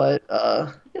 But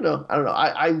you know, I don't know.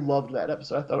 I loved that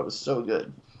episode. I thought it was so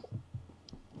good.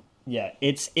 Yeah,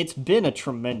 it's been a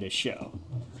tremendous show.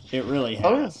 It really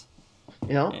Oh yeah, has.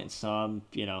 you know. And so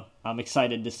I'm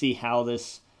excited to see how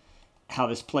this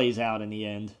plays out in the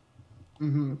end.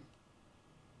 Hmm.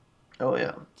 Oh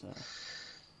yeah. So,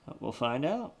 we'll find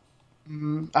out.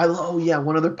 Oh yeah,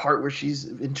 one other part where she's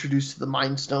introduced to the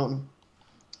Mind Stone,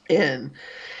 and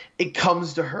it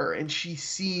comes to her, and she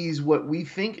sees what we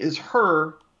think is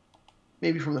her,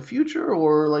 maybe from the future,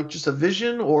 or like just a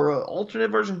vision or an alternate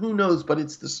version. Who knows? But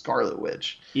it's the Scarlet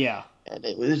Witch, Yeah. and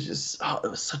it was just it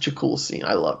was such a cool scene.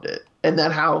 I loved it, and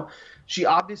that how she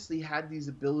obviously had these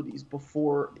abilities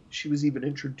before she was even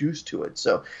introduced to it.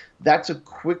 So that's a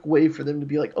quick way for them to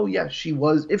be like, oh yeah, she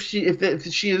was. If she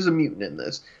is a mutant in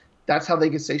this, that's how they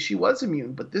could say she was a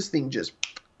mutant. But this thing just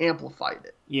amplified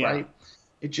it, Yeah. right?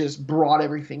 It just brought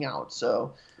everything out.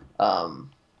 So, yeah, I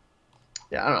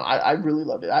don't know. I really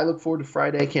loved it. I look forward to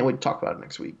Friday. I can't wait to talk about it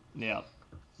next week. Yeah.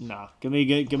 Nah, give me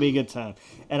a good time.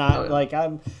 And I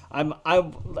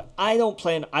I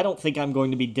don't think I'm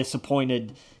going to be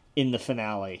disappointed in the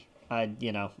finale. I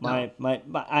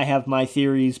have my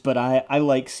theories, but I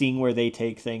like seeing where they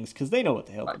take things because they know what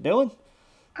the hell they're doing.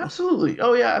 Absolutely.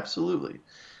 Oh yeah, absolutely.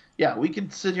 Yeah, we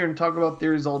could sit here and talk about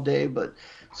theories all day, but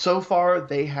so far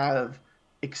they have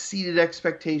exceeded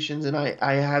expectations, and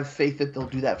I have faith that they'll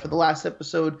do that for the last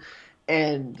episode.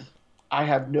 And I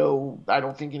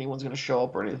don't think anyone's going to show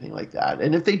up or anything like that.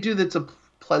 And if they do, that's a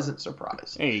pleasant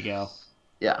surprise. There you go.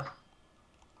 Yeah.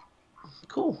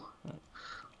 Cool.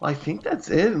 Well, I think that's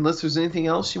it, unless there's anything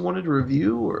else you wanted to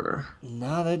review or.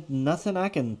 No, nothing I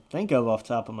can think of off the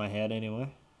top of my head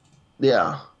anyway.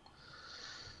 Yeah.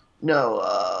 No.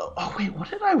 Oh wait, what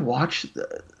did I watch?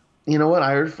 You know what?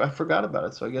 I forgot about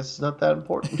it, so I guess it's not that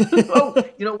important. Oh,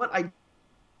 you know what?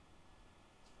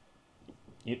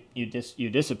 You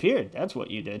disappeared. That's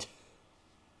what you did.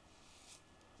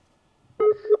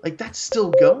 Like that's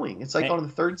still going. It's like on the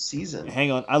third season.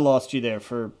 Hang on, I lost you there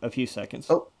for a few seconds.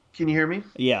 Oh, can you hear me?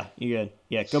 Yeah, you good.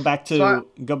 Yeah, go back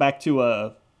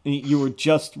to you were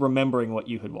just remembering what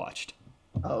you had watched.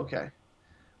 Oh, okay.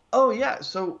 Oh yeah,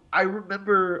 so I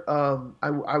remember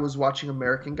I was watching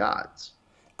American Gods.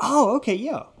 Oh, okay,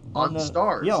 yeah. On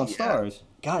Stars. Yeah, on Stars.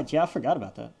 God, yeah, I forgot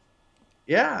about that.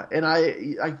 Yeah, and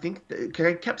I think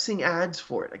I kept seeing ads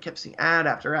for it. I kept seeing ad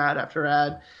after ad after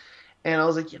ad. And I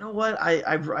was like, you know what?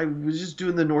 I was just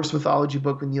doing the Norse mythology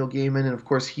book with Neil Gaiman, and of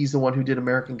course he's the one who did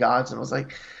American Gods. And I was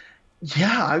like,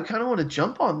 yeah, I kind of want to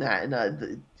jump on that.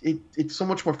 And it's so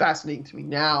much more fascinating to me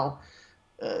now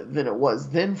than it was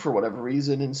then for whatever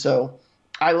reason. And so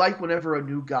I like whenever a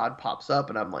new god pops up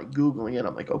and I'm like Googling it.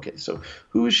 I'm like, okay, so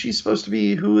who is she supposed to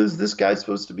be? Who is this guy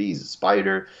supposed to be? He's a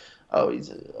spider. Oh, he's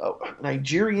a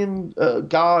Nigerian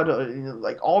god.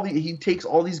 Like he takes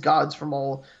all these gods from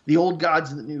all the old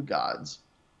gods and the new gods.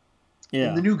 Yeah.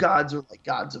 And the new gods are like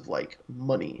gods of like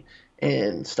money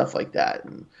and stuff like that,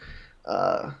 and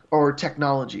or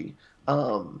technology.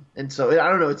 And so I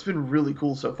don't know. It's been really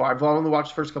cool so far. I've only watched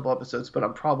the first couple episodes, but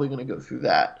I'm probably going to go through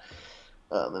that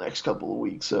the next couple of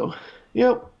weeks. So,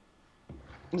 yep,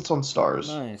 it's on Stars.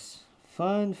 Nice,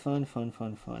 fun.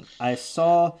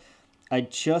 I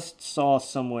just saw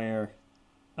somewhere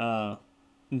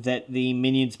that the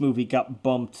Minions movie got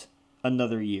bumped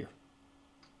another year.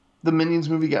 The Minions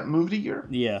movie got moved a year?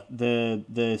 Yeah,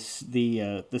 the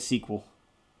sequel.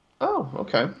 Oh,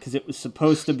 okay. Because it was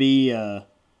supposed to be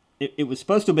it was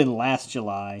supposed to have been last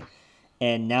July,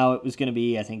 and now it was going to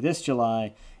be, I think, this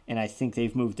July, and I think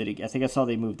they've moved it again. I think I saw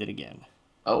they moved it again.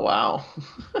 Oh, wow.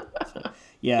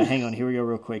 Yeah, hang on. Here we go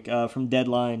real quick. From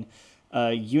Deadline,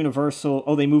 Universal.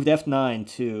 Oh, they moved F9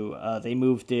 too. They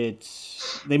moved it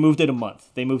a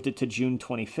month. They moved it to June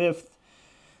 25th.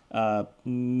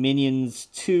 Minions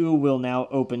 2 will now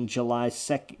open July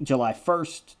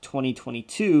 1st,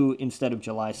 2022 instead of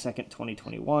July 2nd,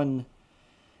 2021.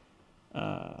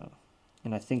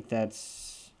 And I think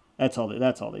that's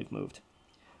all they've moved.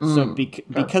 So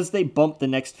because they bumped the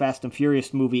next Fast and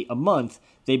Furious movie a month,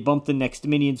 they bumped the next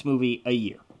Minions movie a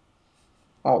year.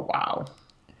 Oh, wow.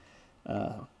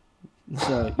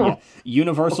 So yeah,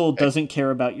 Universal doesn't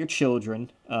care about your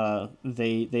children.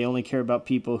 They only care about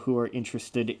people who are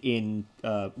interested in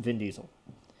Vin Diesel.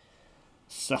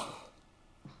 So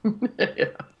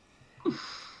Yeah.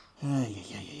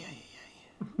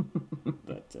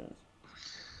 But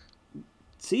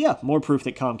so yeah, more proof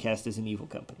that Comcast is an evil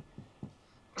company.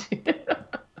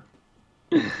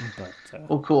 But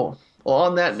Well, cool. Well,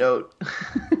 on that note.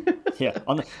 Yeah,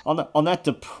 on that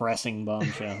depressing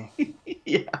bombshell.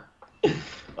 Yeah.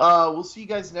 We'll see you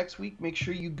guys next week. Make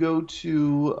sure you go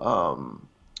to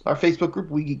our Facebook group,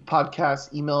 We Geek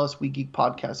Podcast. Email us,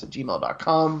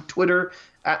 wegeekpodcast@gmail.com. Twitter,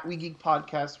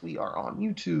 @WeGeekPodcast. We are on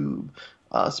YouTube,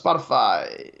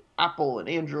 Spotify, Apple, and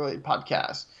Android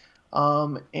podcasts.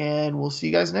 And we'll see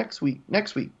you guys next week.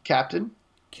 Captain.